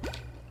scary.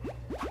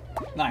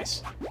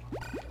 Nice.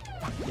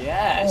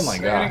 Yes. Oh my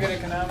They're gonna God. get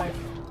economic.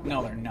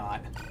 No, they're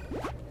not.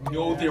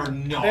 No, they're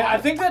not. I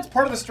think that's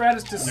part of the strat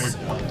is to,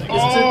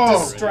 Oh!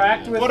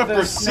 distract with What a the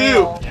pursuit!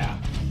 snail. Yeah.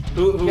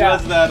 Who Yeah.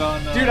 was that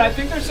on? Dude, I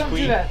think there's something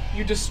Queen? to that.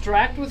 You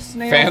distract with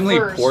snail Family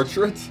first,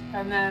 portrait?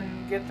 and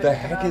then get the, The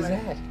heck is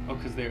economic. that? Oh,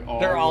 because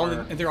They're all in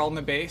the base. They're all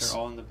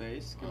in the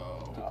base.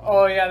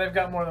 Oh yeah, they've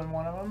got more than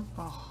one of them.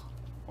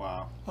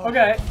 Wow.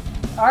 Okay,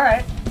 all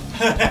right.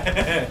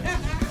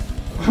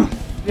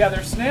 Yeah,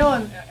 their snail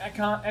and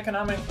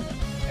economic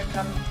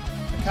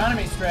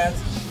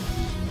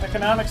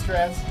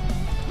strats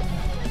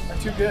are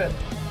too good.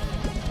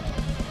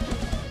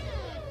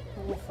 A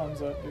little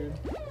thumbs up, dude.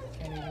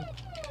 Can't even.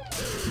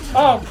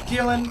 Oh,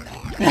 Keelan.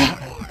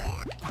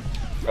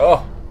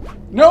 Oh.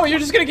 No, you're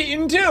just gonna get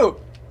eaten too.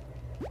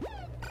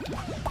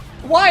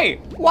 Why?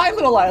 Why,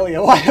 little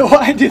Ilia?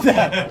 Why do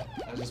that?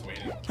 I was just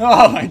waiting.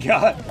 Oh my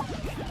God.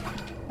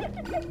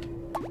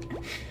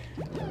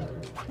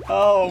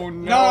 Oh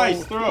no.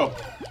 Nice throw.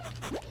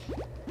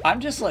 I'm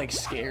just like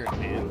scared,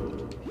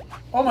 man.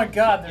 Oh my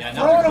God, they're Yeah,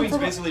 now their throwing them queen's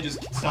from. basically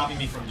just stopping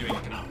me from doing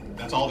economic.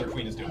 That's all their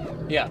queen is doing.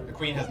 Yeah. The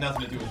queen has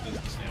nothing to do with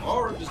the snail.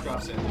 Or it just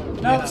drops in.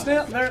 No, the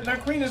snail. Their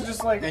queen is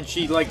just like. And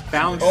she like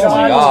bounced. Oh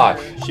my God.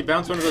 gosh. She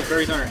bounced one of those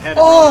berries on her head.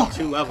 Oh! And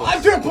 2 levels.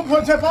 I'm doing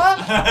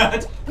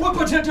papa. What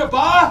potential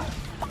bar?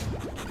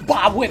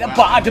 Bob with a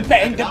bar to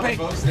bang to bang.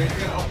 Folks, there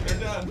you go. They're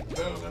done.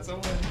 Boom, that's a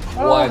win.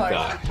 What my the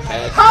God.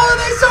 heck? How are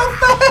they so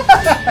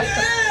fast?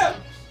 Yeah!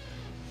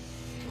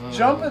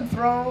 Jump and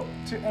throw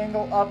to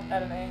angle up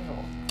at an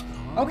angle.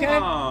 Okay.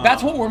 Ah.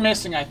 That's what we're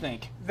missing, I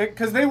think.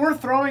 Because they were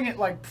throwing it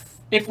like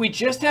If we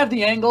just have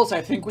the angles,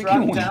 I think we drop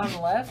can win.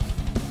 down left.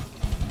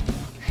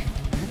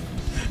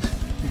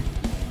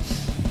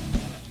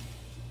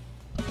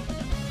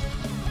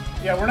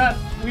 Yeah,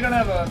 we don't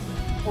have a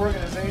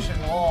organization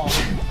wall.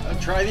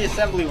 Try the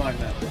assembly line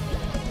then.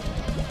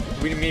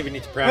 We maybe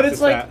need to But practice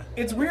it's like, that.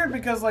 it's weird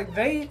because like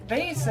they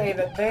say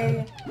that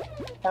they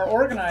are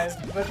organized,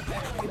 but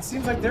it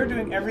seems like they're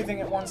doing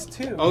everything at once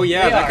too. Oh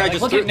yeah, They that are. guy Like,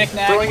 just look at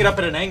Knick-Knack. throwing it up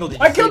at an angle. Did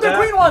you I see killed their that?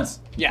 queen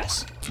once!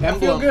 Yes. I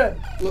feel good.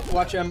 Look,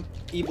 watch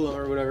E-bloom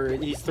or whatever.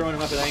 He's throwing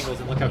him up at angles,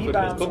 and look how quick it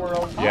E-bombs is.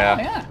 world. Yeah.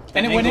 Oh, yeah.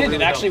 And it went in.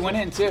 It actually went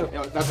in too.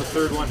 Yeah, that's the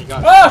third one he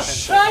got. Oh,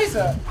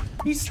 Shiza!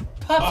 He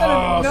pops out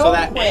of So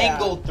nowhere. that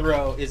angle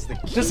throw is the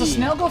key. Does the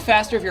snail go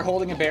faster if you're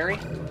holding a berry?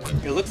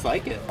 It looks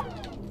like it.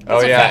 Oh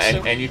That's yeah,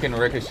 offensive. and you can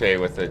ricochet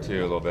with it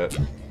too a little bit.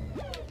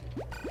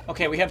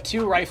 Okay, we have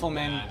 2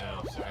 riflemen. I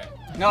know, sorry.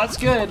 No, that's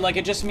good. Like,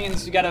 it just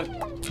means you gotta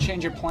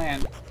change your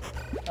plan.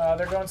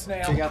 They're going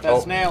snail. Check out that Oh.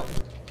 snail.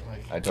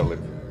 I totally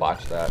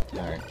botched that.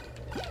 Alright.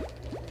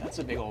 That's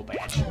a big old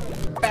badge.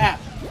 Bah.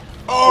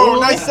 Oh,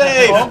 nice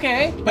save!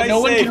 Okay, but Nice no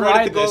one save can right at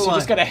ride the goal this. You line.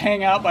 just gotta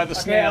hang out by the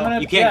Okay, snail. I'm gonna,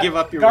 You can't give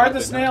up your guard the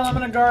weapon, snail. no. I'm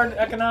gonna guard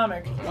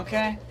economic.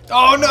 Okay.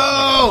 Oh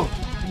no!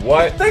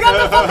 What? They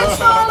got the fucking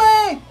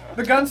Snarly!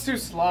 The gun's too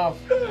slow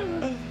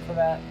for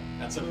that.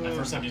 That's my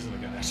first time using the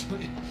gun,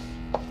 actually.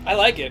 I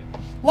like it.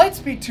 Light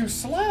speed too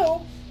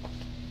slow.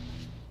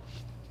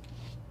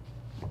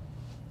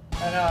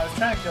 I know. I was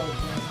trying to kill the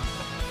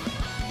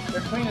queen.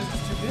 Their queen is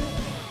just too big.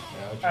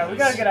 All right, we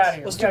gotta get out of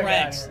here. Let's We do gotta get out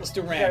of ranks. here. Let's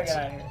do We gotta ranks. get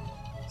out of here.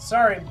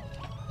 Sorry,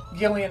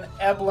 Gillian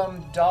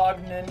Eblum,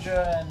 Dog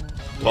Ninja, and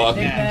Dog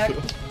Knick-Knack.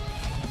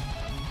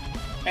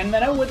 And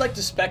then I would like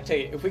to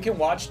spectate. If we can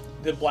watch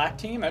the black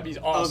team, that'd be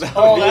awesome.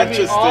 Oh, that'd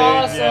be interesting.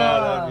 awesome. Yeah,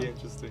 that'd be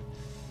interesting.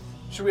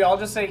 Should we all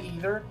just say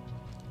either?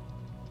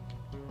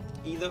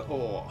 Either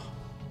or.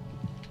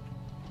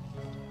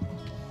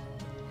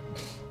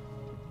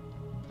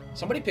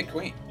 Somebody picked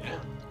queen. Yeah.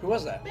 Who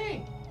was that?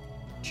 Me.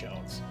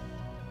 Jones.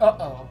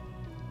 Uh-oh.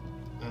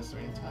 That's the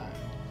main time.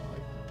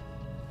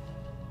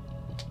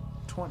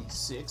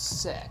 26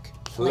 sec.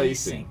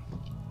 Placing.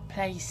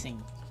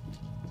 Placing.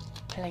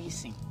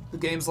 Placing. The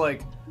game's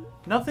like,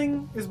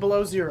 nothing is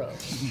below 0.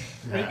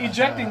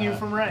 Ejecting you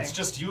from rank. It's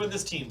just you and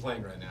this team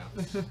playing right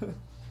now.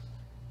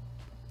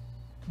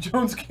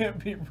 Jones can't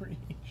be reached.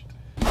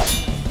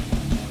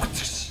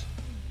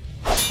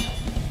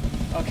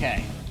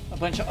 Okay. A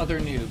bunch of other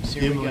noobs.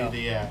 Here we Gimli go.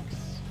 the axe.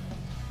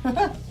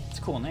 It's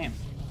a cool name.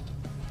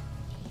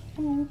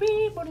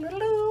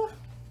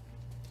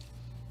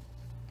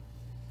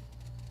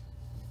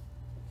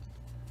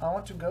 I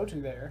want to go to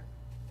there.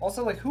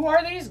 Also, like, who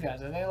are these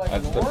guys? Are they like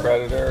That's the lore?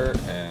 predator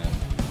and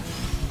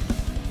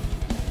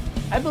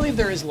I believe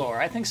there is lore.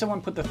 I think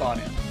someone put the thought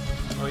in.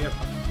 Oh, yeah.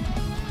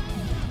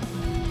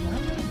 Where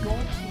are they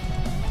going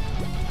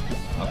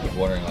to? I was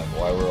wondering like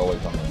why we're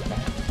always on this map.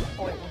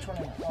 Oh, wait, which one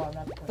am I? Oh, I'm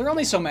not the There are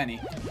only so many.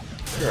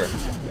 Sure. I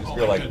just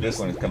feel like this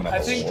one is coming up I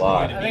a think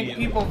lot. I think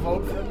people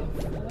vote for them.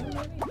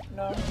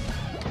 No.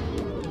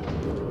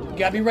 You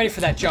gotta be ready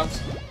for that,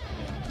 Jones.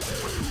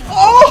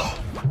 Oh!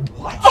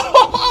 What?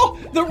 Oh!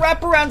 The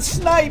wraparound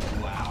snipe!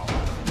 Wow.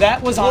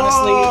 That was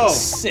honestly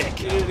sick.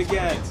 Did it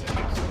again.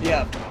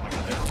 Yeah.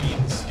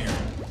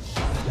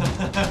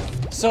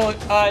 So,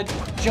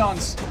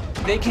 Jones,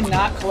 they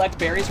cannot collect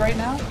berries right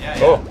now. Yeah,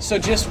 yeah. Oh. So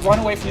just run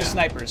away from the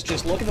snipers.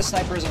 Just look at the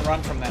snipers and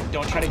run from them.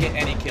 Don't try to get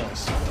any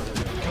kills.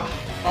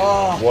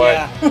 Oh, What?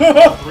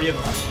 yeah. All 3 of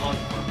them are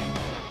unharming.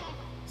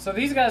 So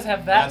these guys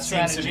have that, That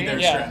seems to strategy, be their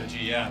Yeah. strategy,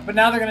 yeah. but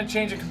now they're gonna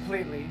change it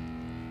completely.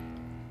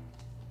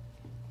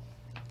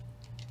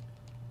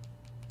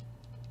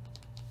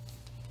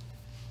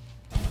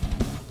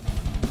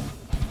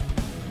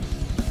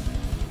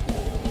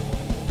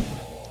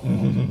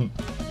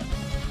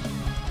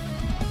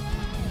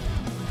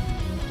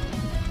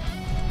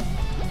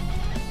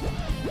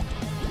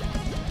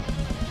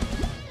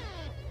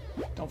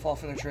 Don't fall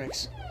for their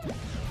tricks.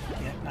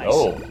 Yeah, nice.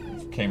 Oh,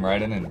 came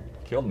right in and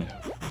killed me.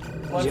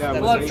 Blood, Yeah,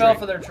 blood but fell they-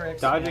 for their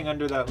tricks. Dodging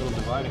under that little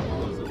dividing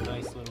wall is a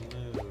nice little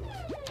move.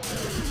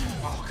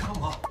 Oh,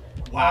 come on.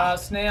 Wow.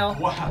 Snail.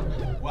 Wow.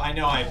 Well, I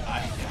know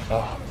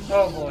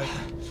Oh boy.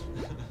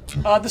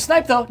 The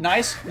snipe though,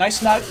 nice, nice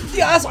snipe.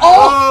 Yes. Oh.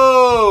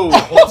 Oh! the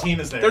whole team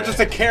is there. They're just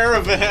a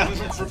caravan.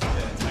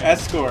 Yeah,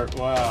 Escort,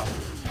 wow.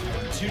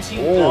 2 team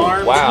Oh,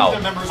 armed, wow. 2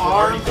 of the members were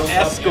already Armed built up,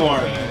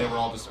 escort. and they were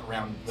all just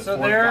around the So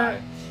 4th they're-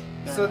 guy.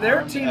 So their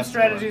armed team escort.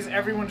 strategy is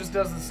everyone just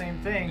does the same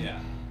thing. Yeah.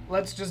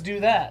 Let's just do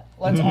that.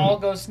 Let's all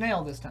go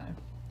snail this time.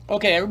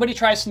 Okay, everybody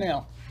try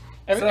snail.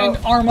 So- And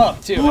arm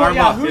up too. Arm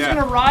up, who's yeah.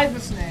 gonna ride the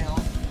snail?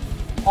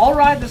 I'll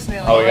ride the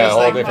snail. Oh, yeah, It's a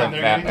whole like, different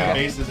they're map getting the now.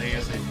 bases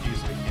ASAP,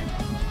 so we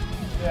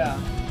can't. Yeah.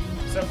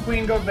 So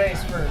queen go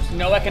base first.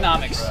 No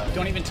economics.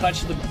 Don't even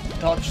touch the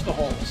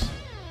holes.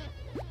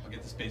 I'll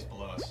get the space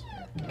below us.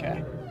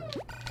 Okay.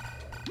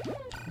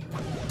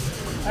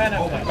 And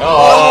okay.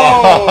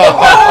 Oh! Oh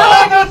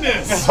my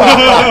goodness!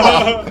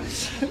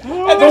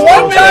 And the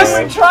one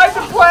time we tried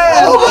to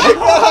plan. Oh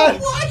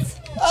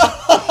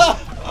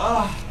my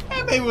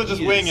god! Maybe we'll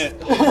just He wing is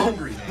it.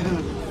 Hungry,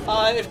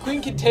 man. If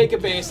Queen could take a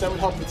base, that would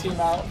help the team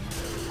out.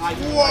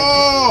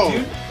 Whoa!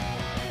 Dude,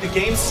 the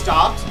game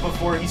stopped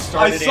before he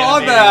started. I saw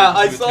animating that!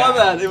 I to saw attack.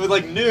 that! It was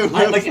like new.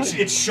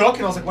 It shook,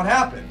 and I was like, "What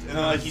happened?" And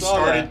then I he saw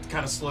started that.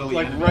 kind of slowly.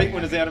 Like animating right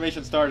when his it.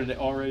 animation started, it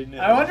already knew.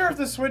 I wonder if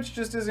the Switch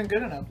just isn't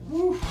good enough.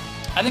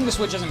 I think the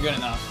Switch isn't good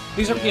enough.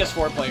 These are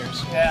PS4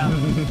 players. Yeah.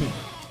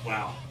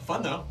 Wow,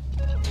 fun though.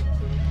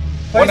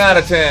 1 out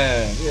of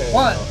 10. Yeah.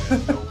 One.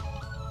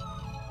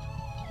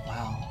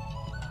 Wow.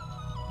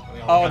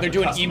 Oh, they're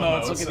doing Custom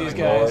emotes. emotes Look at these and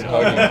guys.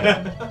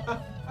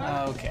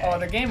 Oh, Okay. Oh,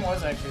 the game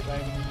was actually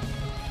lagging.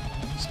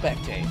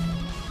 Spectate.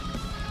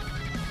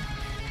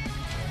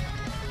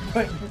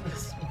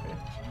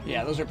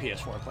 Yeah, those are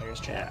PS4 players,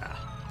 chat.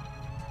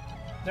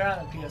 They're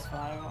on the PS5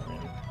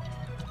 already.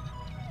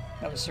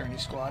 That was Cerny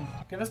Squad.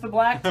 Give us the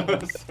black team.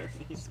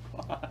 Cerny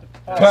Squad.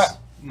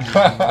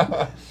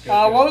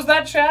 What was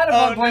that chat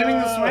about blaming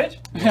the Switch?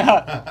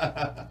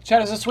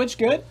 Chat, is the Switch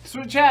good?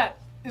 Chat,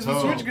 is the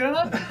Switch good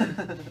enough?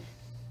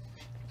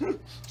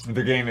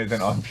 The game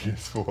isn't on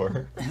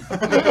PS4.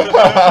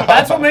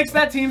 That's what makes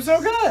that team so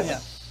good. Yeah.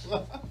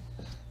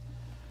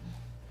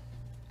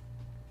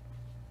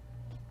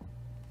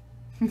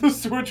 The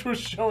Switch was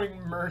showing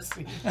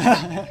mercy.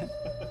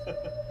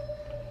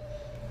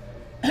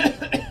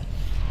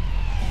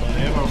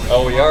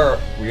 Oh,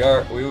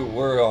 we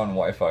were on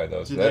Wi-Fi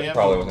though, so that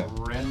probably wasn't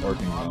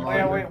working. Oh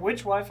yeah, wait, which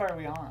Wi-Fi are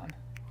we on?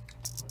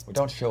 We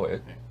don't show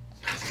it.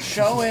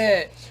 Show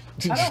it.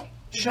 I don't.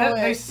 Show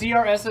They it. see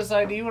our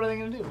SSID. What are they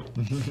gonna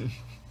do?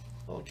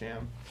 Little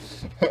cam.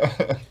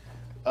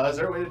 Is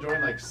there a way to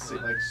join like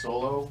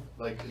solo,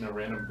 like in a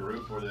random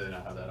group, or do they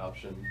not have that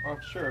option? Oh,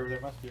 sure, there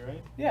must be,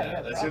 right?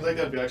 Yeah. That seems like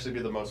that'd actually be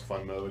the most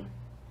fun mode.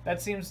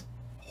 That seems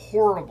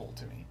horrible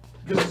to me.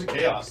 Because it's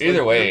chaos.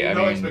 Either way, there's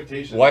I no mean,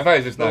 expectations. Wi-Fi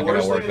is just not The going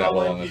worst to work thing in that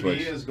well on online the Switch.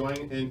 PvE is going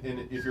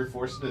in if you're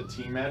forced into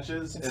team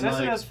matches It and says it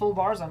like has full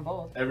bars on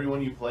both.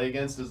 everyone you play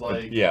against is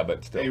like Yeah, but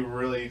a still.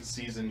 really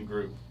seasoned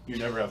group. You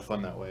never have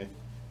fun that way.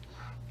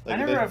 I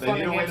never have fun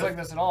need in a way games to- like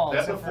this at all. They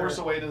have to except force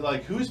for- a way to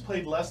like who's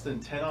played less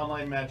than 10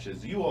 online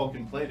matches. You all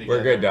can play together.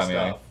 We're good, and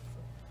Damiani. stuff.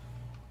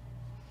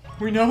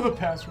 We know the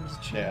password's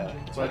changing. Yeah.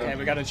 that's why I Okay, don't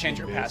we do gotta change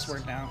your team-based.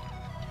 password now.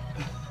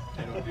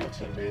 I don't do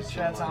team-based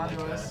Chat's online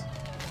onto like us. that.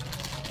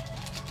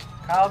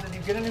 Kyle, did you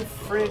get a new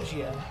fridge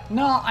yet?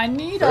 No, I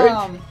need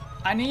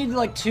I need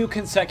like 2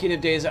 consecutive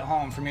days at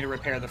home for me to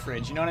repair the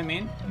fridge. You know what I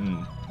mean?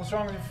 Mm. What's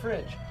wrong with your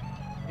fridge?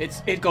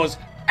 It goes.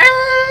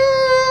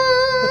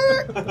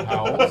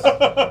 Owls.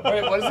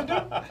 Wait, what does it do?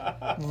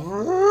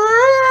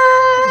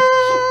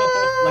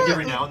 Like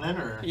every now and then,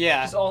 or?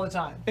 Yeah. Just all the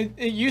time.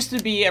 It used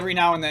to be every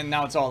now and then.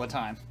 Now it's all the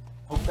time.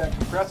 Hope that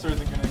compressor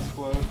isn't gonna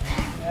explode.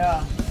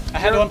 Yeah. I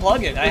had to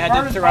unplug it. I had to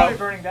Apartment's throw probably out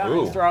burning down.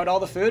 Ooh. throw out all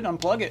the food and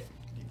unplug it.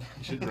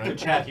 You should Could write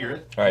chat hear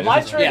it? All right, My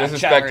this is, turn. this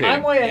is Yeah, chat spectating.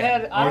 I'm way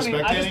ahead. I More just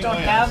don't spectating? Oh, yeah,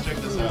 have let's check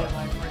food this in out.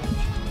 my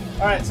fridge.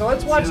 All right, so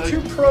let's watch See, two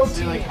like- pro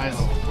see, like, high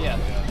teams. level.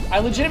 Yeah. I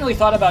legitimately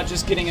thought about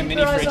just getting a Keep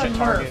mini your eyes fridge on at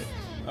Murph. Target.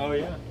 Oh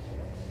yeah.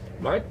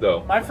 Might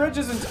though. My fridge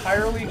is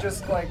entirely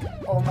just like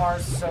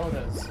Omar's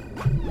sodas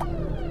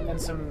and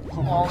some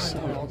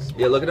almond milk.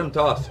 Yeah, look at him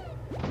toss.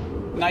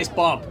 Nice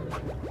bump.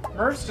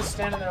 Murph's just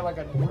standing there like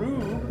a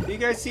rube. You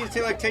guys seem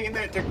to like taking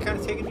that. They're kind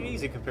of taking it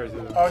easy compared to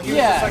them. Oh, he was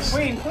Yes. just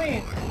like,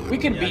 queen. We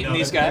could beat no,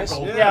 these that's guys.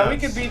 cool. Yeah, we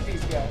could beat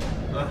these guys.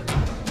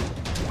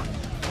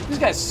 These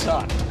guys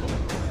suck.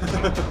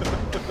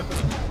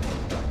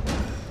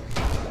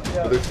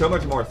 Yeah. There's so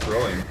much more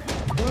throwing.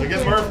 Look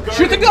at Murph guarding.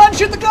 Shoot the gun!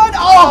 Shoot the gun!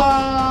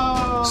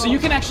 Oh! So you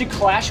can actually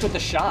clash with the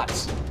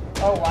shots.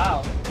 Oh,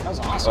 wow. That was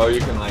awesome. Oh, you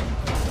can like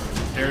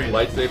Carry it.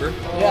 lightsaber.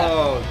 Yeah.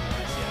 Oh,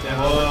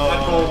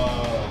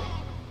 Whoa.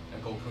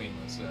 That gold queen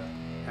was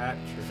hat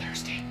trick.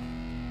 thirsty.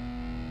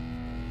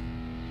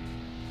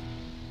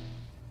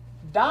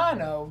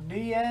 Dino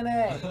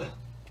DNA.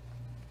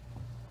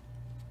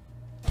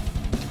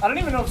 I don't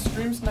even know if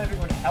stream sniping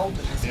would help in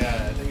this.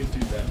 Yeah, I think it's too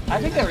bad.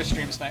 I think they were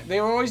stream snipe. They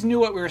always knew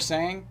what we were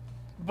saying.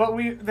 But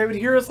they would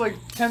hear us like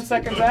 10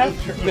 seconds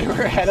after. They were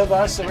ahead of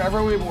us. So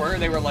wherever we were,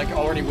 they were like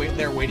already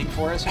there waiting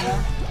for us. You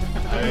know?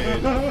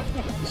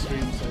 The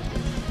streams like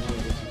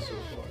really gets you so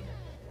far.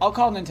 I'll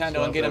call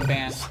Nintendo and get them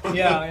banned.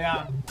 Yeah,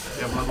 yeah.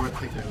 Yeah, Bloodborne,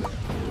 take care of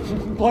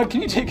that. Blood,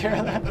 can you take care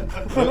of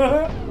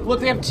that? Look,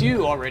 they have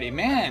 2 already.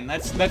 Man,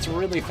 that's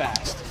really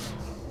fast.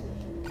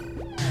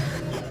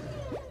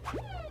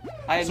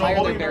 I So admire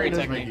holding their berry does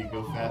make technique. you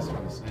go faster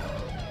on the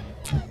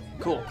snail.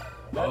 Cool.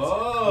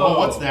 Oh,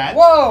 what's that?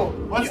 Whoa!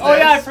 What's Oh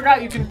yeah, I this?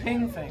 forgot you can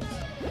ping things.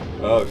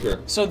 Oh, sure.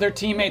 So their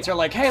teammates are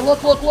like, hey, look.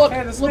 Hey, the Look,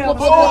 snail, look,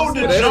 the look, Oh, look.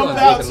 to They jump don't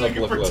out look, so you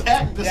can look, look.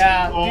 protect the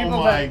Yeah, Oh people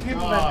my been doing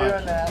God.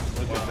 that.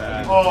 Look at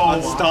that. Oh,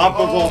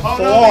 Unstoppable oh,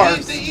 no,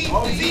 force. the eat,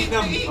 Oh, he's eating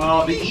them.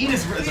 Oh, the eat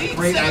is a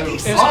great move.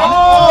 Is-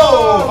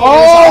 Oh!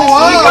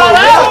 He got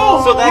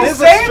out! So that He is a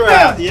saved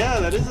strap. him! Yeah,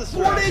 that is a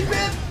strap.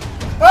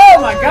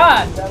 Oh my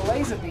god, that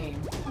laser beam.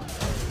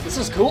 This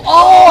is cool.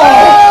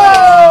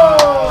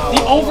 Oh!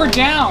 The over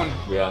down.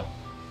 Yeah.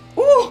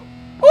 Ooh!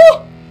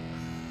 Ooh!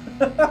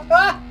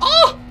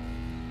 Oh!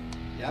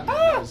 Yeah, man,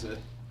 that was it.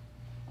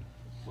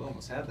 We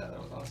almost had that. That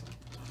was awesome.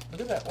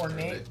 Look at that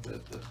ornate.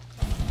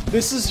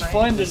 This is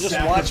fun to just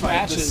watch Sacrifice, the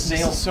matches.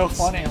 snail, This is so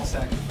funny. Snail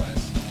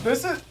sacrifice.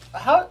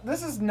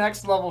 This is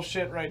next level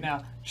shit right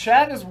now.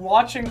 Chat is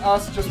watching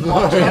us just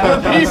watching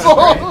other people.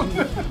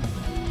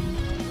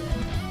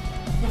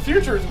 The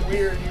future is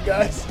weird, you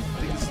guys. I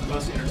think this is the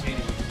most entertaining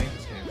we can make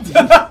this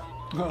game.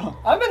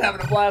 I've been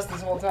having a blast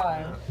this whole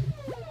time.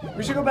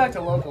 We should go back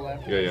to local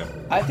after. Yeah, yeah.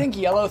 I think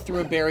yellow threw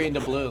a berry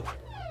into blue.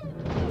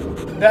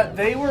 That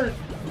they were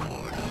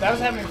That was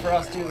happening for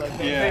us too. Like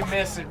they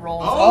miss, it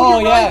rolls. Oh,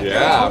 you're yeah. right.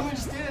 Yeah. Totally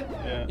just did.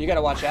 Yeah. You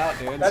gotta watch out,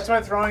 dude. That's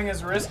why throwing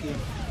is risky.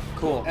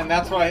 cool. And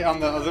that's why on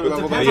the other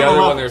level, depends The on other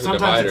the one, level. there's a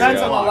Sometimes it divider.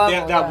 depends on the Yeah. level.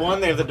 yeah, that yeah.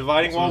 one, they have the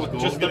dividing wall So with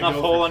is just gold enough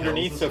gonna go hole for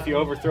underneath, kills so this if you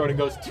time? overthrow it, it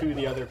goes to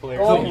the other player.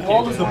 Well, so you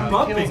well, can't The just-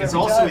 bumping Kills is every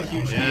also time. a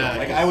huge deal.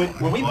 Yeah. Like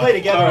when we play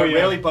together, Oh, I yeah.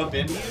 rarely bump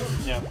into you.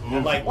 Yeah.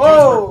 And like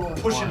Whoa!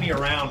 dudes were pushing me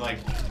around like.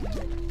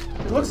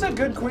 It looks like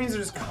good queens are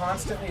just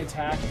constantly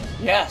attacking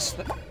Yes.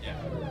 Yeah.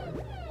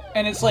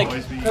 And it's like,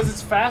 Always be, because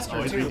it's faster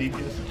always be too.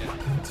 DPS.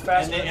 It's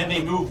faster. And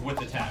they move with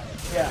the tap.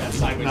 Yeah. That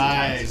sideways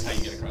attack is Nice.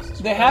 how you get across this.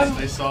 they have,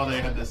 They saw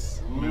they had this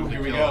move. Here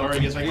to we kill. go. Or I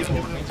guess I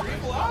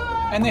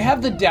and they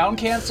have the down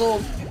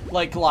cancel,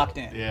 like, locked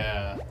in.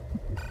 Yeah.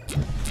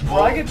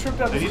 Well, I get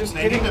tripped up They with need- just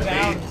they hitting need to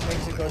down bait.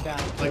 makes it go down.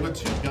 Like with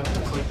two guns,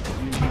 like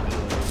you need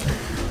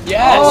to.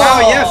 Yes. Oh, wow,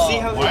 yeah, see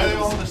how Why are they they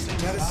all the same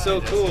That is side? so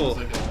That cool. seems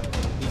like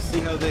a- You see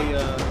how they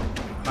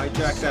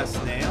hijack that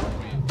snail?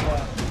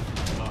 Yeah.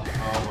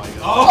 Oh my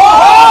god.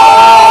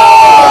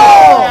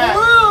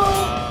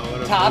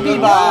 What a Tabby move.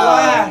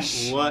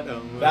 Flash. What a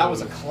move. That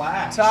was a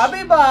clash.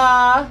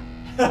 Tabiba!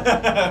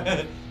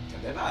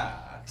 Tabiba.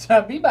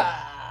 Tabiba!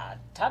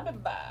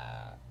 Tabiba!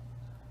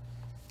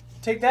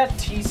 Take that,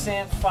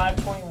 T-Sant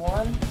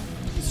 521.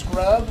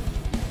 Scrub.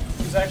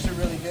 He's actually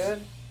really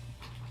good.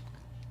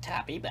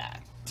 Tabiba.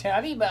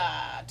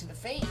 Tabiba to the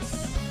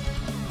face.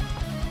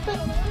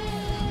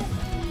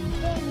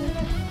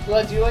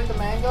 Blood, do you like the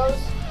mangoes?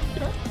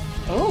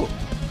 Oh,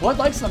 Blood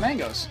likes the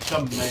mangoes.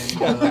 Some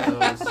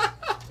mangoes.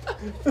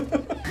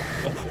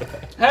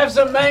 Have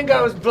some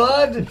mangoes,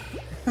 Blood!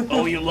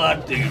 Oh, you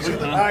love dudes.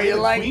 Oh, you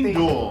like Queen the...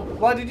 duel.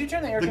 Blood, did you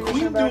turn the air The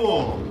conditioner queen back on?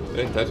 duel. I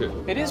didn't touch it.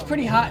 It is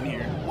pretty hot in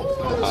here.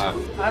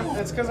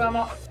 It's because I'm...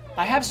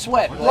 I have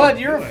sweat. Blood,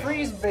 you're a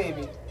freeze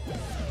baby.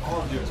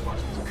 All I'm doing is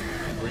watching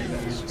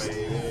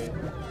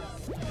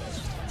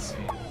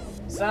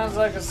Sounds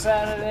like a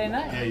Saturday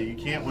night. Yeah, you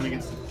can't win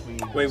against the queen.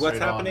 Wait, what's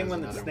straight on happening as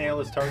when the another snail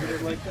one. is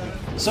targeted like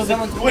that? So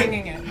Someone's then,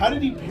 winging it. How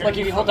did he parry? like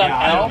if you hold down Yeah,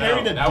 I L, don't know.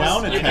 Parried a That was-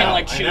 down you you attack. can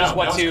like I choose know,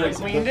 what that was to.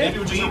 crazy. Queen did? Maybe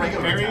just a Queen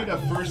regular parried attack.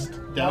 a first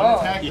down Oh.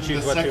 attack. You and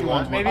choose the what you second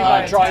want. one. Maybe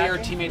by Draw your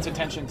attacking. teammates'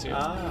 attention to. You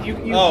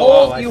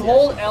I see.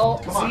 hold L,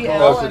 Come on, ZL, go.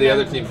 Oh, so and the then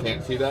other team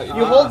can't see that?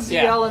 you hold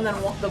Yeah. ZL and then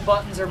the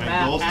buttons are Right,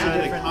 mapped goals to to the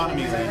different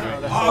economy things. league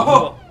right now.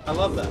 Oh, I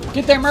love that.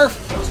 Get there,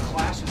 Murph. those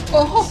clashes.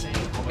 Oh. Insane.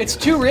 Oh my It's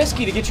God. too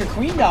risky to get your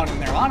queen down in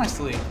there,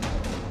 honestly.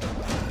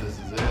 This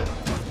is it.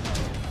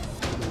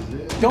 This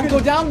is it. Don't go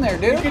down there,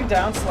 You dude. can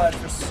down slash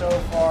for so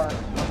far.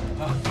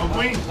 Oh,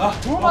 queen.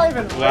 Who am I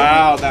even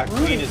Wow, rooting- that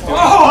rooting queen is for? doing.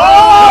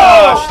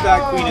 Gosh,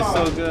 that queen is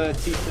so good.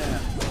 T-Sam.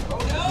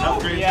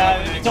 Upgrade Yeah,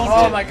 happening. don't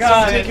Oh my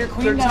god, take your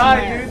queen they're down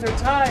tied, there. dude. They're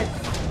tied.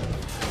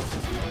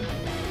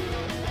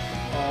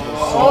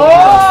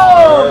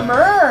 Oh. Oh,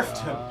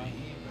 Murph!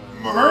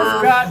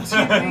 Murph got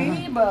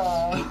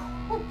Tabiba.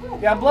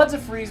 Yeah, Blood's a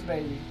freeze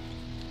baby.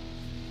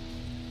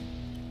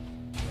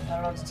 I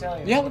don't know what to tell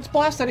you. Yeah, let's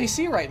blast that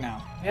AC right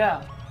now.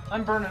 Yeah,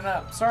 I'm burning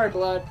up. Sorry,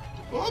 Blood.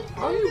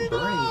 How are you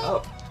burning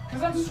up?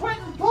 Because I'm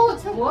sweating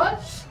bullets, Blood.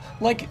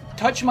 Like,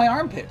 touch my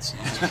armpits.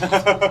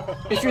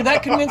 If you're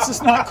that convinced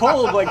it's not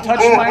cold, like, touch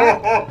my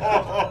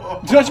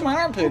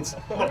armpits.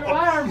 Look at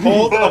my arm.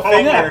 Hold a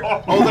finger.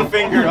 Hold a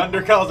finger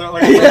under collar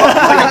like a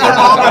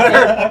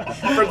thermometer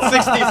for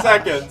 60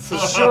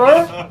 seconds.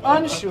 Sure,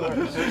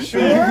 unsure.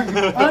 Sure,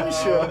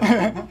 unsure.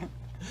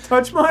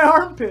 Touch my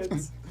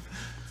armpits.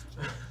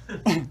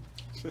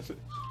 It's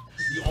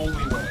the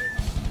only way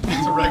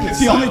to reconcile It's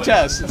the only it.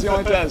 test. It's the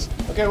only test.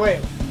 Okay, wait,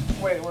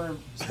 we're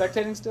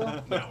spectating still?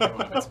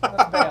 Let's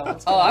bail.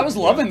 Let's Oh, go. I was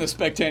loving the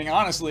spectating,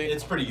 honestly.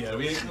 It's pretty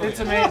good. It's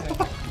amazing.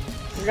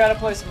 We gotta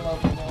play some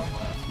local more.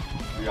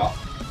 Yeah.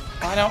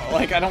 I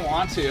don't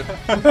want to.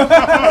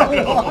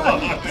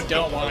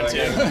 Don't want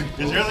to.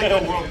 Is there like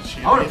a world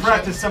championship? I want to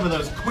practice some of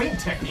those queen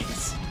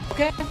techniques.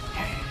 Okay.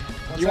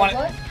 What's You that want it?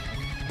 like?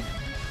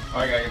 Oh,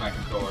 I gotta get my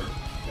controller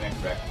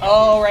connected back.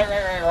 Oh, right.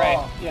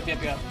 Oh. Yep.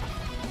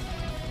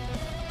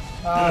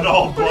 An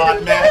old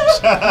bot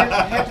match.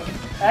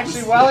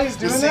 Actually, while he's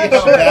To doing see that,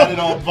 how bad an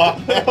old bot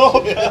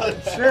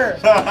sure.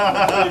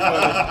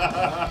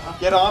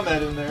 Get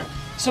Ahmed in there.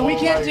 So we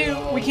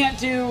can't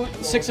do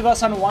 6 of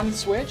us on one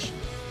Switch.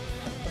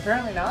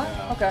 Apparently not.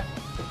 Yeah. Okay.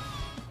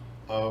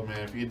 Oh man,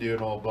 if you do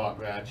an old bot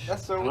match.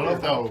 That's so I don't know weird.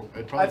 if that'll.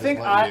 It'd probably I think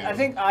just let you. I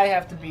think I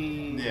have to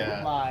be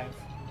Yeah. live,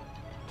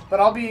 but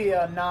I'll be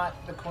not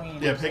the queen.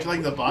 Yeah, pick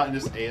like the bot and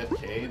just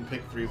AFK and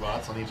pick 3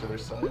 bots on each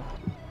other's side.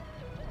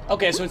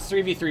 Okay, so it's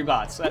 3v3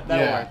 bots. That'll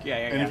work. Yeah.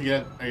 And if you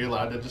get, are you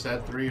allowed to just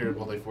add 3, or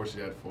will they force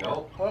you to add 4?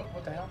 No.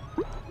 What the hell?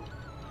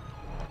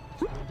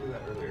 I did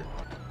that earlier.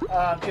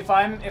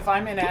 If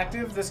I'm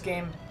inactive, this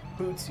game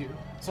boots you.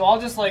 So I'll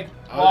just like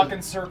Oh, walk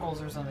in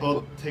circles or something.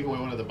 Well, take away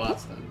one of the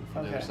bots then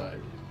from the Okay. other side,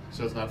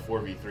 so it's not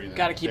 4v3. Then.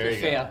 Gotta keep There it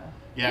you go. fair.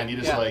 Yeah, and you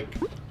just Yeah. like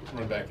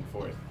run back and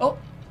forth. Oh,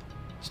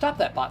 stop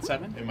that, bot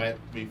 7. It might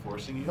be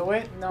forcing you. The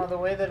way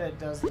that it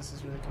does this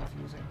is really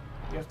confusing.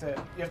 You have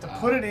to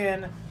put it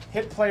in,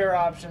 hit player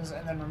options,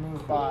 and then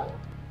remove bot.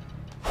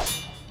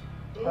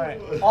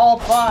 Right, all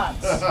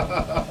bots.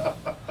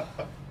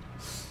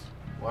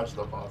 Watch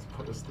the bots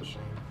put us to shame.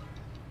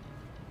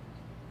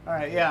 All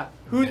right, yeah.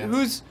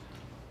 Who's?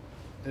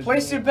 There's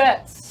Place me. your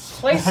bets.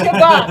 Place your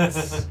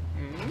bets.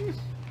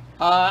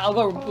 I'll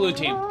go blue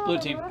team. Blue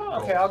team.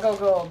 Okay, I'll go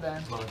gold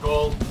then. Come on,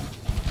 gold.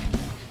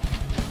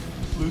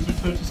 Loser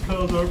touches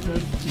Kyle's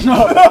armpit.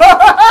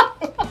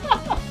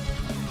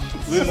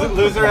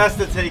 Loser has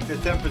to take the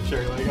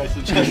temperature, like I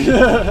suggested.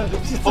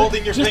 Just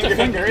holding your Just finger. a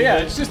finger, yeah.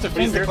 It's just a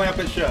But he's to finger. clamp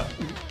it shut.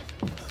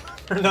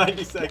 For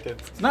 90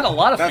 seconds. It's not a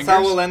lot of That's fingers.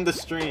 how we'll end the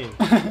stream.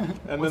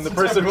 And then the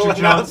person will temperature,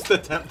 announce John?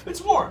 the temperature.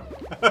 It's warm.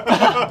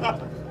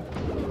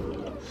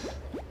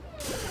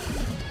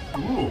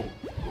 Ooh.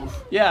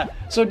 Yeah.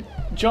 So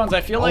Jones,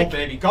 I feel Oh, like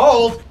baby,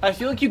 gold.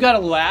 you gotta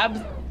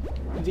lab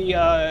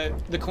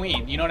the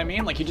queen. You know what I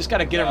mean? Like you just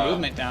gotta get her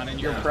movement down, and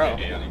you're a pro.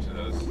 Maybe on each of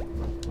those.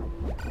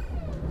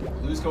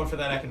 Blue's going for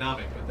that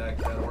economic, but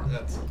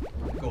that's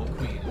gold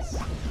queen is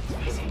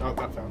easy. Oh,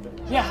 I found it.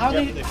 Yeah. How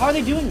are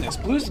they doing this?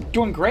 Blue's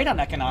doing great on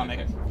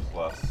economic.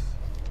 Plus.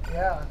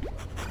 Yeah.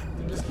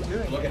 They're just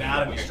doing Look it.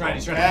 at Adam. He's trying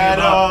to beat him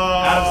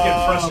up. Adam's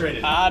getting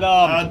frustrated.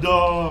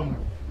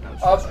 Adam.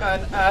 Up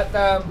and at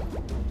them.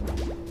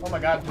 Oh my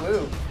God,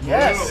 blue.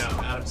 Yes.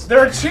 No, Adam's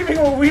They're achieving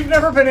what we've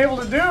never been able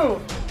to do.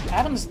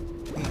 Adam's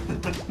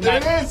There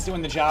not it is.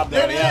 doing the job though.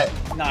 There it Yeah.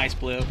 is. Nice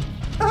blue.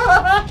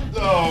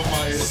 Oh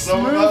my.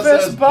 Someone else Smooth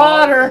as says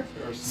butter.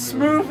 or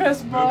Smooth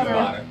as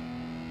butter.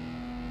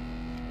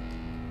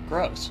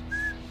 Gross.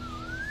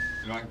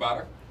 You like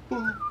butter?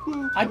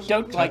 I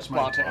don't like Touch my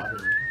butter.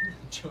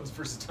 Jones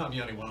versus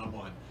Damiani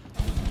one-on-one.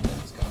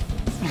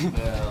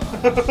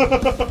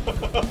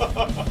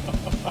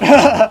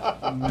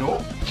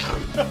 Nope.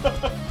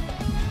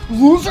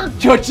 Loser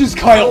touches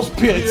Kyle's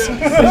pits.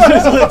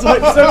 It's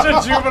like such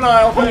a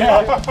juvenile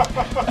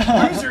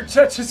thing. Loser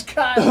touches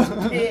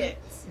Kyle's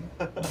pits.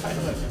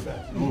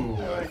 Ooh,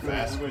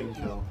 fast wing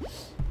kill.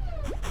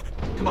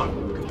 Come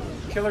on.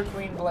 Killer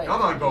Queen Blade.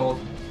 Come on, gold.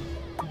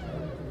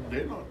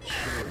 They're not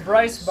sure.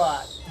 Bryce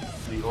bot.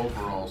 The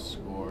overall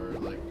score,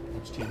 like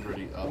which team's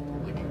already up,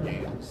 like in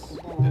games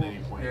at any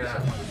point. Yeah.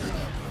 except for the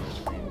draft.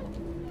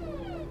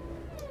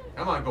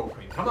 Come on, gold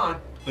queen. Come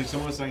on. Like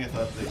someone was saying, I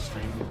thought they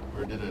streamed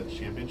or did a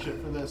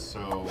championship for this,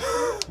 so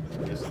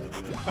I guess they did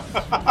it.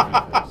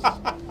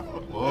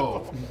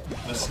 Whoa!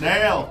 The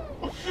snail!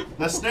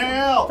 The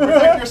snail!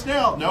 Protect your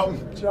snail! Nope.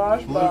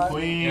 Josh Blue bot.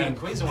 queen. Yeah, the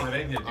queens don't have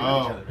anything to do with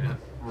Oh. each other, man.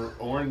 We're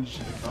orange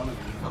economy.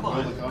 Come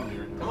on. Gold economy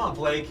right now. Come on,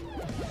 Blake.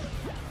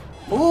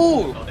 Ooh,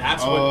 Oh,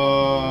 that's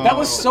what. that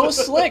was so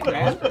slick,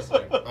 man.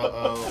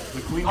 Uh-oh.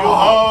 The queen.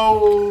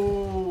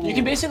 Oh. Oh! You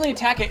can basically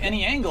attack at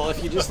any angle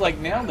if you just like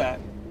nail that.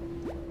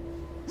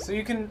 So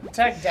you can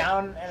attack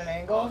down at an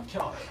angle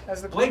God.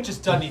 as the Blake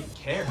just doesn't even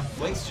care.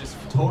 Blake's just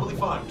totally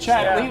fine.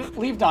 Chad, Yeah.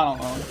 leave Don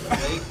alone.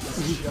 Blake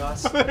is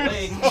just Blake.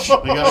 They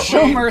got a Show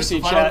queen. mercy,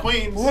 Final chat.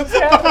 queens. What's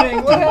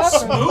happening? What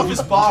happened? Smooth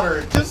as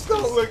butter. Just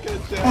don't look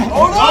at that.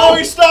 Oh Oh,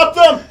 he stopped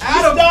them!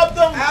 Adam! He stopped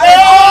them!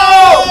 Adam!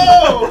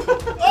 Oh!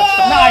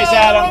 Nice,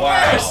 Adam.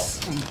 Wow.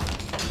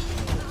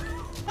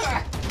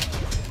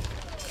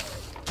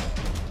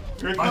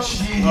 Here it comes.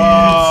 Jeez.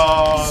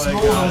 Oh, they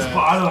Smooth got as it.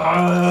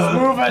 butter.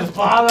 Move as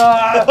butter.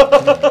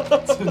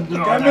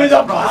 Give me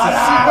the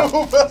butter.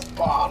 Smooth as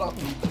bottom.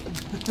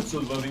 It's a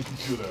loading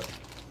computer.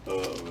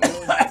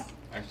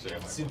 Actually,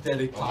 I'm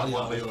Synthetic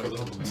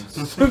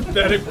polyolioid.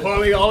 Synthetic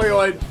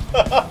polyolioid.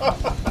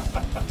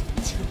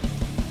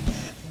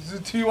 Is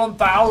it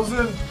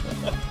T1000?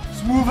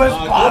 Smooth as Gold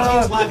team's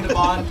butter. lacking a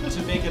bot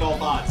to make it all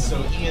bots,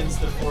 so Ian's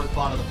the fourth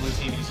bot of the blue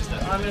team. He's just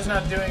not. I'm just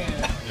not doing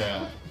it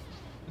Yeah.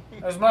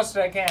 as much as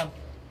I can.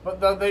 But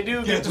they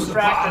do get to the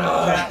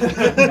distracted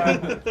with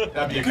that.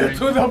 That'd be a Get great.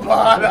 to the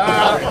butter.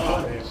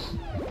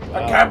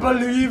 I can't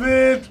believe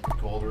it.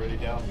 Gold already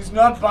down. He's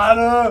not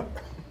butter.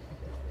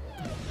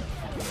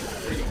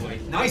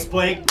 Nice,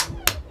 Blake.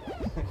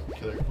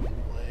 Killer Queen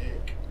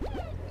Blake.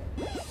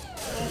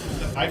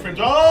 The iframe.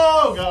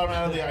 Oh! Got him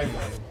out of the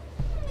iframe.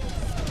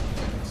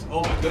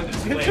 Oh my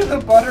goodness, Get Blake. to the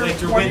butter.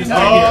 Blake, your before win you is die.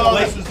 right here. Oh,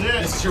 Blake, this is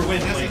it. This is your win,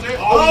 This Blake. is it.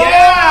 Oh,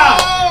 yeah!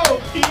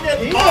 Oh! Peanut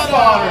Peanut butter!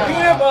 butter.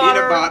 Peanut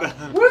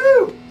butter.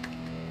 Woo!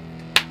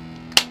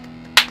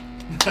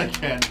 I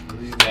can't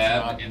believe Stab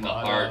it's not in the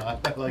butter. heart.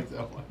 I like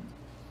that one.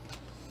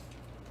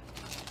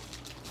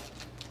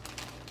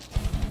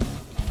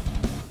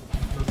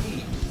 For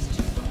me, it's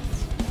 2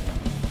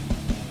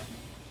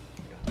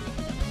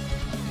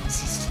 bucks.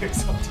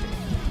 Sticks up to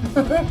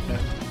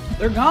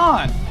They're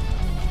gone.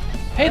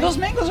 Hey, those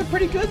mangoes are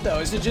pretty good though.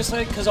 Is it just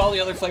like because all the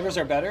other flavors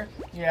are better?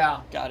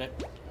 Yeah. Got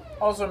it.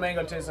 Also,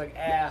 mango tastes like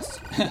ass.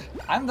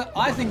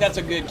 I think that's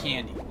a good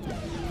candy.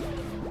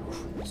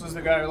 This is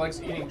the guy who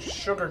likes eating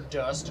sugar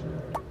dust.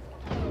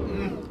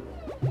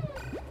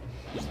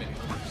 Just maybe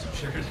some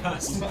sugar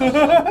dust.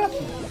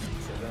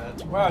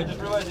 Wow, I just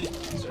realized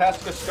he's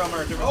passed the scum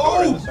or a different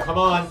color in Oh! this. Come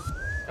on.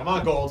 Come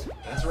on, Gold.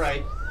 That's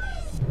right.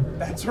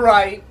 That's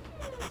right.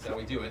 That's how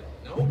we do it.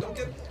 No, don't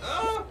get.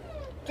 Ah!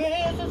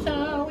 This is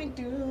how we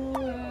do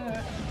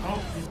it.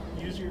 Oh,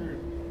 use your.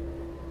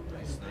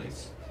 Nice,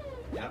 nice.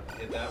 Yep,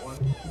 hit that one.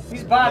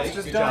 These bots Blake,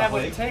 just good don't job, have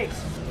what Blake. it takes.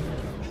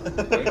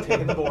 Blake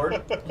taking the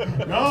board.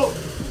 No!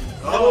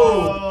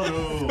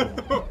 Oh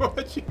no!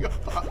 Watching a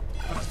bot.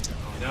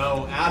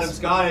 No, Adam's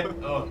got it.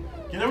 Oh,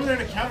 Get over there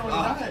to counter with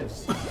the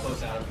knives.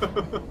 close,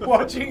 Adam.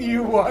 Watching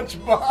you watch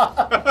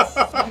bots.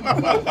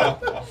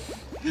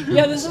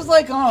 Yeah, this is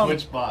like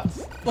Twitch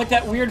bots. like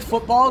that weird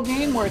football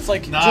game where it's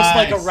like just Nice.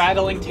 like a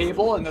rattling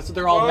table and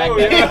they're all Oh,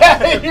 magnetic.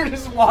 Yeah, you're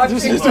just watching.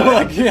 This is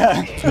like yeah.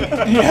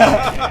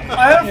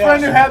 I had a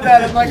friend who had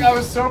that, and like I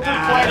was so perplexed.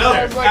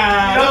 I was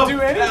like, you don't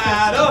do anything.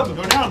 Adam.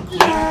 Go down.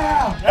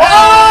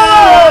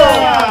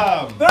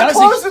 Oh! They're That was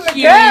closing a the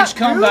huge gap, dude.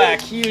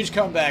 comeback. Huge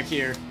comeback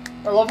here.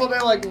 I love how they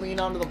like lean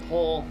onto the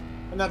pole,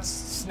 and that's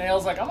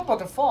Snail's like, I'm about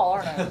to fall,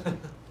 aren't I?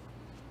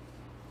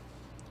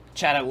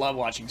 Chad, I love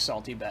watching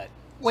Salty Bet.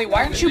 Wait,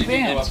 why aren't you Go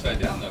banned? upside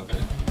down though, but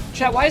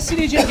Chad, why is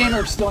CDJ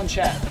Gamer still in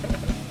chat?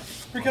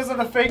 Because of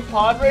the fake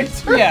pod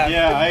racer. Yeah.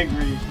 Yeah, I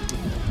agree.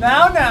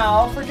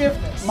 Now,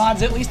 forgiveness.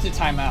 Mods, at least a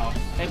timeout.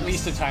 At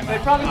least a timeout. They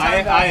probably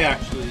timed out. I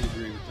actually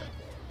agree with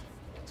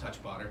that.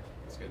 Touch botter.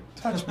 That's good.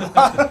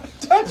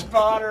 Touch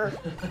botter.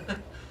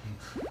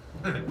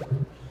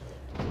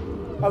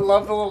 I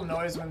love the little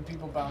noise when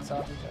people bounce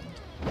off each other.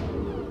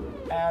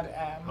 Add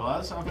am. A lot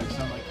of sound effects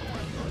sound like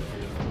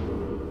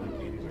like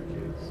 80s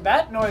arcades.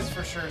 That noise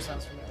for sure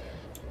sounds familiar.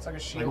 It's like a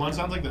shield. Like one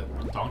sounds like the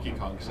Donkey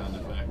Kong sound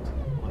effect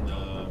when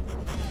the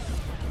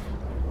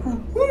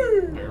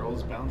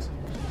barrel's bouncing.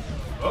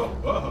 Oh,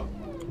 whoa.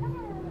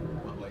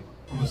 Like,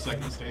 On the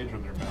second stage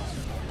when they're bouncing.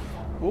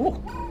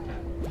 Ooh.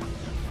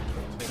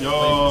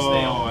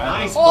 Yo,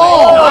 Nice play.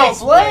 Oh, Nice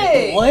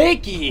play!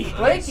 Blakey.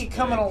 Blakey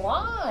coming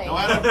alive. No,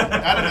 Adam,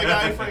 the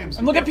guy frames.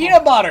 And look at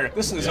Peanut Butter.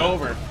 This is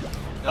over.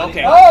 Not Okay.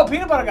 even- Oh,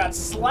 peanut butter got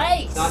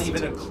sliced. Not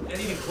even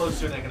close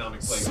to an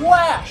economic play.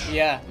 Slash.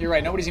 Yeah, you're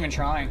right. Nobody's even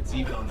trying. It's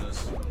even on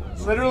those.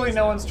 Literally,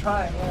 no one's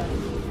trying. Yeah.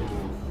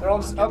 They're all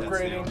just Get that snail,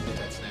 upgrading. get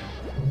that snail.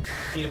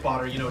 Peanut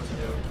butter, you know what to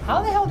do.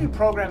 How the hell do you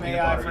program Peanut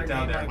AI butter, for a get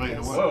down game there. like Wait,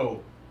 this? what?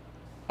 Whoa.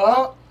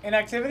 Oh,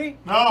 inactivity?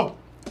 No.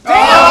 Damn!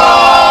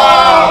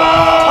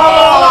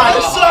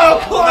 Oh, so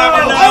close!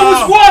 I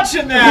was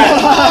watching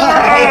that!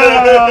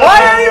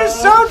 Why are you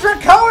so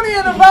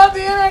draconian about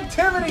the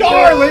inactivity?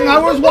 Darling, I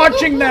was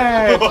watching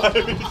that.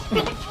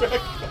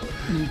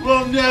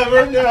 We'll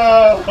never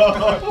know.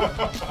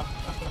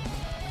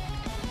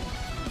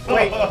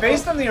 Wait,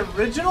 based on the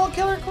original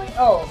Killer Queen?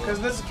 Oh, because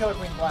this is Killer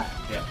Queen Black.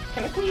 Yeah.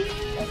 Killer Queen.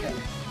 Okay.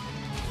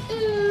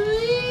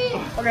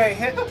 Okay,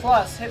 hit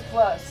plus. Hit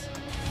plus.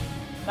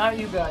 Not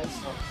you guys.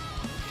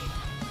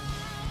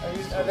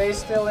 Are they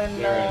still in?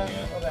 They're in,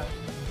 yeah. Okay.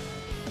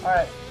 All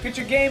right, get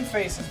your game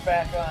faces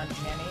back on,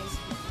 Jennies.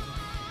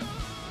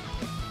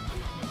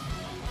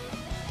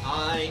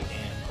 I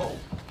am cold.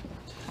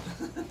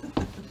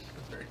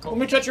 Very Let cold.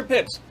 me touch your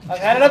pits. I've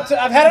had it up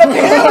to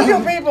here with you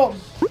people.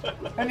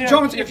 And you know,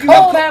 Jones, you're if you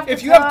cold half have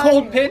the time,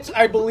 cold pits,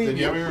 I believe Did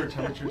you you. have your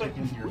temperature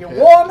taken in your You're pit?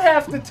 warm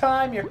half the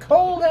time. You're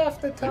cold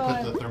half the They put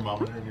time. the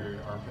thermometer in your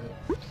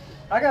armpit.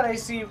 I got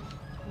AC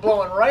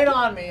blowing right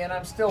on me, and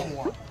I'm still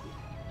warm.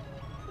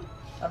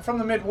 I'm from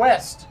the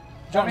Midwest.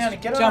 Jones,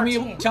 Get on tell our me,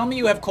 team. tell me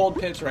you have cold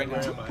pits right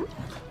Where now. am I?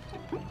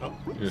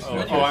 You're Oh,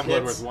 smart. I'm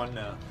good Hits. with one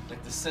now.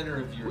 Like the center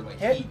of your like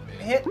Hit, heat,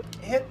 man.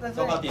 hit the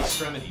How about the thing.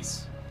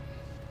 extremities?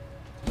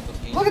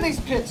 Look at these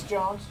pits,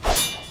 Jones.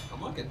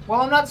 I'm looking.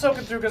 Well, I'm not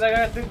soaking through because I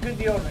got good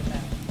deodorant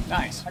now.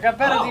 Nice. I got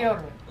better Oh,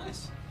 deodorant.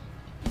 Nice.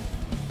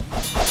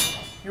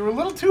 You were a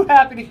little too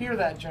happy to hear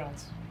that,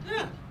 Jones.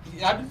 Yeah,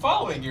 I've been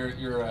following your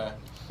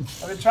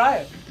I've been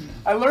trying.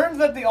 I learned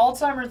that the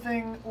Alzheimer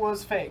thing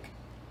was fake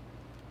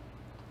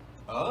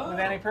Oh. with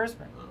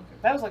antiperspirant. Okay.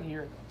 That was like a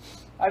year ago.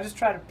 I just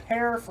tried a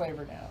pear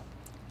flavor now.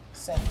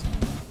 Scent.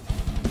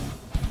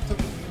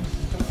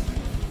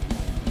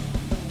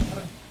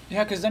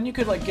 Yeah, because then you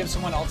could like give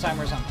someone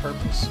Alzheimer's on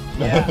purpose.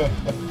 Yeah.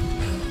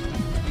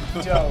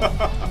 Dope.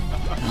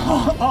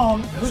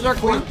 Who's our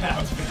queen?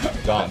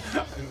 Don.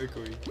 In the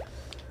queen.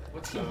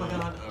 What's going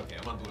on? Okay,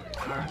 I'm on blue.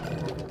 Alright.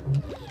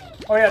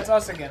 Oh yeah, it's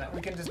us again. We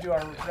can just do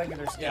our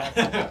regular stuff.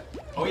 Yeah.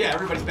 Oh yeah,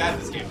 everybody's bad at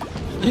this game.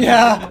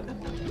 Yeah.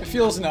 It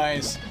feels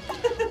nice.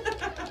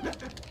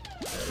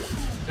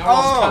 Now we're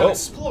all kind Oh. of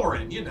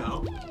exploring, you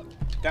know.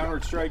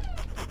 Downward strike.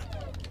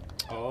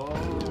 Oh,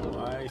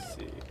 I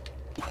see.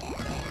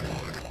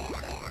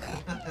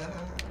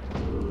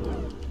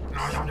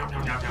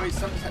 Wait,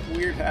 something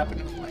weird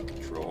happened with my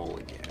control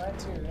again. Mine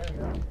too. There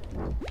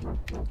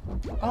we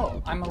go.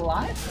 Oh, I'm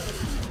alive?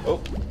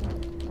 Oh.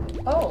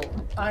 Oh,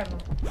 I'm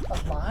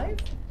alive?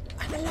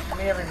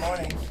 Me every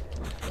morning.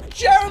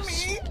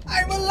 Jeremy,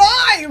 I'm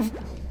alive!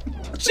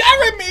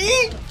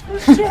 Jeremy!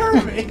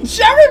 Jeremy!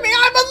 Jeremy,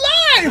 I'm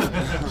alive!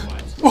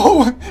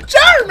 Oh,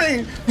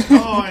 Jeremy!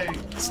 Oh, I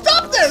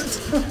Stop this!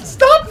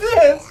 Stop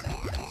this!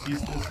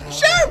 used this one.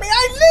 Jeremy,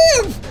 I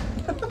live!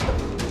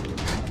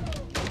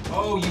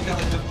 Oh, you got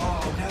like the.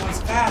 Oh, no,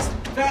 it's fast!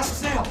 Fast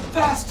snail!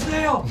 Fast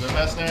snail! The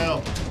best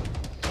now.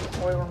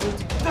 Oh, wait, we're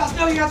rooting. Fast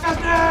snail, you got fast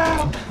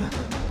snail!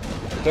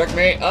 Took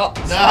me up.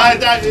 Nah, I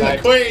thought you the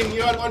Nice. queen.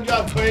 You had one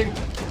job, queen.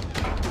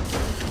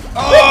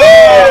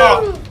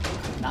 Oh!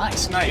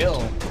 Nice kill.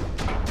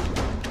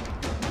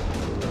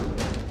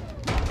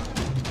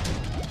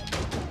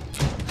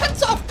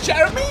 Hats off,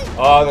 Jeremy?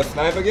 Oh, the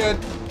snipe again.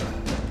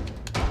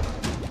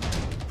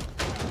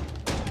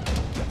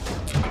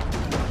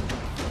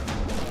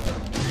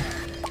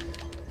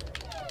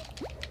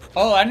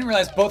 Oh, I didn't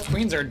realize both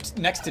queens are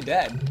next to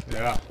dead.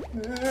 Yeah.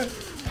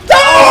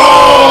 Oh!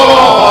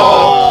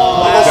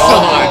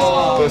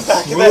 The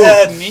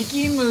swoop.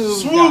 Sneaky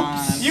move, Don.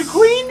 You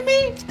queened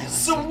me?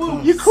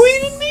 You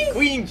queened me?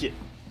 Queened you.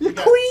 You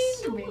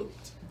queened me.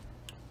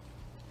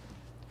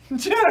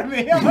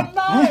 Jeremy, I'm a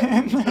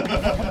 9.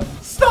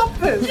 Stop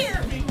this.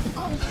 Jeremy.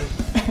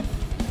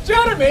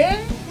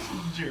 Jeremy.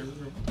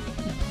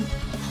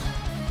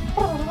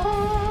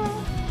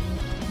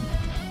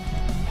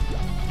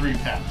 Three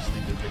paths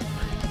lead to victory.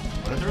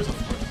 What if there was a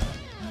fourth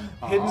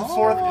path? Hidden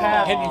fourth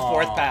path. Hidden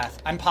fourth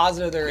path. I'm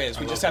positive there is.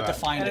 We just have to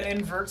find And it it.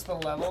 inverts the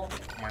level.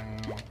 I'm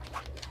going.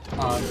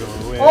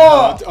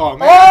 Oh! Oh,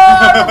 man. Oh,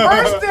 I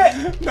reversed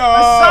it! No!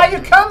 I saw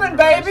you coming,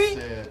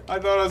 baby! I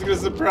thought I was gonna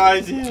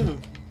surprise you.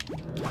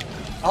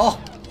 Oh.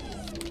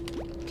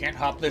 Can't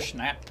hop this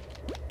snap.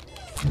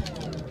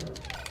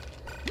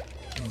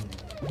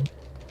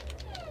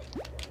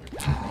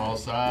 From all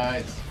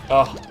sides.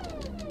 Oh.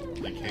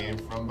 They came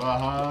from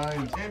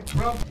behind. Came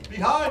from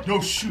behind.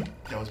 No, shoot.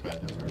 That was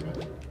bad. That was very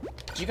bad.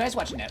 Did you guys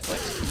watch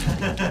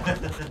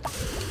Netflix?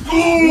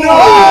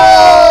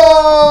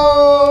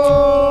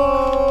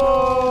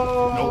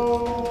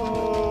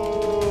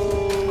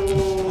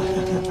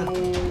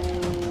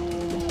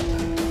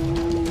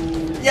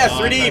 Yes,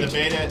 I redeemed.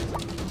 debate it.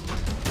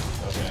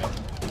 Okay.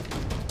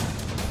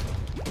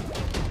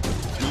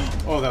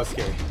 Oh, that was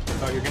scary. I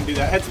thought you were gonna do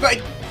that head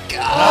spike.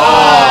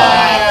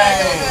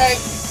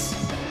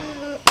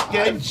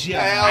 Good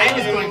job. I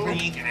was going for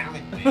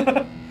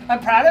economic. I'm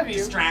proud of you.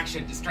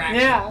 Distraction.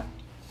 Yeah.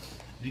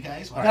 You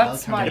guys,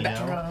 That's my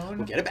We'll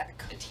drone. get it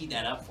back. I teed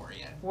that up for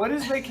you. What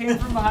is they came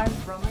from behind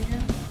from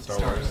again? Star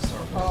Wars.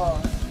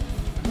 Oh.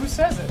 Who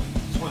says it?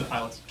 It's one of the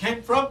pilots.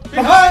 Came from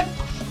behind.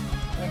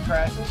 And it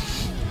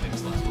crashes.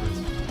 Famous last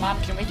words.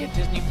 Mom, can we get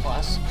Disney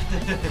Plus?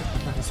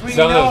 Sweetie,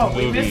 Some of no, those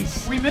we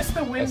movies. we missed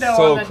the window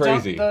so on the,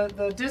 crazy.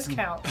 the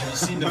discount. Have you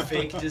seen the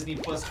fake Disney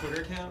Plus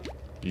Twitter account?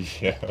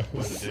 Yeah.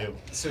 What's it do?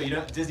 So you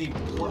know Disney.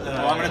 I'm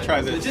gonna try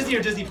this. The Disney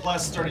or Disney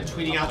Plus started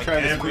tweeting out like try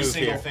this every move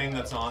single here. thing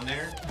that's on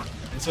there,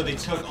 and so they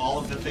took all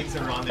of the things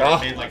that are on there Oh.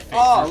 and made like fake.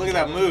 Oh, versions look at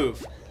that of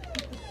move.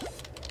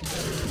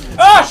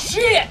 Oh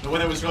shit! The one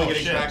that was really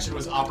getting shit. traction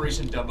was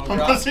Operation Dumbo I'm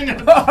Drop. listening to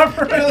your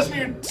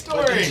But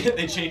story.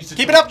 they changed it.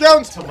 Keep to, it up,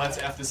 Jones. To Let's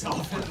F this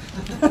elephant.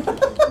 Go, go.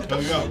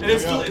 And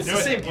it's Go, still it's do the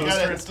it. same You got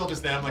poster. it. It's still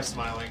just them like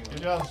smiling.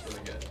 Good job. It's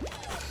really good.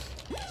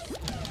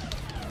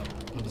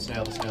 The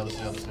snail, the snail, the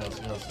snail, the snail, the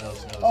snail, the snail, the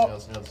snail, Oh. the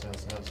snail, the snail, the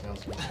snail, the snail, the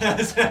snail,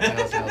 the snail,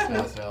 snail, snail,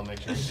 snail, snail. Make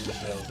sure you see the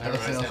snail. Snail,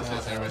 snail,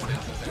 snail, snail, snail,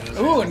 snail,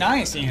 snail. Ooh,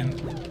 nice, Ian.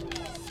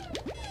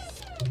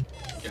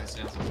 Yeah,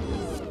 snails.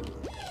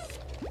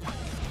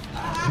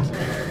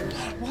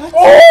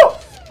 Oh!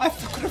 I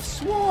could have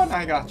sworn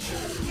I got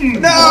you.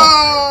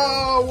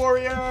 No,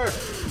 warrior.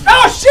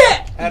 Oh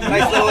shit! Had a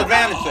nice little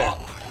advantage there.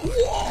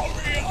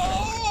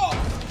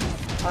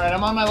 Alright,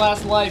 I'm on my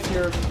last life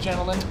here,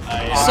 gentlemen.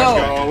 So-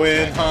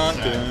 Going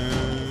hunting.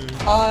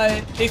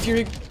 If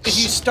you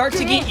start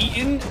to get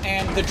eaten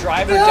and the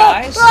driver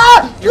dies,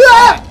 you're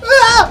fine.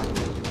 Over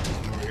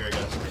here, I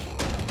got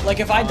it. Like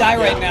if I die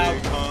right now,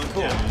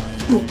 Cool.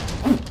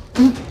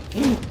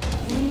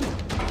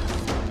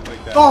 Like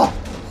that. Oh!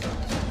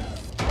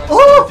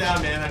 Slow it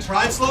down, man. I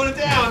tried slowing it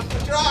down. I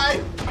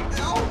tried.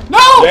 No.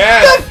 No!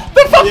 Yes.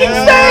 The fucking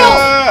snail!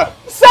 Yeah.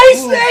 Say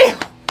snail!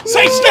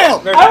 say snail.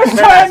 Very I was nice,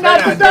 trying very not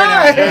to nice, very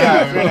nice,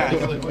 die! very nice,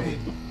 very nice. Wait.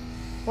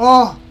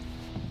 Oh,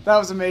 that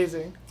was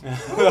amazing.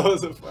 That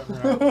was a fun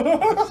round.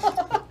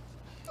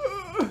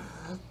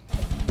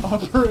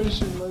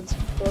 Operation Let's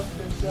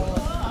Fucking Go.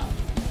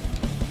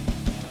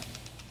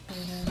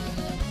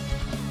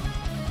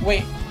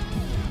 Wait,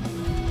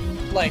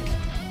 like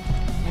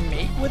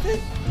mate with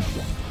it?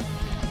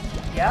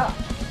 Yeah,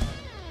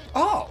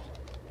 Oh.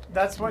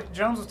 that's what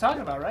Jones was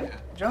talking about, right?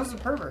 Jones is a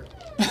pervert.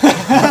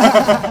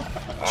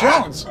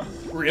 Jones.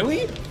 Really?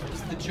 It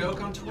was the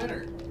joke on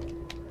Twitter.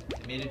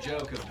 They made a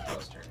joke of the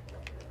poster.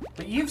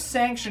 But you've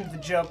sanctioned the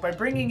joke by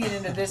bringing it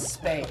into this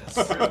space.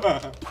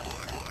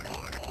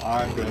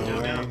 I'm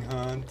going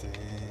hunting.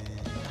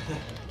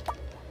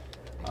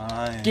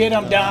 I'm Get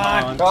him,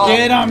 Don. hunting.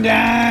 Get him,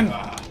 Don.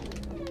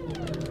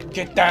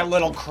 Get that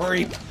little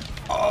creep.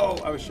 Oh,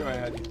 I was sure I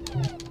had you.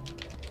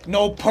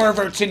 No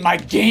perverts in my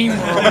game room.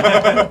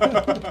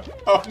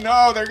 Oh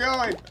no, they're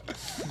going.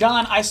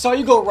 Don, I saw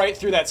you go right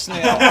through that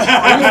snail.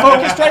 Are you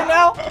focused right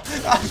now?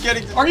 I'm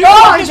getting. Are you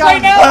focused right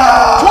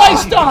now?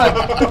 Twice, Don.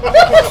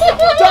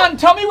 Don,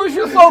 tell me if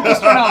you're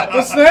focused or not.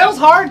 The snail's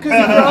hard because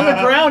if you're on the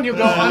ground, you'll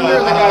go under the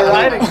guy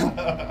riding.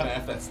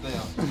 F that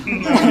snail.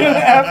 You're gonna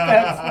F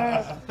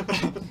that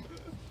snail.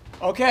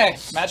 Okay,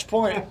 match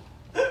point.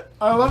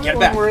 I love Get it it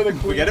when back. we're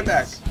the We get it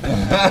back.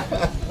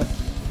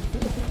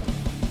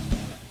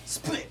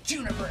 split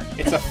juniper.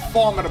 It's a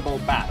formidable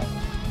battle.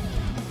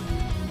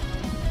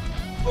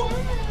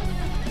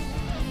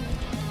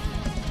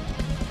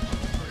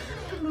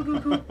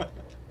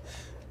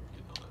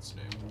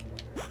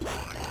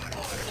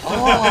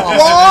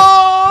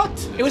 Oh.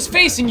 What? It was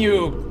facing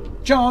you.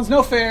 Jones,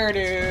 no fair,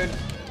 dude.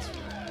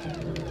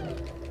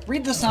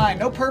 Read the sign.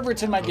 No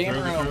perverts in my game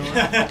room.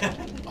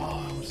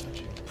 Oh, I was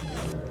touching.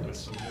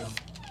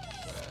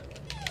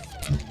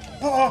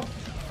 Oh.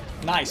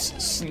 Nice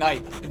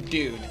snipe,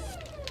 dude.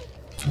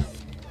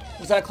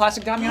 Was that a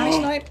classic Damiani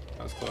snipe?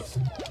 That was close.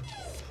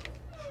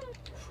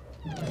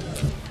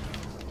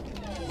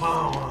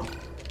 Wow.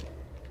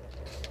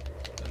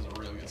 That was a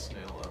really good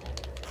snail level.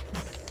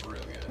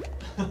 Really good.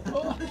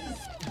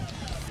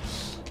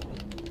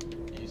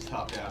 You just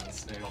hop down the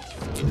snail.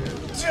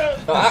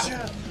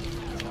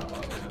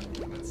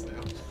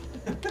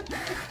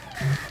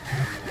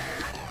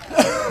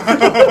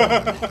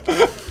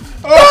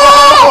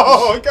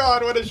 Oh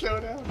God! What a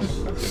showdown!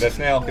 Get that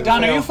snail. Get the Don,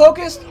 snail. are you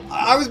focused?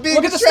 I was being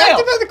Look at the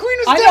distracted snail. by the queen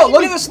was I know. attacking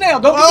Look me. at the snail.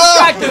 Don't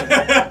get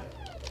distracted.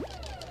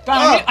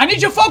 Don, I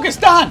need you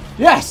focused, Don.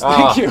 Yes,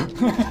 thank you.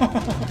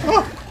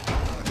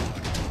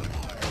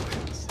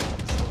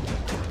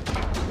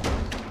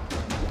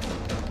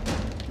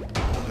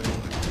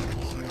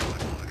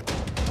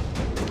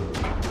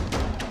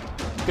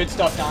 Good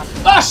stuff, Don.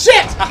 Ah,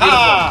 shit!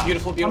 Beautiful,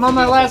 beautiful, beautiful. I'm on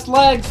my last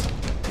legs.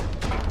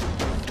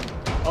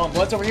 Oh, and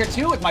Blood's over here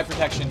too with my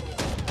protection.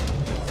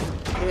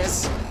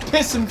 Piss.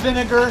 Piss and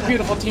vinegar.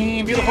 Beautiful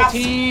team, beautiful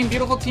team,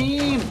 beautiful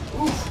team.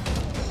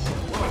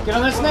 Get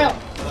on that snail.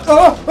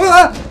 Oh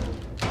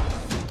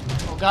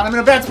God, I'm in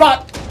a bad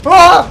spot.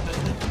 Oh,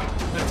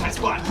 In a tight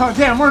spot. oh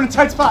damn, we're in a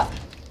tight spot.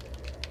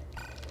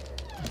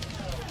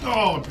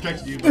 Oh, I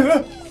protected you.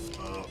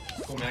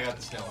 Cool, man, I got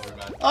the snail. Don't worry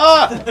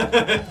about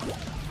it.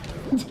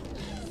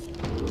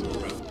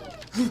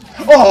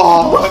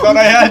 Oh, I thought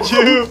I had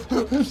you.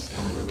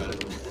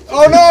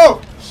 Oh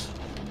no!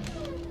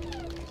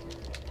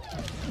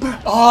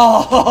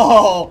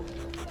 Oh.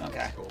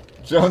 Okay.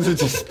 Jones is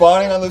just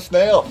spawning on the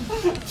snail.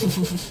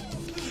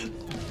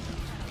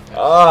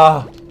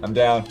 Ah, I'm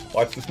down.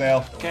 Watch the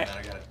snail. Okay.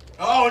 I got it.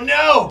 Oh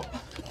no!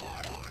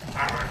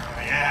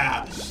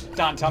 Yeah.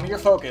 Don, tell me you're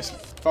focused.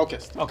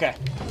 Focused. Okay.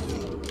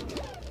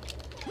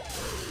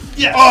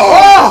 Yes.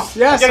 Oh!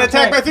 Yes, Get okay.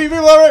 attacked by 3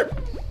 people over.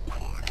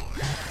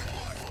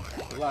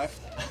 Alive.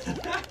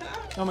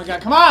 Oh my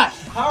God, come on.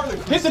 How are the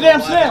Hit the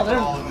damn snail. There.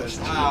 all of this?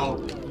 Wow.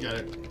 Got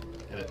it.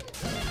 Hit it.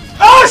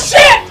 Oh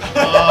shit!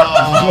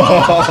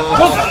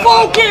 The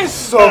focus!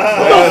 So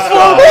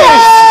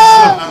close.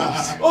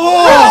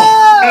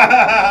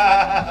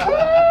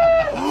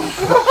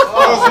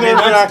 That was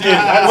nerve-wracking.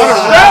 What a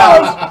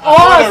round!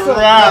 Awesome! What a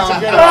round.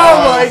 Oh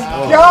my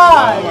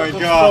God! Oh my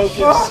gosh.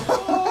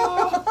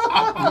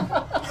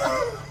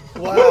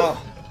 Wow.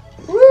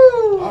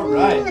 All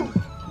right.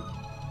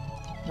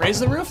 Raise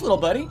the roof, little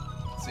buddy.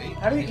 See?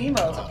 How do you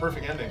emote?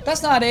 Perfect ending.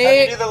 That's not How do you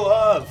it. do the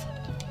love?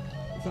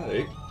 It's not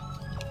 8.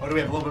 Oh, do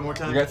we have a little bit more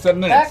time? You got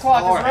 7 That minutes.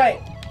 clock All is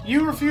right.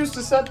 You refuse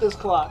to set this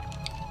clock,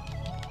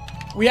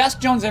 We ask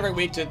Jones every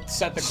week to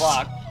set the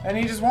clock. and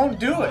he just won't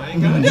do I it.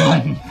 ain't gonna do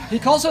it. He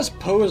calls us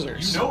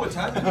posers. You know what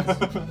time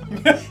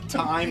it is.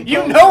 Time.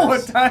 You know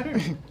what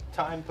time?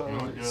 Time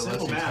pose.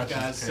 Simple math,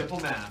 guys. Simple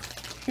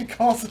math. He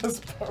calls us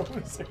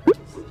posers.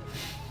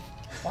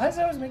 Why does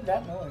he always make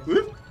that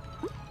noise?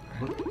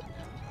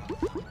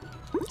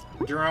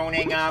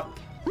 Droning up.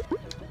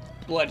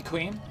 Blood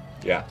Queen.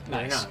 Yeah.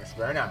 Very Nice. nice.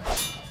 Very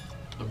nice.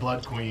 The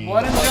Blood Queen.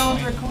 Blood and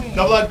Jones are queen.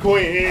 The Blood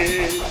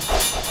Queen.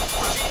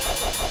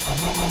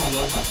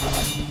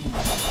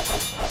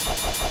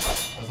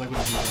 I was like when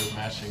he was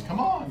mashing. Come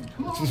on,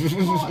 come on,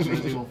 come on.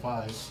 Resident Evil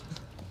 5.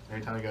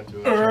 Every time I got to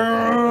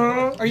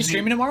it. Are you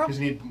streaming tomorrow? Because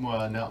you need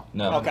no.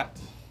 No. Okay.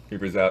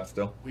 Keeper's out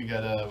still. We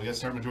got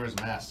Start Majora's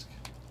Mask.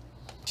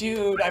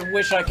 Dude, I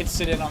wish I could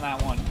sit in on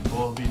that one.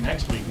 Well, it'll be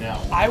next week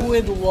now. I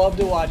would love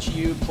to watch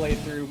you play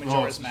through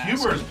Majora's Mask.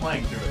 Huber is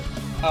playing through it.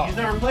 Oh. He's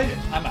never played it.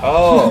 I'm out.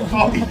 Oh.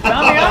 Oh,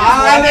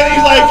 and then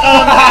he's like,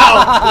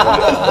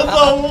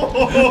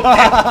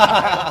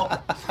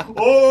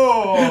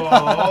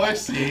 oh, I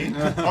see. I'm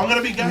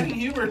gonna be guiding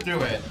Huber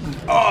through it.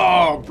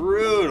 Oh,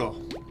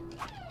 brutal.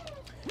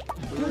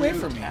 Get away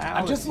from me.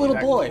 I'm just a Brutality. little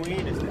That boy.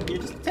 queen is- You're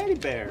just a teddy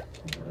bear.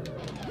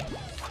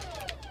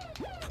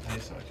 I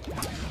suck.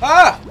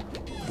 Ah!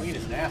 Queen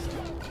is nasty.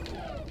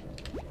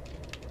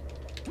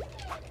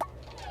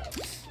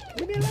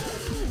 Leave me alone.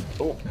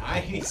 Oh.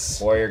 Nice.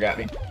 Warrior got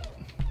me.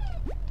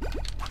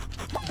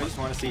 I just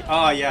want to see.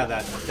 Oh yeah,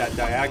 that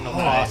diagonal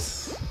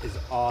cross is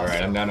awesome.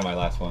 Alright, I'm down to my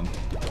last one.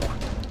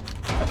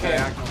 Okay.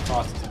 Diagonal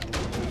cross is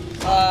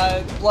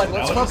Blood, let's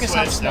That was a focus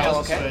on switch. Snail, That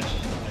was a okay? switch.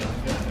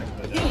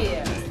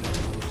 Yeah.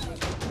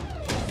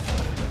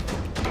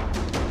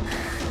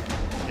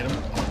 Get him.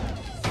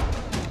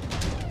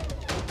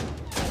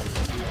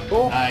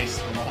 Oh. Nice.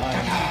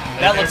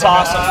 That looks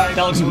awesome.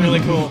 That looks really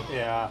cool.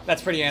 Yeah.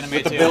 That's pretty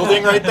animated With the too.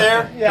 building right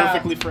there, Yeah.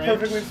 perfectly framed.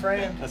 Perfectly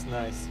framed. That's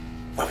nice.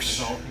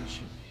 That's all he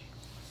should be.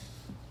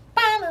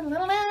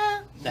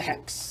 The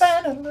hex.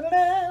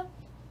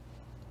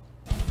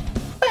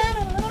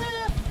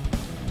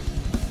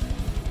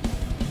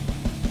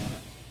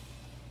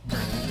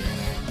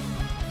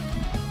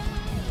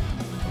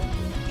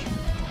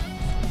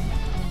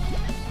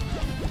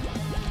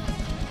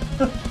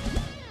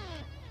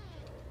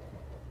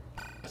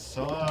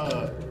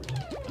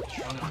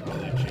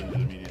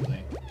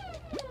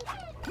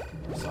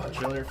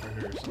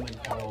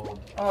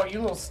 you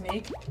little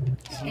sneak.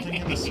 Something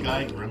in the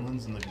sky,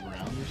 gremlins in the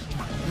ground or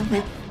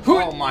something?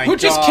 Oh my Who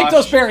just kicked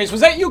gosh. those berries? Was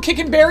that you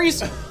kicking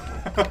berries?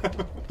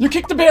 You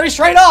kicked the berries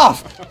straight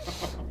off.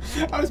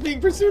 I was being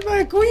pursued by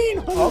a queen.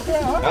 Okay,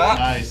 alright. Ah.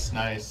 Nice,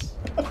 nice.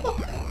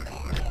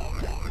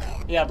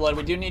 Yeah, Blood,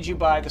 we do need you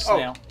by the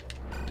snail.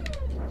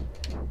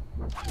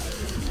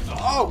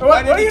 Oh, What- why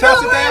what did are he you toss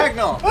doing, it man?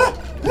 diagonal?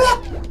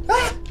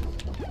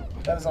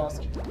 That is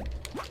awesome.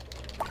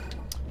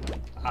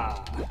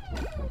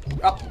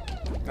 Up.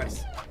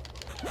 Nice.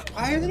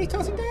 Why isn't he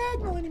tossing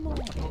diagonal anymore?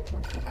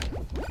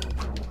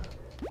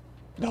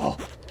 No.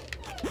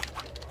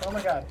 Oh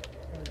my god.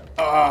 Here we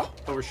go.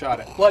 Overshot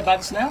it. Blood by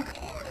the snail?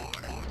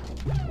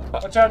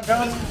 Watch out,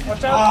 Jones.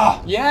 Watch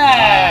out.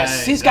 Yes!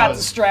 Nice. He's That got the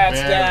was strats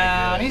very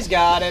down. good. He's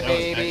got it, That was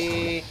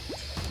baby.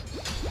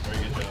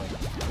 Very good job.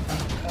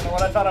 I don't know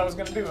what I thought I was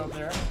gonna do up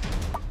there.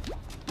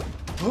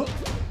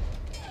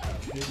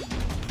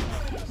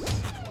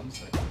 One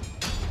second.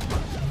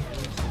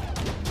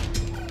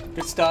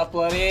 Good stuff,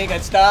 Bloody.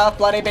 Good stuff,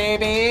 Bloody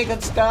baby.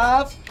 Good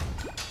stuff.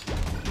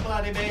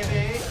 Bloody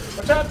baby.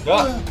 Watch out.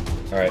 Ah.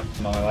 All right,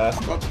 I'm on my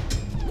last.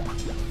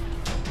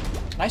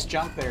 Nice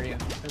jump there, you.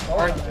 They're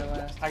both on their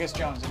last. I guess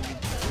Jones. Didn't he?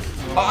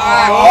 Oh,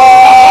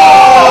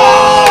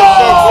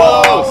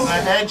 so close! A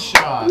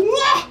headshot.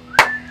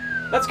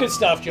 That's good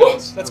stuff,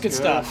 Jones. That's good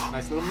stuff.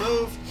 Nice little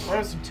move. There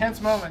were some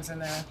tense moments in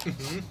there.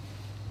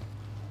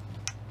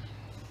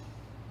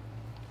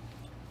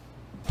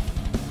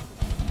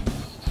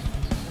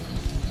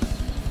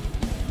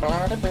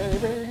 Bloody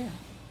baby.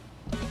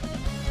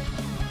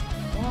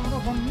 What a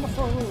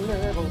wonderful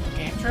little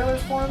Game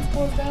trailers forums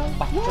closed down?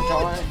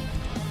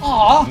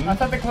 Aw, I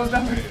thought they closed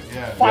down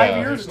Yeah. 5 Yeah.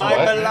 years ago. My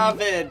What?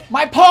 beloved.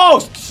 my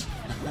posts!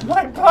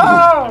 My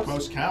post!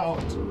 Most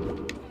count.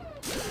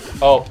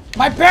 Oh,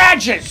 My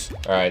badges!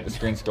 all right. The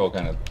screen scroll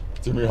kind of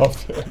threw me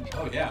off there.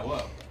 Oh yeah,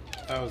 whoa.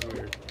 That was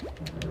weird.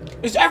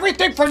 Is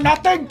everything for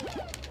nothing?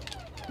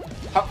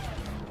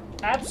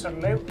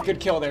 Absolute. Good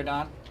kill there,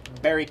 Don.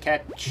 Berry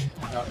catch.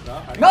 No,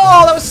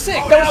 No, that was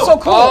sick. That was so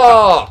cool.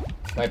 Oh!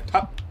 Sniped.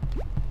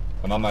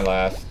 I'm on my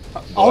last.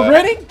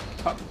 Already?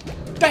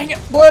 Dang it,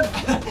 Blood.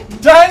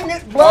 Dang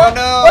it, blood! Oh,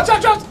 no. Watch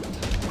out, Jones!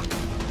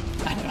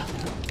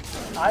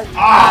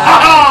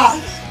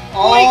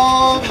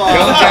 Oh my Jones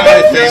god. got it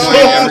the same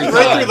way every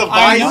Right time. through the I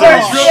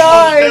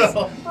visor.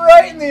 know.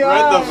 Right in the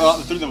eyes!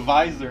 Right through the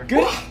visor.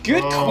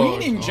 Good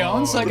queening,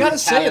 Jones. I gotta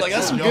say, like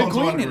that's some good Jones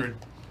queening. Redemption.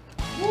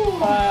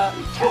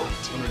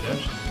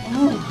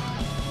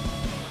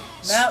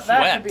 Now that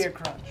Sweat. could be a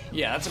crunch.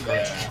 Yeah, that's a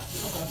great.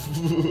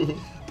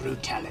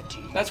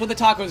 Brutality. That's what the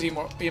tacos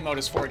emote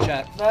is for,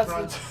 chat. That's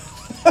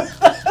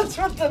that's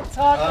what the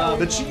taco.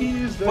 The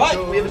cheese. that But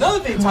goes- we have another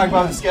thing to talk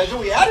about in the schedule.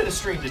 We added a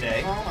stream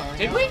today.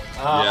 Did we?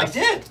 I Yes.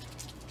 did.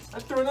 I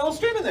threw another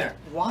stream in there.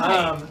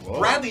 Why? Whoa.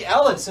 Bradley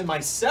Ellis and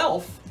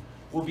myself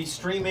will be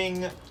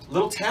streaming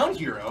Little Town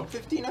Hero,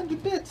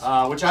 1500 bits.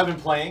 which I've been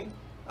playing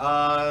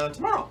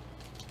tomorrow.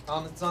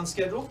 It's on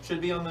schedule.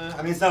 Should be on the.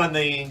 I mean, it's not on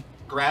the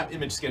grab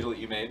image schedule that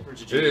you made. Or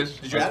did you? It is.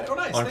 Did you add it? Oh,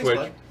 nice. On Thanks, Twitch.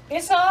 bud.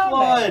 It's on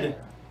Blood. there.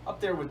 Up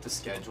there with the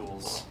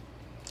schedules.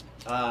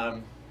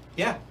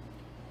 Yeah.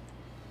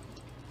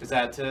 Is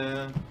that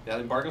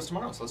embargo's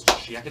tomorrow? So let's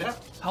check it out.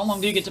 How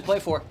long do you get to play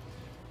for?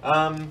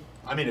 I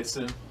mean, it's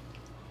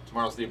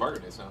tomorrow's the embargo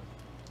day, so.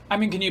 I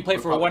mean, can you play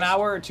We're for probably- 1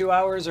 hour or 2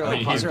 hours or I like?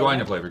 mean, is he's there a going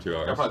to limit? play for 2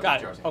 I'll hours. probably Got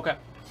play it. 2 hours,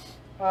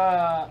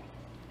 yeah. Okay.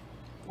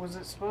 Was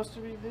it supposed to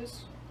be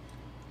this?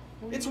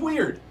 It's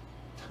weird.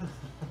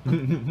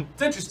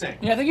 It's interesting.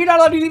 Yeah, I think you're not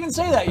allowed to even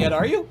say that yet,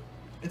 are you?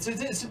 It's just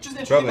an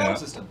interesting Probably battle not.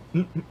 system.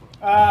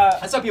 Uh,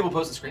 I saw people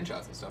posting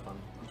screenshots and stuff on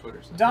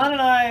Twitter. So. Don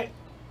and I,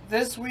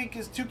 this week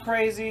is too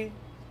crazy.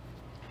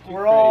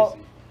 We're all.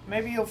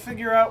 Maybe you'll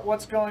figure out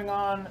what's going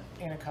on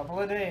in a couple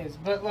of days.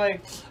 But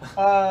like,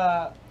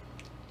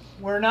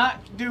 we're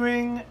not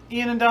doing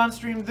Ian and Don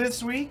stream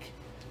this week,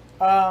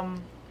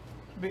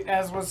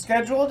 as was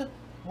scheduled.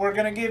 We're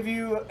gonna give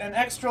you an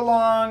extra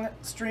long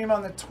stream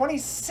on the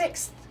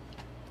 26th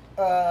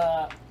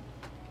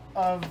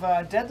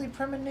of Deadly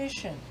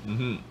Premonition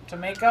Mm-hmm. to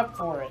make up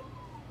for it,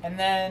 and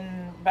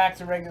then back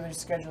to regularly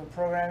scheduled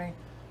programming.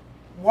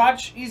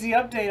 Watch Easy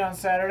Update on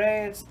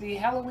Saturday. It's the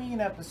Halloween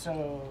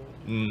episode.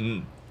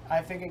 Mm-hmm.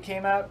 I think it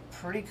came out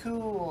pretty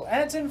cool,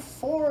 and it's in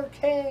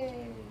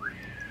 4K.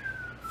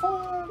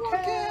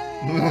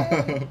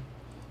 4K.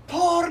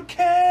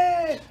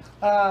 4K.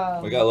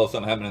 We got a little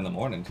something happening in the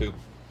morning too.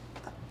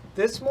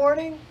 This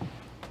morning.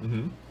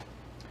 Mm-hmm.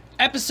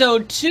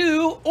 Episode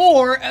 2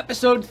 or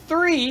episode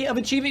 3 of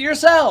Achieve It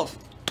Yourself.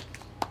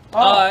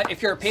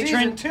 If you're a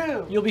patron,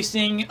 Season 2. you'll be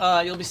seeing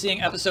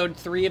episode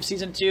 3 of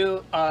season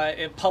 2.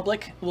 In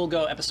public, we'll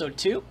go episode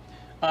 2,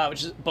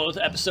 which is both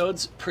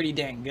episodes pretty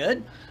dang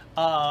good.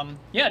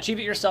 Yeah, Achieve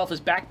It Yourself is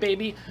back,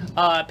 baby.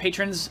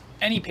 Patrons,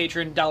 any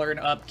patron, $1 and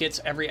up,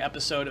 gets every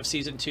episode of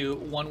season 2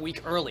 1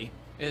 week early.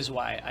 Is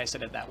why I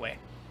said it that way.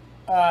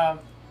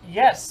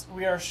 Yes,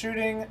 we are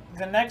shooting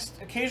the next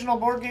occasional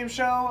board game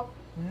show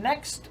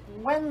next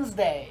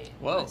Wednesday.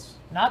 Whoa!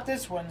 Not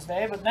this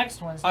Wednesday, but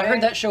next Wednesday. I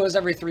heard that show is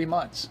every 3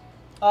 months.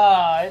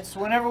 It's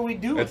whenever we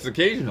do It's it.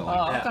 occasional. Oh,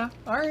 Yeah. okay.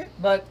 All right.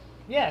 But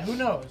yeah, who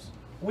knows?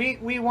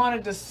 We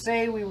wanted to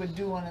say we would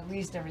do one at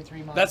least every 3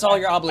 months. That's all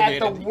you're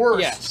obligated. At the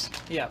worst. Yes.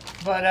 Yeah.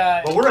 But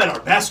Well, we're at our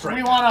best right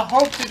we now. want to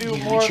hope to do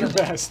more than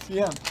best.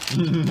 Yeah.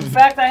 In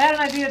fact, I had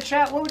an idea,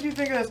 chat. What would you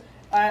think of this?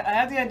 I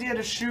had the idea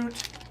to shoot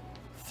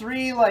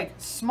 3 like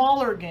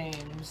smaller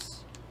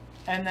games,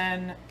 and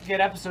then get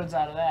episodes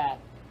out of that,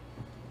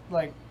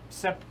 like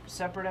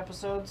separate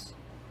episodes,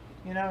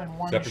 you know, in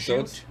one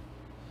Episodes? shoot.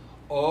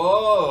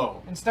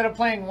 Oh. Instead of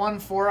playing 1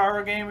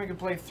 4-hour game, we could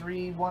play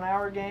 3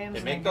 1-hour games. They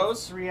and make get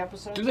those? 3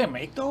 episodes. Do they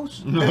make those?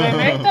 Do they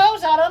make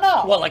those? I don't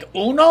know. What, like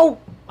Uno?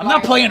 I'm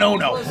not playing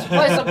Uno. Let's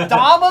play some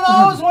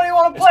dominoes. What do you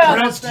want to play on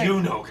this Pronounced thing?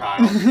 you know,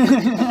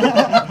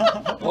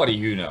 Kyle. What do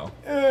you know?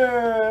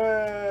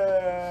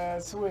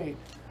 Sweet.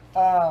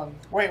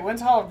 Wait,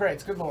 when's Hall of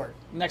Greats? Good lord.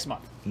 Next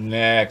month.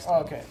 Next. Oh,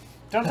 okay.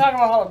 Don't talk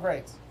about Hall of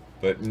Greats.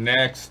 But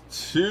next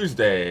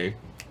Tuesday,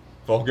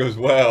 if all goes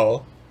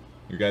well,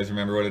 you guys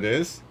remember what it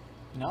is?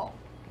 No.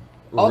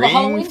 Oh, the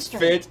Halloween stream.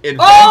 Fit Adventure.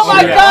 Oh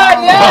my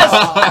God!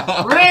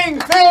 Yes. Ring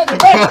Fit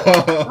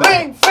Adventure.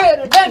 Ring Fit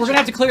Adventure. We're gonna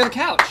have to clear the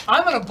couch.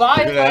 I'm gonna buy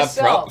We're it gonna have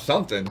myself.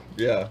 something.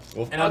 Yeah.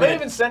 Well, And Are I'm they gonna,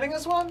 even sending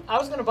us one? I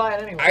was gonna buy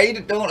it anyway. I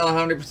don't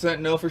 100%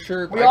 know for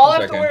sure. We I all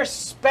can have to check in. wear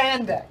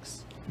spandex.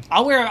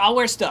 I'll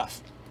wear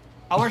stuff.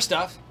 I'll wear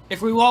stuff.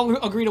 If we all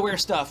agree to wear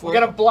stuff, We're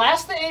gonna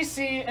blast the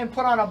AC and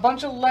put on a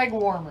bunch of leg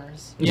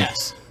warmers.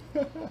 Yes.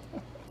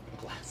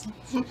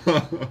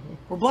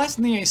 We're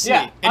blasting the AC.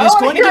 Yeah, And it's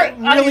going to get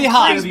really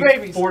hot. Freeze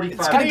babies. 45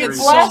 It's gonna get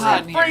degrees. so hot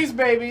blasted. in here. Freeze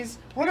babies.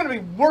 We're gonna be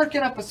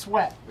working up a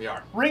sweat. we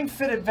are. Ring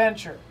Fit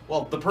Adventure.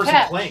 Well, the person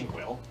Catch. playing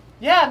will.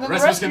 Yeah, and then The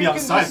the rest rest of of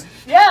us you gonna be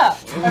can outside.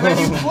 just yeah, and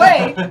then you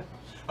play.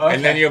 Okay.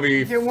 And then you'll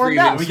be Get warmed freezing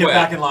up. we get sweat.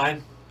 back in line.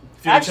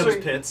 Feel each Actually,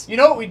 other's pits. you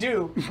know what we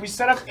do? We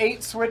set up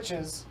 8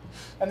 switches,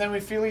 and then we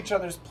feel each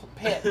other's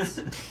pits.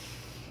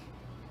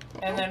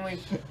 And then we,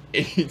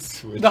 8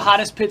 switches. The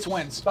hottest pits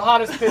wins. the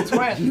hottest pits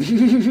win.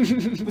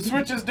 The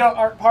switches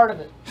aren't part of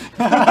it.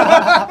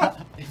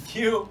 If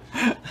you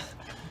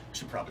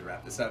should probably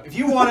wrap this up. If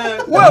you want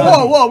to.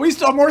 Whoa! We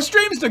still have more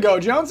streams to go,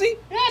 Jonesy.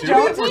 Yeah, Do we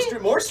have Jonesy.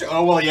 more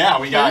Oh well, yeah,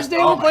 we got. Thursday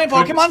oh we're playing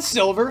my Pokemon goodness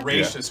Silver.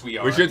 Gracious, we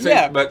are. We should say,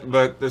 Yeah.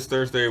 but this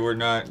Thursday we're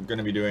not going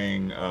to be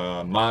doing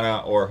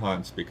mana or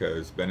hunts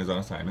because Ben is on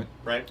assignment.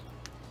 Right.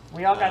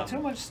 We all got too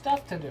much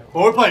stuff to do.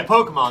 Well, we're playing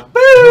Pokemon.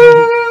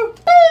 Boo!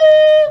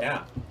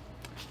 Yeah.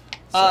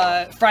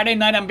 Friday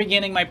night I'm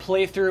beginning my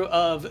playthrough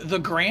of the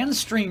Grand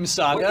Stream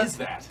Saga. What is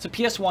that? It's a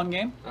PS1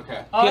 game.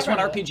 Okay. Oh, I PS1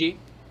 remember that. RPG.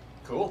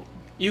 Cool.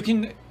 You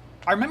can.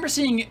 I remember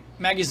seeing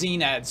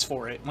magazine ads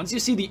for it. Once you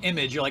see the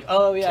image, you're like,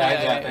 oh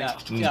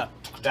yeah.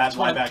 That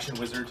one of- live action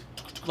wizard.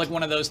 Like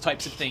one of those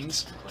types of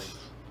things.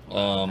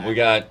 We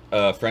got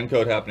friend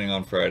code happening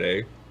on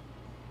Friday,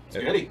 It's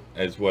goody.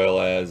 as well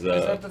as Is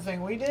that the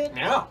thing we did?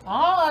 Yeah.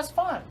 Oh, that's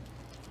fun.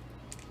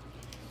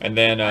 and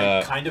then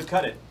I kind of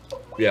cut it.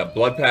 yeah,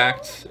 Blood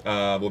Pact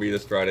will be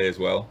this Friday as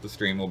well. The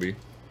stream will be.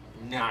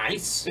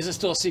 Nice. Is it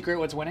still a secret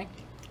what's winning?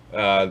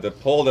 The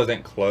poll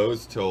doesn't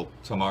close till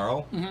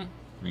tomorrow. Mhm.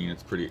 I mean,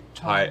 it's pretty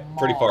high,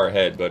 pretty far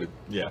ahead, but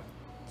yeah,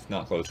 it's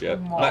not closed yet.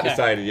 Tomorrow. Not Okay.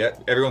 decided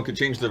yet. Everyone can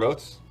change their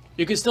votes.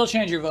 You can still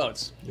change your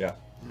votes. Yeah.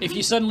 If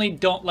you suddenly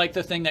don't like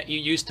the thing that you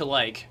used to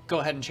like, go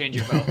ahead and change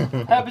your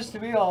vote. Happens to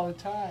me all the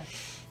time.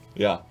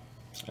 Yeah.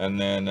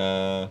 And then,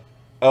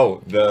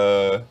 oh,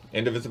 the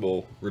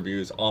Indivisible review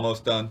is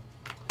almost done.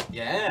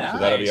 Yeah. So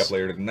that'll be Nice. up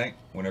later tonight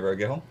whenever I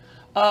get home.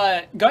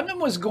 Gundam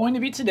was going to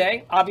be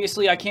today.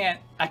 Obviously, I can't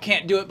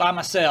do it by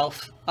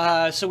myself.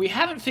 So we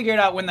haven't figured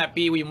out when that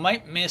be. We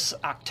might miss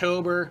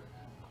October,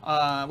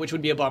 which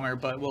would be a bummer,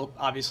 but we'll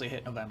obviously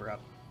hit November up.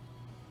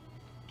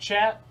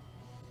 Chat,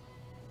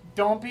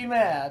 don't be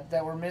mad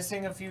that we're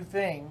missing a few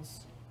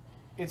things.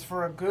 It's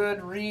for a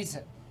good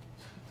reason.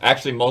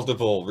 Actually,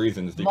 multiple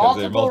reasons because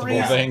there are Multiple multiple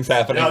reasons. things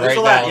happening No, there's right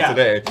a lot, now yeah.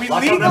 today. We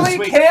Lots of them legally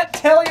sweet. can't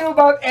tell you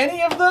about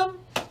any of them,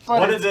 but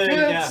One of it's the-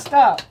 good yeah.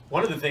 stuff.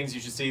 One of the things you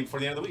should see before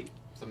the end of the week.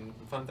 Some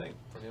fun thing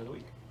for the end of the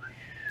week.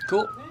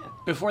 Cool. Yeah.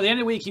 Before the end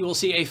of the week, you will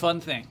see a fun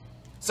thing.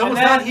 Someone's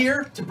And then- not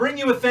here to bring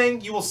you a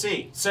thing you will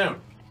see soon.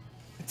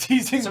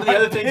 Teasing Some of the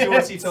other things you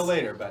won't see bits. till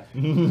later, but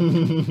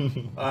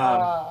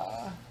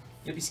Uh,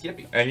 yippee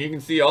skippy. And you can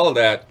see all of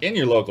that in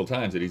your local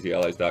times at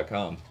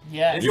easyallies.com.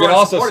 yes. If You you can wanna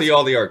also support see us-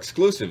 all our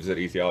exclusives at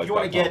If you want to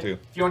easyallies.com get, too.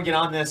 if you want to get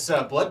on this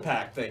blood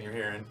pack thing you're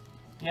hearing,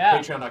 Yeah.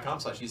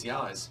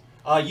 Patreon.com/easyallies.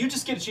 You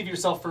just get Achieve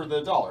Yourself for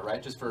the $1,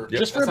 right? Just for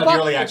Just for that's a not buck.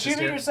 the early access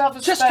Achieving tier. yourself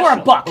is Just special. for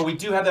a buck. But we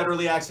do have that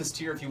early access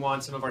tier if you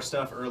want some of our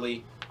stuff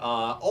early.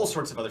 All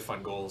sorts of other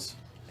fun goals.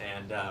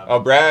 And Oh,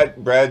 Brad,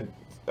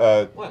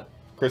 what?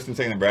 Kristen's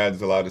saying that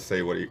Brad's allowed to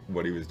say what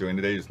he was doing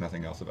today. There's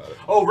nothing else about it.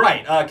 Oh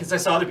right, because I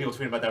saw other people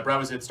tweeting about that. Brad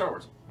was at Star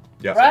Wars.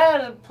 Yeah.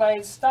 Brad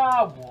played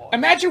Star Wars.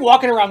 Imagine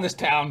walking around this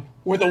town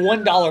with a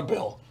 $1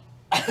 bill.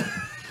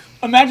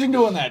 Imagine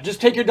doing that. Just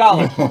take your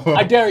dollar.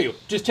 I dare you.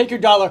 Just take your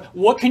dollar.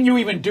 What can you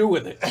even do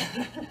with it?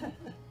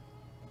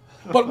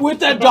 But with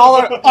that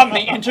dollar on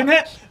the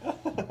internet,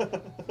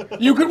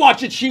 you could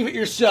watch Achieve It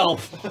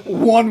yourself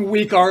 1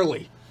 week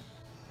early.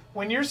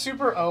 When you're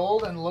super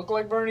old and look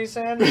like Bernie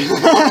Sanders,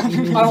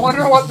 I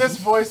wonder what this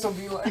voice will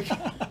be like.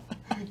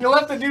 You'll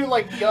have to do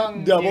like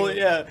young. Double, Gabe.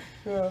 yeah.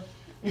 Yeah.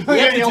 We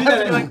have, to You'll do have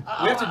that, to be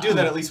like, we have to do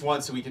that at least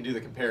once so we can do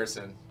the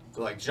comparison.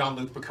 Like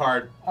Jean-Luc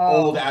Picard,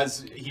 Oh. old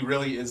as he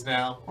really is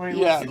now. where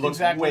he Yeah. He looks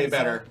exactly way the same.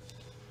 better.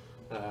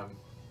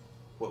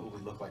 What will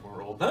we look like when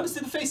we're old? None of us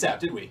did the face app,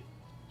 did we?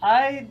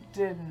 I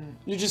didn't.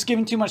 You're just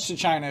giving too much to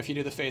China if you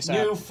do the face app.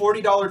 New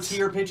 $40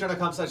 tier,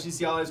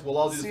 patreon.com/CCLies. We'll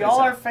all do the See face all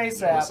app. our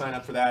face We'll app. sign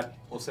up for that.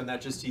 We'll send that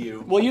just to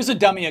you. We'll use a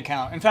dummy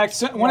account. In fact,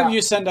 one of Yeah.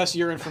 you send us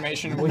your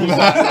information. We'll use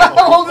that.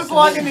 We'll just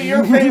log into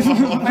your face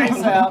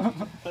app.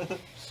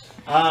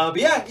 But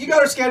yeah, you got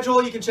our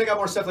schedule. You can check out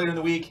more stuff later in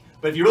the week.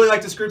 But if you really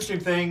like this group stream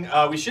thing,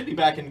 we should be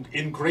back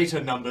in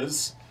greater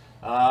numbers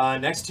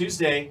next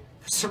Tuesday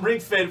for some Ring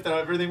Fit if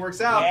everything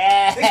works out.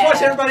 Yeah. Thanks for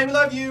watching, everybody. We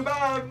love you.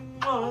 Bye.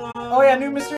 Oh yeah, new Mr.